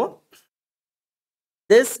 ये देखो.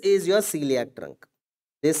 This is your celiac trunk.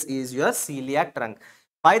 This is your celiac trunk.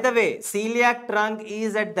 By the way, celiac trunk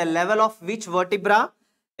is at the level of which vertebra?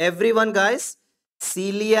 Everyone guys,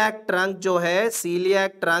 celiac trunk जो है,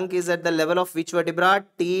 celiac trunk is at the level of which vertebra?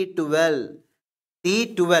 T12.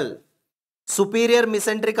 T12. Superior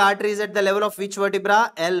mesenteric artery is at the level of which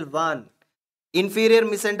vertebra? L1. Inferior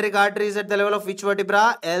mesenteric artery is at the level of which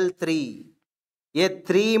vertebra? L3. ये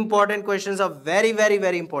three important questions are very, very,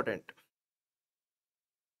 very important.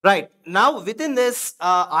 Right. Now, within this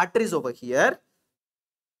arteries over here,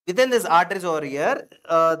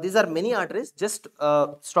 these are many arteries. Just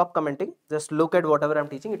stop commenting. Just look at whatever I'm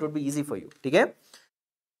teaching. It would be easy for you. Okay?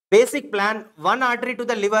 Basic plan. One artery to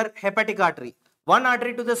the liver, hepatic artery. One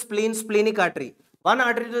artery to the spleen, splenic artery. One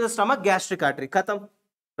artery to the stomach, gastric artery. Khatam.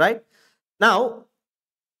 Right? Now,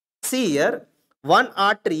 see here. One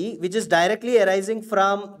artery which is directly arising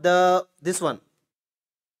from this one.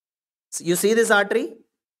 You see this artery?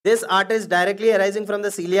 This artery is directly arising from the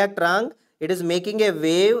celiac trunk. It is making a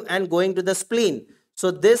wave and going to the spleen. So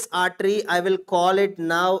this artery, I will call it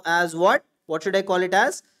now as what? What should I call it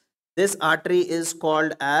as? This artery is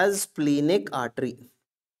called as splenic artery.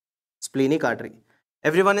 Splenic artery.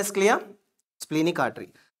 Everyone is clear? Splenic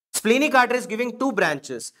artery. Splenic artery is giving two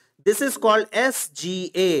branches. This is called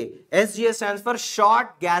SGA. SGA stands for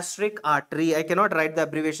short gastric artery. I cannot write the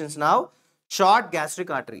abbreviations now. Short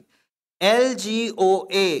gastric artery.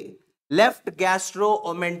 LGOA, left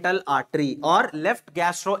gastro-omental artery or left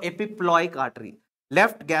gastro-epiploic artery.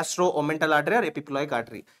 Left gastro-omental artery or epiploic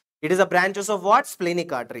artery. It is a branches of what?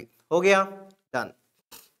 Splenic artery. Ho gaya? Done.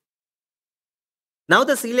 Now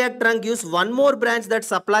the celiac trunk gives one more branch that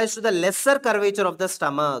supplies to the lesser curvature of the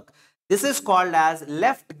stomach. This is called as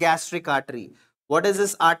left gastric artery. What is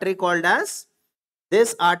this artery called as?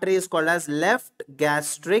 This artery is called as left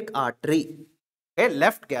gastric artery. Okay,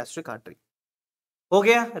 left gastric artery.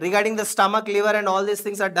 Okay, regarding the stomach, liver and all these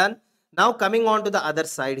things are done. Now coming on to the other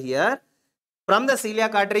side here. From the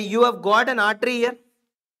celiac artery, you have got an artery here.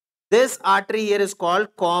 This artery here is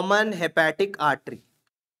called common hepatic artery.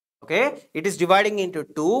 Okay, it is dividing into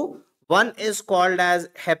two. One is called as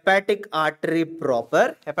hepatic artery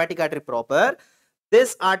proper. Hepatic artery proper.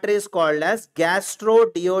 This artery is called as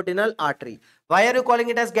gastroduodenal artery. Why are you calling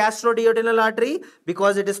it as gastroduodenal artery?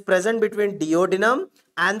 Because it is present between duodenum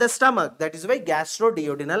and the stomach. That is why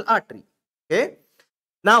gastroduodenal artery. Okay.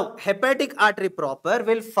 Now, hepatic artery proper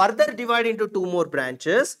will further divide into two more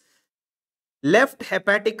branches. Left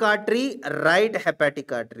hepatic artery, right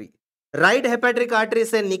hepatic artery. Right hepatic artery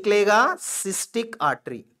से निकलेगा cystic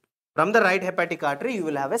artery. From the right hepatic artery, you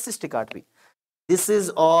will have a cystic artery. This is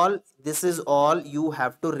all you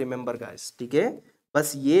have to remember, guys. ठीक है?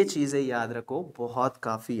 बस ये चीजें याद रखो, बहुत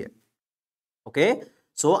काफी है. Okay?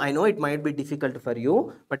 So I know it might be difficult for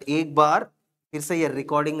you, but एक बार फिर से ये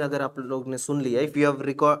recording अगर आप लोग ने सुन लिया, if you have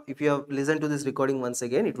listened to this recording once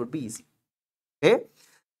again, it would be easy. Okay?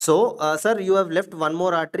 So, sir, you have left one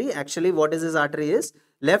more artery. Actually, what is this artery is?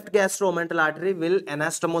 Left gastro-omental artery will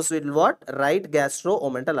anastomose with what? Right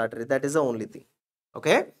gastro-omental artery. That is the only thing.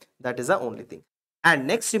 Okay? That is the only thing. And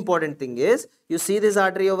next important thing is, you see this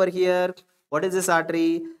artery over here. What is this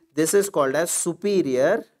artery? This is called as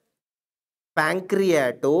superior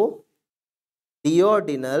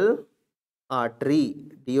pancreato-duodenal artery.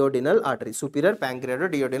 Duodenal artery. Superior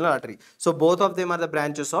pancreato-duodenal artery. So, both of them are the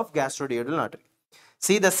branches of gastroduodenal artery.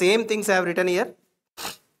 See, the same things I have written here.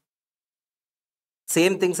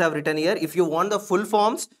 Same things I have written here. If you want the full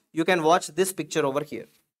forms, you can watch this picture over here.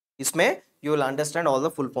 Isme, you will understand all the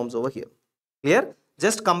full forms over here. Clear?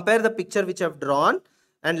 Just compare the picture which I have drawn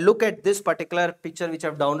and look at this particular picture which I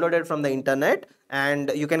have downloaded from the internet, and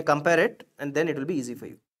you can compare it, and then it will be easy for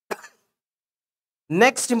you.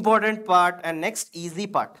 Next important part and next easy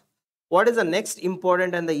part. What is the next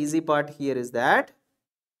important and the easy part here is that,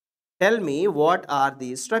 tell me what are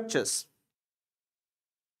these structures?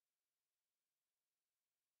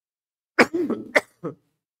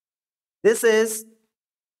 This is,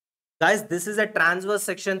 guys, this is a transverse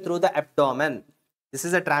section through the abdomen. This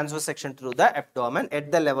is a transverse section through the abdomen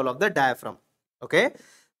at the level of the diaphragm. Okay.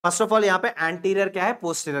 First of all, यहाँ पे anterior क्या है,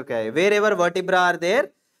 posterior क्या है? Wherever vertebra are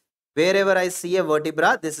there, wherever I see a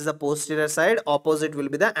vertebra, this is a posterior side. Opposite will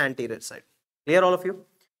be the anterior side. Clear, all of you?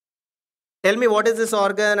 Tell me what is this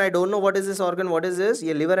organ? I don't know what is this organ. What is this?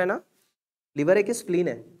 ये liver है ना? Liver है कि spleen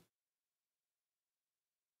है?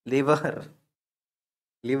 Liver.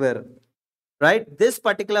 Liver. Right? This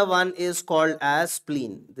particular one is called as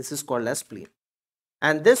spleen. This is called as spleen.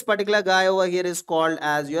 And this particular guy over here is called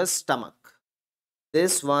as your stomach.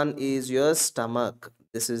 This one is your stomach.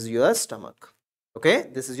 This is your stomach. Okay?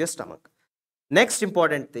 This is your stomach. Next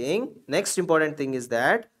important thing is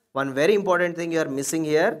that one very important thing you are missing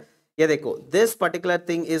here. Yeah, dekho, this particular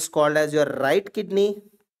thing is called as your right kidney.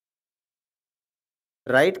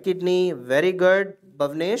 Right kidney. Very good,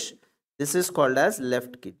 Bhavnesh. This is called as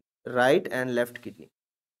left kidney. Right and left kidney.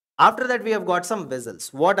 After that, we have got some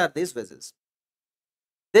vessels. What are these vessels?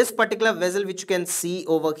 This particular vessel which you can see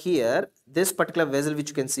over here, this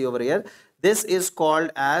is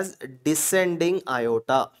called as descending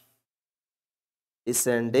aorta.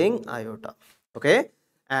 Descending aorta. Okay.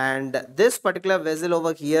 And this particular vessel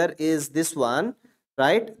over here is this one,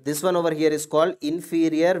 right? This one over here is called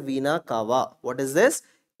inferior vena cava. What is this?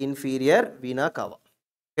 Inferior vena cava.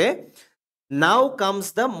 Okay. Now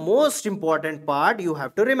comes the most important part you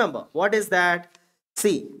have to remember. What is that?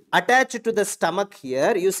 See, attached to the stomach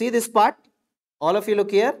here, you see this part? All of you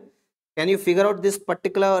look here. Can you figure out this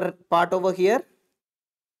particular part over here?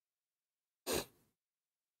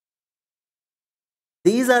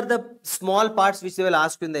 These are the small parts which they will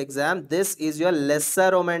ask you in the exam. This is your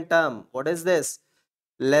lesser omentum. What is this?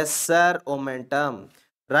 Lesser omentum.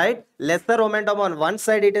 right? Lesser omentum on one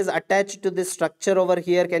side, it is attached to this structure over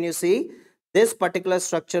here. Can you see? This particular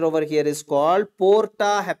structure over here is called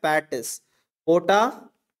porta hepatis. Porta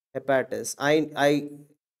hepatis.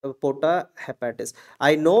 Porta hepatis.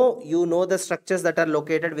 I know you know the structures that are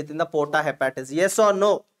located within the porta hepatis. Yes or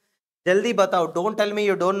no? Jaldi batao. Don't tell me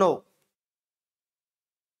you don't know.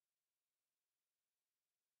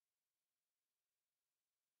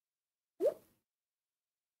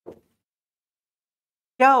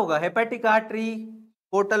 क्या होगा? Hepatic artery,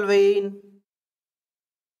 portal vein.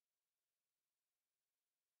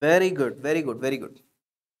 Very good, very good, very good,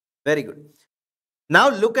 very good. Now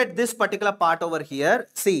look at this particular part over here.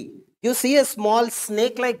 See, you see a small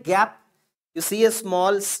snake-like gap. You see a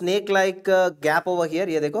small snake-like gap over here.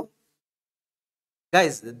 ये देखो.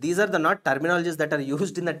 Guys, these are the not terminologies that are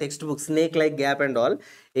used in the textbook. Snake-like gap and all.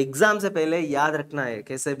 Exam से पहले याद रखना है,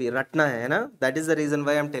 कैसे भी रटना है ना? That is the reason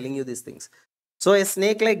why I am telling you these things. So a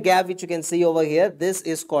snake-like gap which you can see over here, this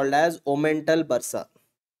is called as omental bursa.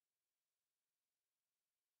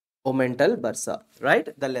 Omental bursa,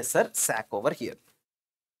 right? The lesser sac over here.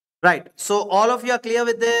 Right. So all of you are clear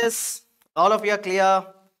with this? All of you are clear?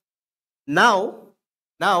 Now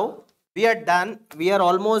we are done. We are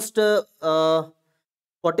almost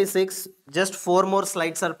 46. Just 4 more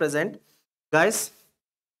slides are present. Guys,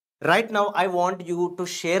 right now I want you to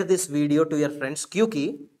share this video to your friends.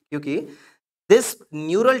 क्योंकि this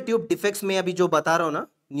neural tube defects में अभी जो बता रहा हूँ ना,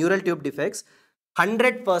 neural tube defects,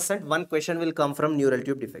 100% one question will come from neural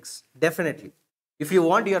tube defects. Definitely. If you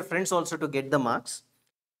want your friends also to get the marks,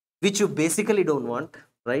 which you basically don't want,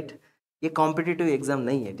 right? ये competitive exam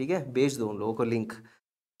नहीं है, ठीक है? भेज दो उन लोगों को link.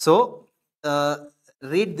 So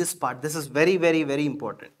read this part. This is very, very, very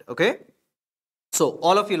important. Okay. So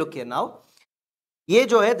all of you look here now. ये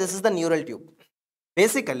जो है, this is the neural tube.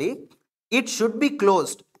 Basically, it should be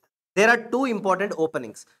closed. There are 2 important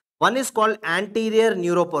openings. One is called anterior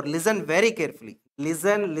neuropore. Listen very carefully.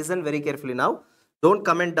 Listen very carefully now. Don't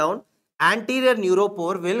comment down. Anterior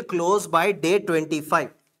neuropore will close by day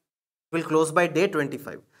 25. Will close by day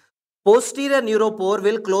 25. Posterior neuropore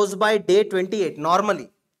will close by day 28. Normally.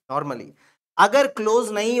 Agar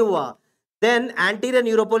close nahi hua, then anterior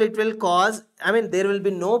neuropore it will cause, there will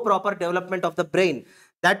be no proper development of the brain.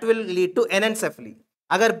 That will lead to anencephaly.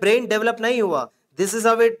 Agar brain develop nahi hua, this is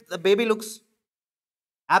how the baby looks.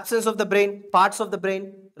 Absence of the brain, parts of the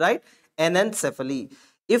brain, right? Anencephaly.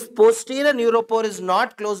 If posterior neuropore is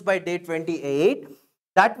not closed by day 28,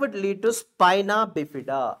 that would lead to spina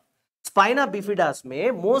bifida. Spina bifidas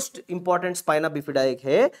में most important spina bifida एक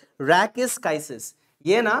है rachis.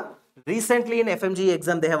 ये ना recently in Fmge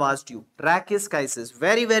exam they have asked you rachis.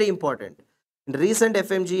 Very, very important. In recent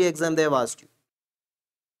Fmge exam they have asked you,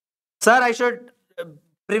 sir, I should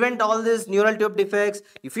prevent all these neural tube defects.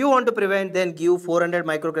 If you want to prevent, then give 400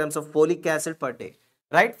 micrograms of folic acid per day.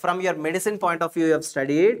 Right? From your medicine point of view, you have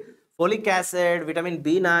studied folic acid, vitamin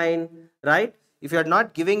B9, right? If you are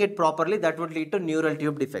not giving it properly, that would lead to neural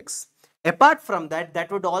tube defects. Apart from that,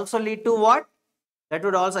 that would also lead to what? That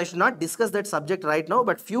would also, I should not discuss that subject right now,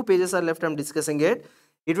 but few pages are left, I'm discussing it.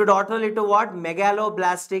 It would also lead to what?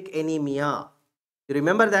 Megaloblastic anemia. You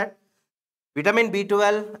remember that? Vitamin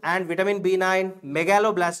B12 and vitamin B9,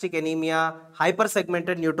 megaloblastic anemia,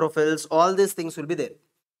 hypersegmented neutrophils, all these things will be there.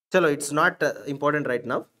 Chalo, it's not important right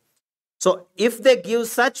now. So if they give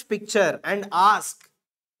such picture and ask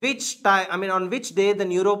which time, on which day the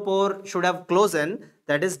neuropore should have closed,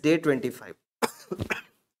 that is day 25.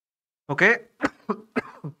 Okay.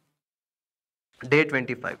 Day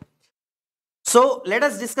 25. So let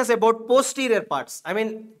us discuss about posterior parts.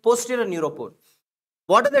 Posterior neuropore.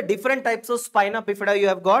 What are the different types of spina bifida you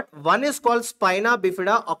have got? One is called spina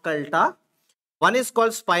bifida occulta. One is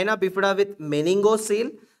called spina bifida with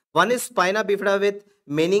meningocele. One is spina bifida with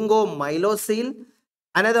meningomyelocele.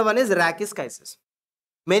 Another one is rachis.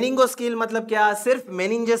 Meningocele मतलब क्या? सिर्फ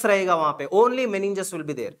meninges रहेगा वहां पे. Only meninges will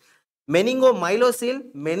be there.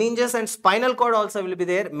 Meningomyelocele, meninges and spinal cord also will be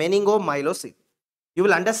there. Meningomyelocele. You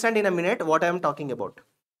will understand in a minute what I am talking about.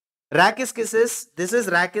 Rachis. This is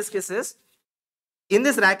rachis. In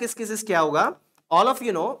this rachis क्या होगा? All of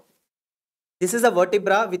you know, this is a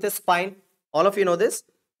vertebra with a spine. All of you know this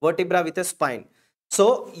vertebra with a spine.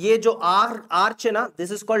 So ये जो arch है ना,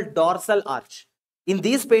 this is called dorsal arch. In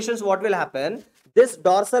these patients, what will happen? This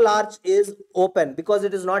dorsal arch is open because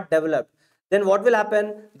it is not developed. Then what will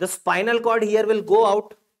happen? The spinal cord here will go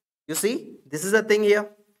out. You see, this is the thing here.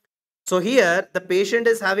 So here the patient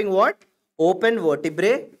is having what? Open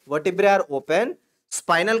vertebrae. Vertebrae are open.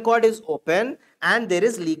 Spinal cord is open and there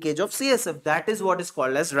is leakage of CSF. That is what is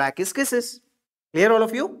called as rachis. Clear all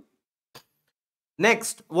of you?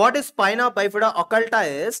 Next, what is spina bifida occulta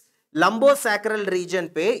is lumbosacral region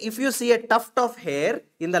pe. If you see a tuft of hair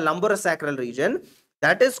in the lumbosacral region,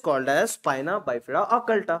 that is called as spina bifida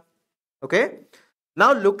occulta. Okay.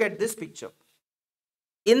 Now look at this picture.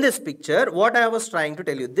 In this picture, what I was trying to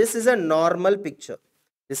tell you, this is a normal picture.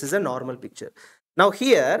 This is a normal picture. Now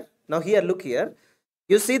here, look here.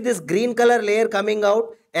 You see this green color layer coming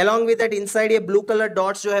out along with that inside a blue color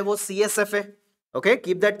dots जो है वो CSF है. Okay,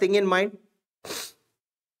 keep that thing in mind.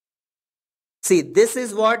 See, this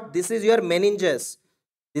is what, this is your meninges.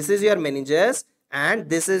 This is your meninges and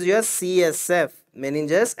this is your CSF.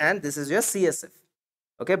 Meninges and this is your CSF.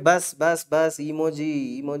 Okay, bus,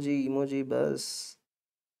 emoji, bus.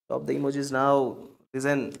 Stop the emojis now.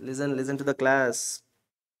 Listen to the class.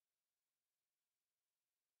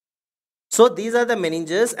 So these are the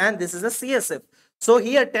meninges and this is the CSF. So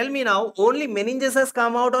here, tell me now, only meninges has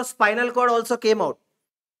come out or spinal cord also came out?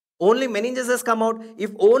 Only meninges has come out.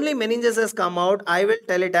 If only meninges has come out, I will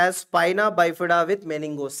tell it as spina bifida with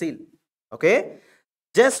meningocele. Okay.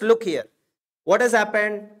 Just look here. What has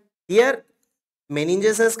happened? Here,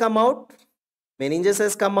 meninges has come out. Meninges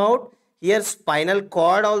has come out. Here, spinal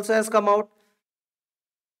cord also has come out.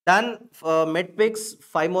 Done. Medpics,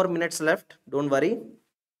 5 more minutes left. Don't worry.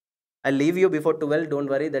 I'll leave you before 12. Don't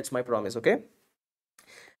worry. That's my promise. Okay.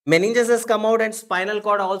 Meninges has come out and spinal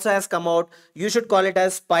cord also has come out. You should call it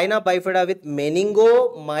as spina bifida with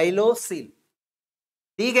meningomyelocele.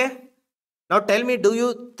 Okay? Now tell me, do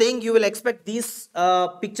you think you will expect these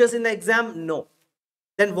pictures in the exam? No.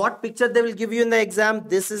 Then what picture they will give you in the exam?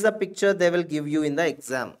 This is the picture they will give you in the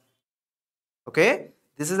exam. Okay?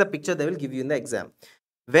 This is the picture they will give you in the exam.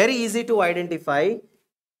 Very easy to identify.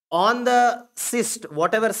 On the cyst,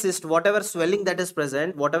 whatever swelling that is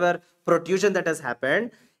present, whatever protrusion that has happened,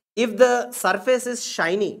 if the surface is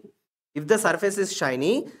shiny,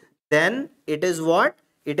 then it is what?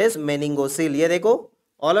 It is meningocele. Ye dekho,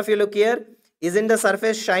 all of you look here. Isn't the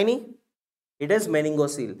surface shiny? It is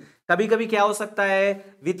meningocele. Kabhi kabhi kya ho sakta hai?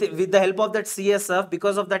 With the help of that CSF,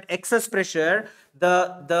 because of that excess pressure,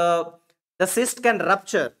 the cyst can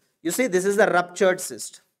rupture. You see, this is the ruptured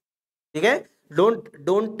cyst. Okay? Don't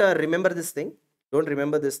remember this thing. Don't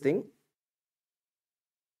remember this thing.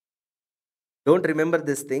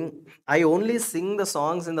 I only sing the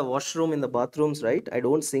songs in the washroom, in the bathrooms, right? I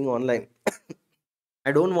don't sing online.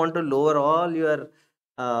 I don't want to lower all your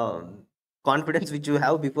confidence which you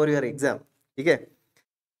have before your exam. Okay?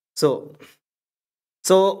 So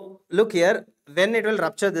look here. When it will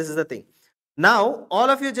rupture, this is the thing. Now,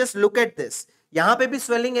 all of you just look at this. यहाँ पे भी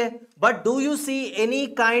swelling है, but do you see any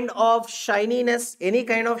kind of shininess, any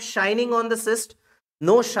kind of shining on the cyst?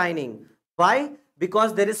 No shining. Why?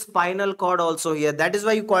 Because there is spinal cord also here. That is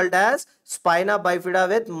why you called as spina bifida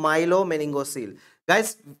with myelomeningocele.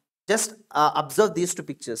 Guys, just observe these two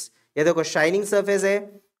pictures. ये देखो shining surface है,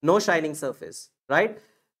 no shining surface, right?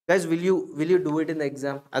 Guys, will you do it in the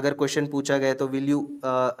exam? अगर question पूछा गया तो will you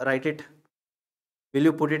write it? Will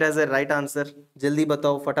you put it as a right answer? जल्दी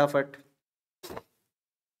बताओ फटाफट.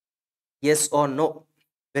 Yes or no?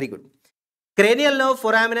 Very good. Cranial nerve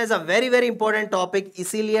foramina is a very important topic.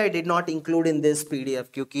 इसीलिए I did not include in this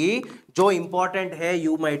PDF क्योंकि जो important है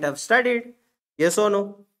you might have studied. Yes or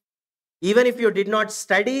no? Even if you did not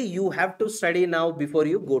study, you have to study now before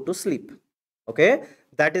you go to sleep. Okay?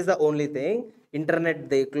 That is the only thing. Internet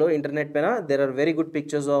देख लो. Internet पे ना there are very good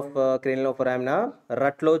pictures of cranial nerve foramina.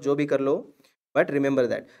 रट लो जो भी कर लो. But remember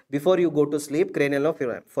that before you go to sleep, cranial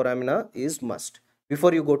nerve foramina is must.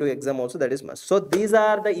 Before you go to exam also, that is must. So these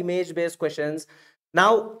are the image based questions.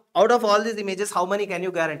 Now, out of all these images, how many can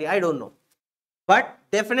you guarantee? I don't know. But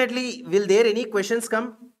definitely, will there any questions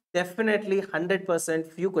come? Definitely 100%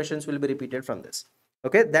 few questions will be repeated from this.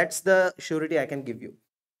 Okay, that's the surety I can give you.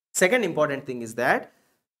 Second important thing is that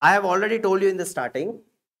I have already told you in the starting,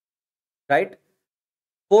 right?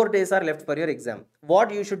 4 days are left for your exam.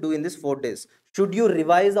 What you should do in this 4 days? Should you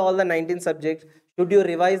revise all the 19 subjects? Should you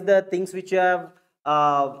revise the things which you have,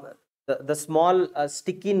 the small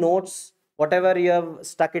sticky notes, whatever you have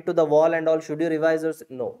stuck it to the wall and all? Should you revise those?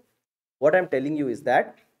 No. What I'm telling you is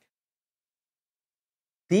that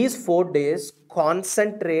these 4 days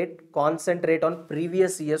concentrate on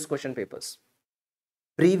previous year's question papers.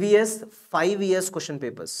 Previous 5 years question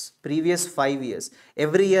papers. Previous 5 years.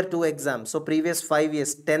 Every year 2 exams. So previous 5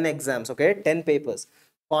 years, 10 exams. Okay, 10 papers.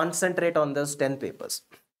 Concentrate on those 10 papers.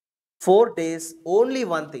 4 days, only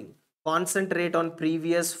one thing. Concentrate on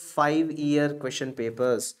previous 5-year question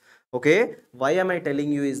papers. Okay, why am I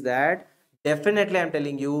telling you is that definitely I'm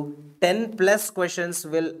telling you 10 plus questions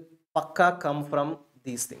will pakka come from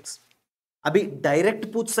these things. अभी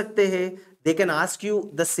direct पूछ सकते हैं, they can ask you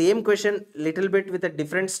the same question little bit with a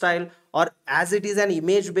different style, or as it is an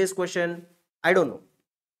image based question, I don't know.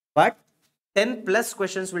 But 10 plus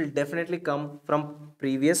questions will definitely come from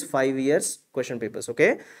previous 5 years question papers. Okay,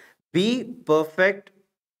 be perfect,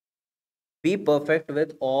 be perfect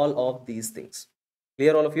with all of these things.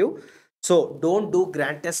 Clear, all of you? So don't do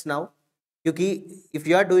grand test now. If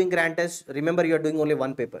you are doing grand test, remember you are doing only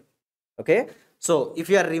one paper. Okay, so if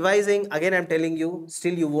you are revising again, I'm telling you,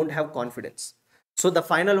 still you won't have confidence. So the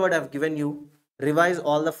final word I've given you, revise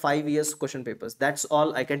all the 5 years question papers. That's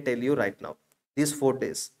all I can tell you right now, these 4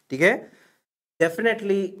 days. Okay,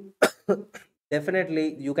 definitely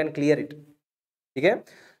definitely you can clear it. ठीक है,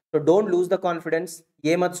 तो don't lose the confidence.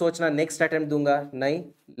 ये मत सोचना next attempt दूंगा, नहीं.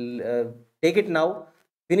 Take it now,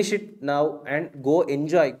 finish it now and go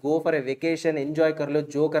enjoy, go for a vacation, enjoy कर लो,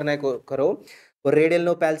 जो करना है करो. वो रेडियल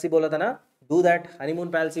नो पैल्सी बोला था ना, do that,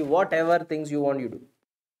 honeymoon palsy, what ever things you want, you do.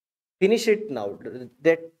 Finish it now.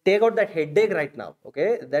 Take out that headache right now. Okay,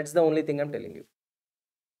 that's the only thing I'm telling you.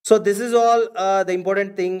 So this is all the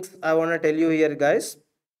important things I want to tell you here, guys.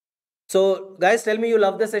 So guys, tell me, you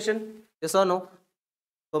love the session, yes or no?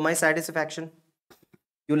 For my satisfaction,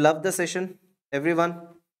 you love the session, everyone?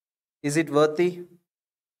 Is it worthy?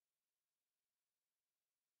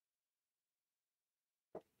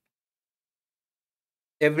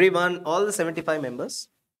 Everyone, all the 75 members,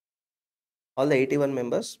 all the 81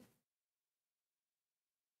 members.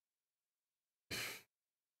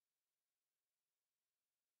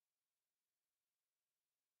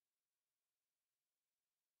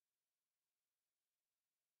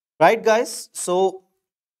 Right, guys? So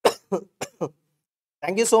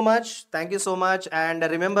thank you so much. Thank you so much. And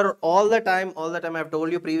remember, all the time I've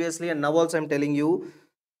told you previously, and now also I'm telling you,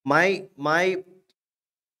 my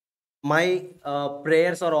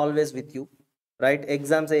prayers are always with you. Right?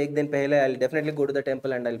 Exam se ek din pehle, I'll definitely go to the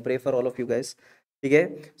temple and I'll pray for all of you guys. Okay?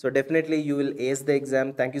 So definitely you will ace the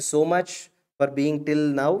exam. Thank you so much for being till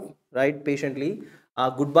now, right? Patiently.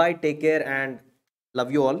 Goodbye, take care, and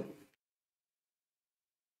love you all.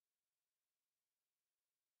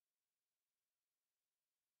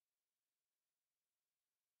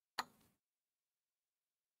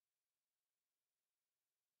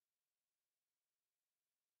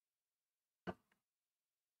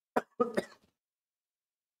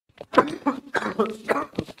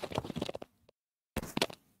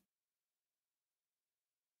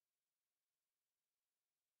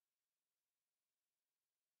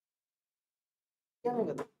 क्या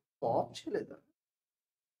होगा? तो option है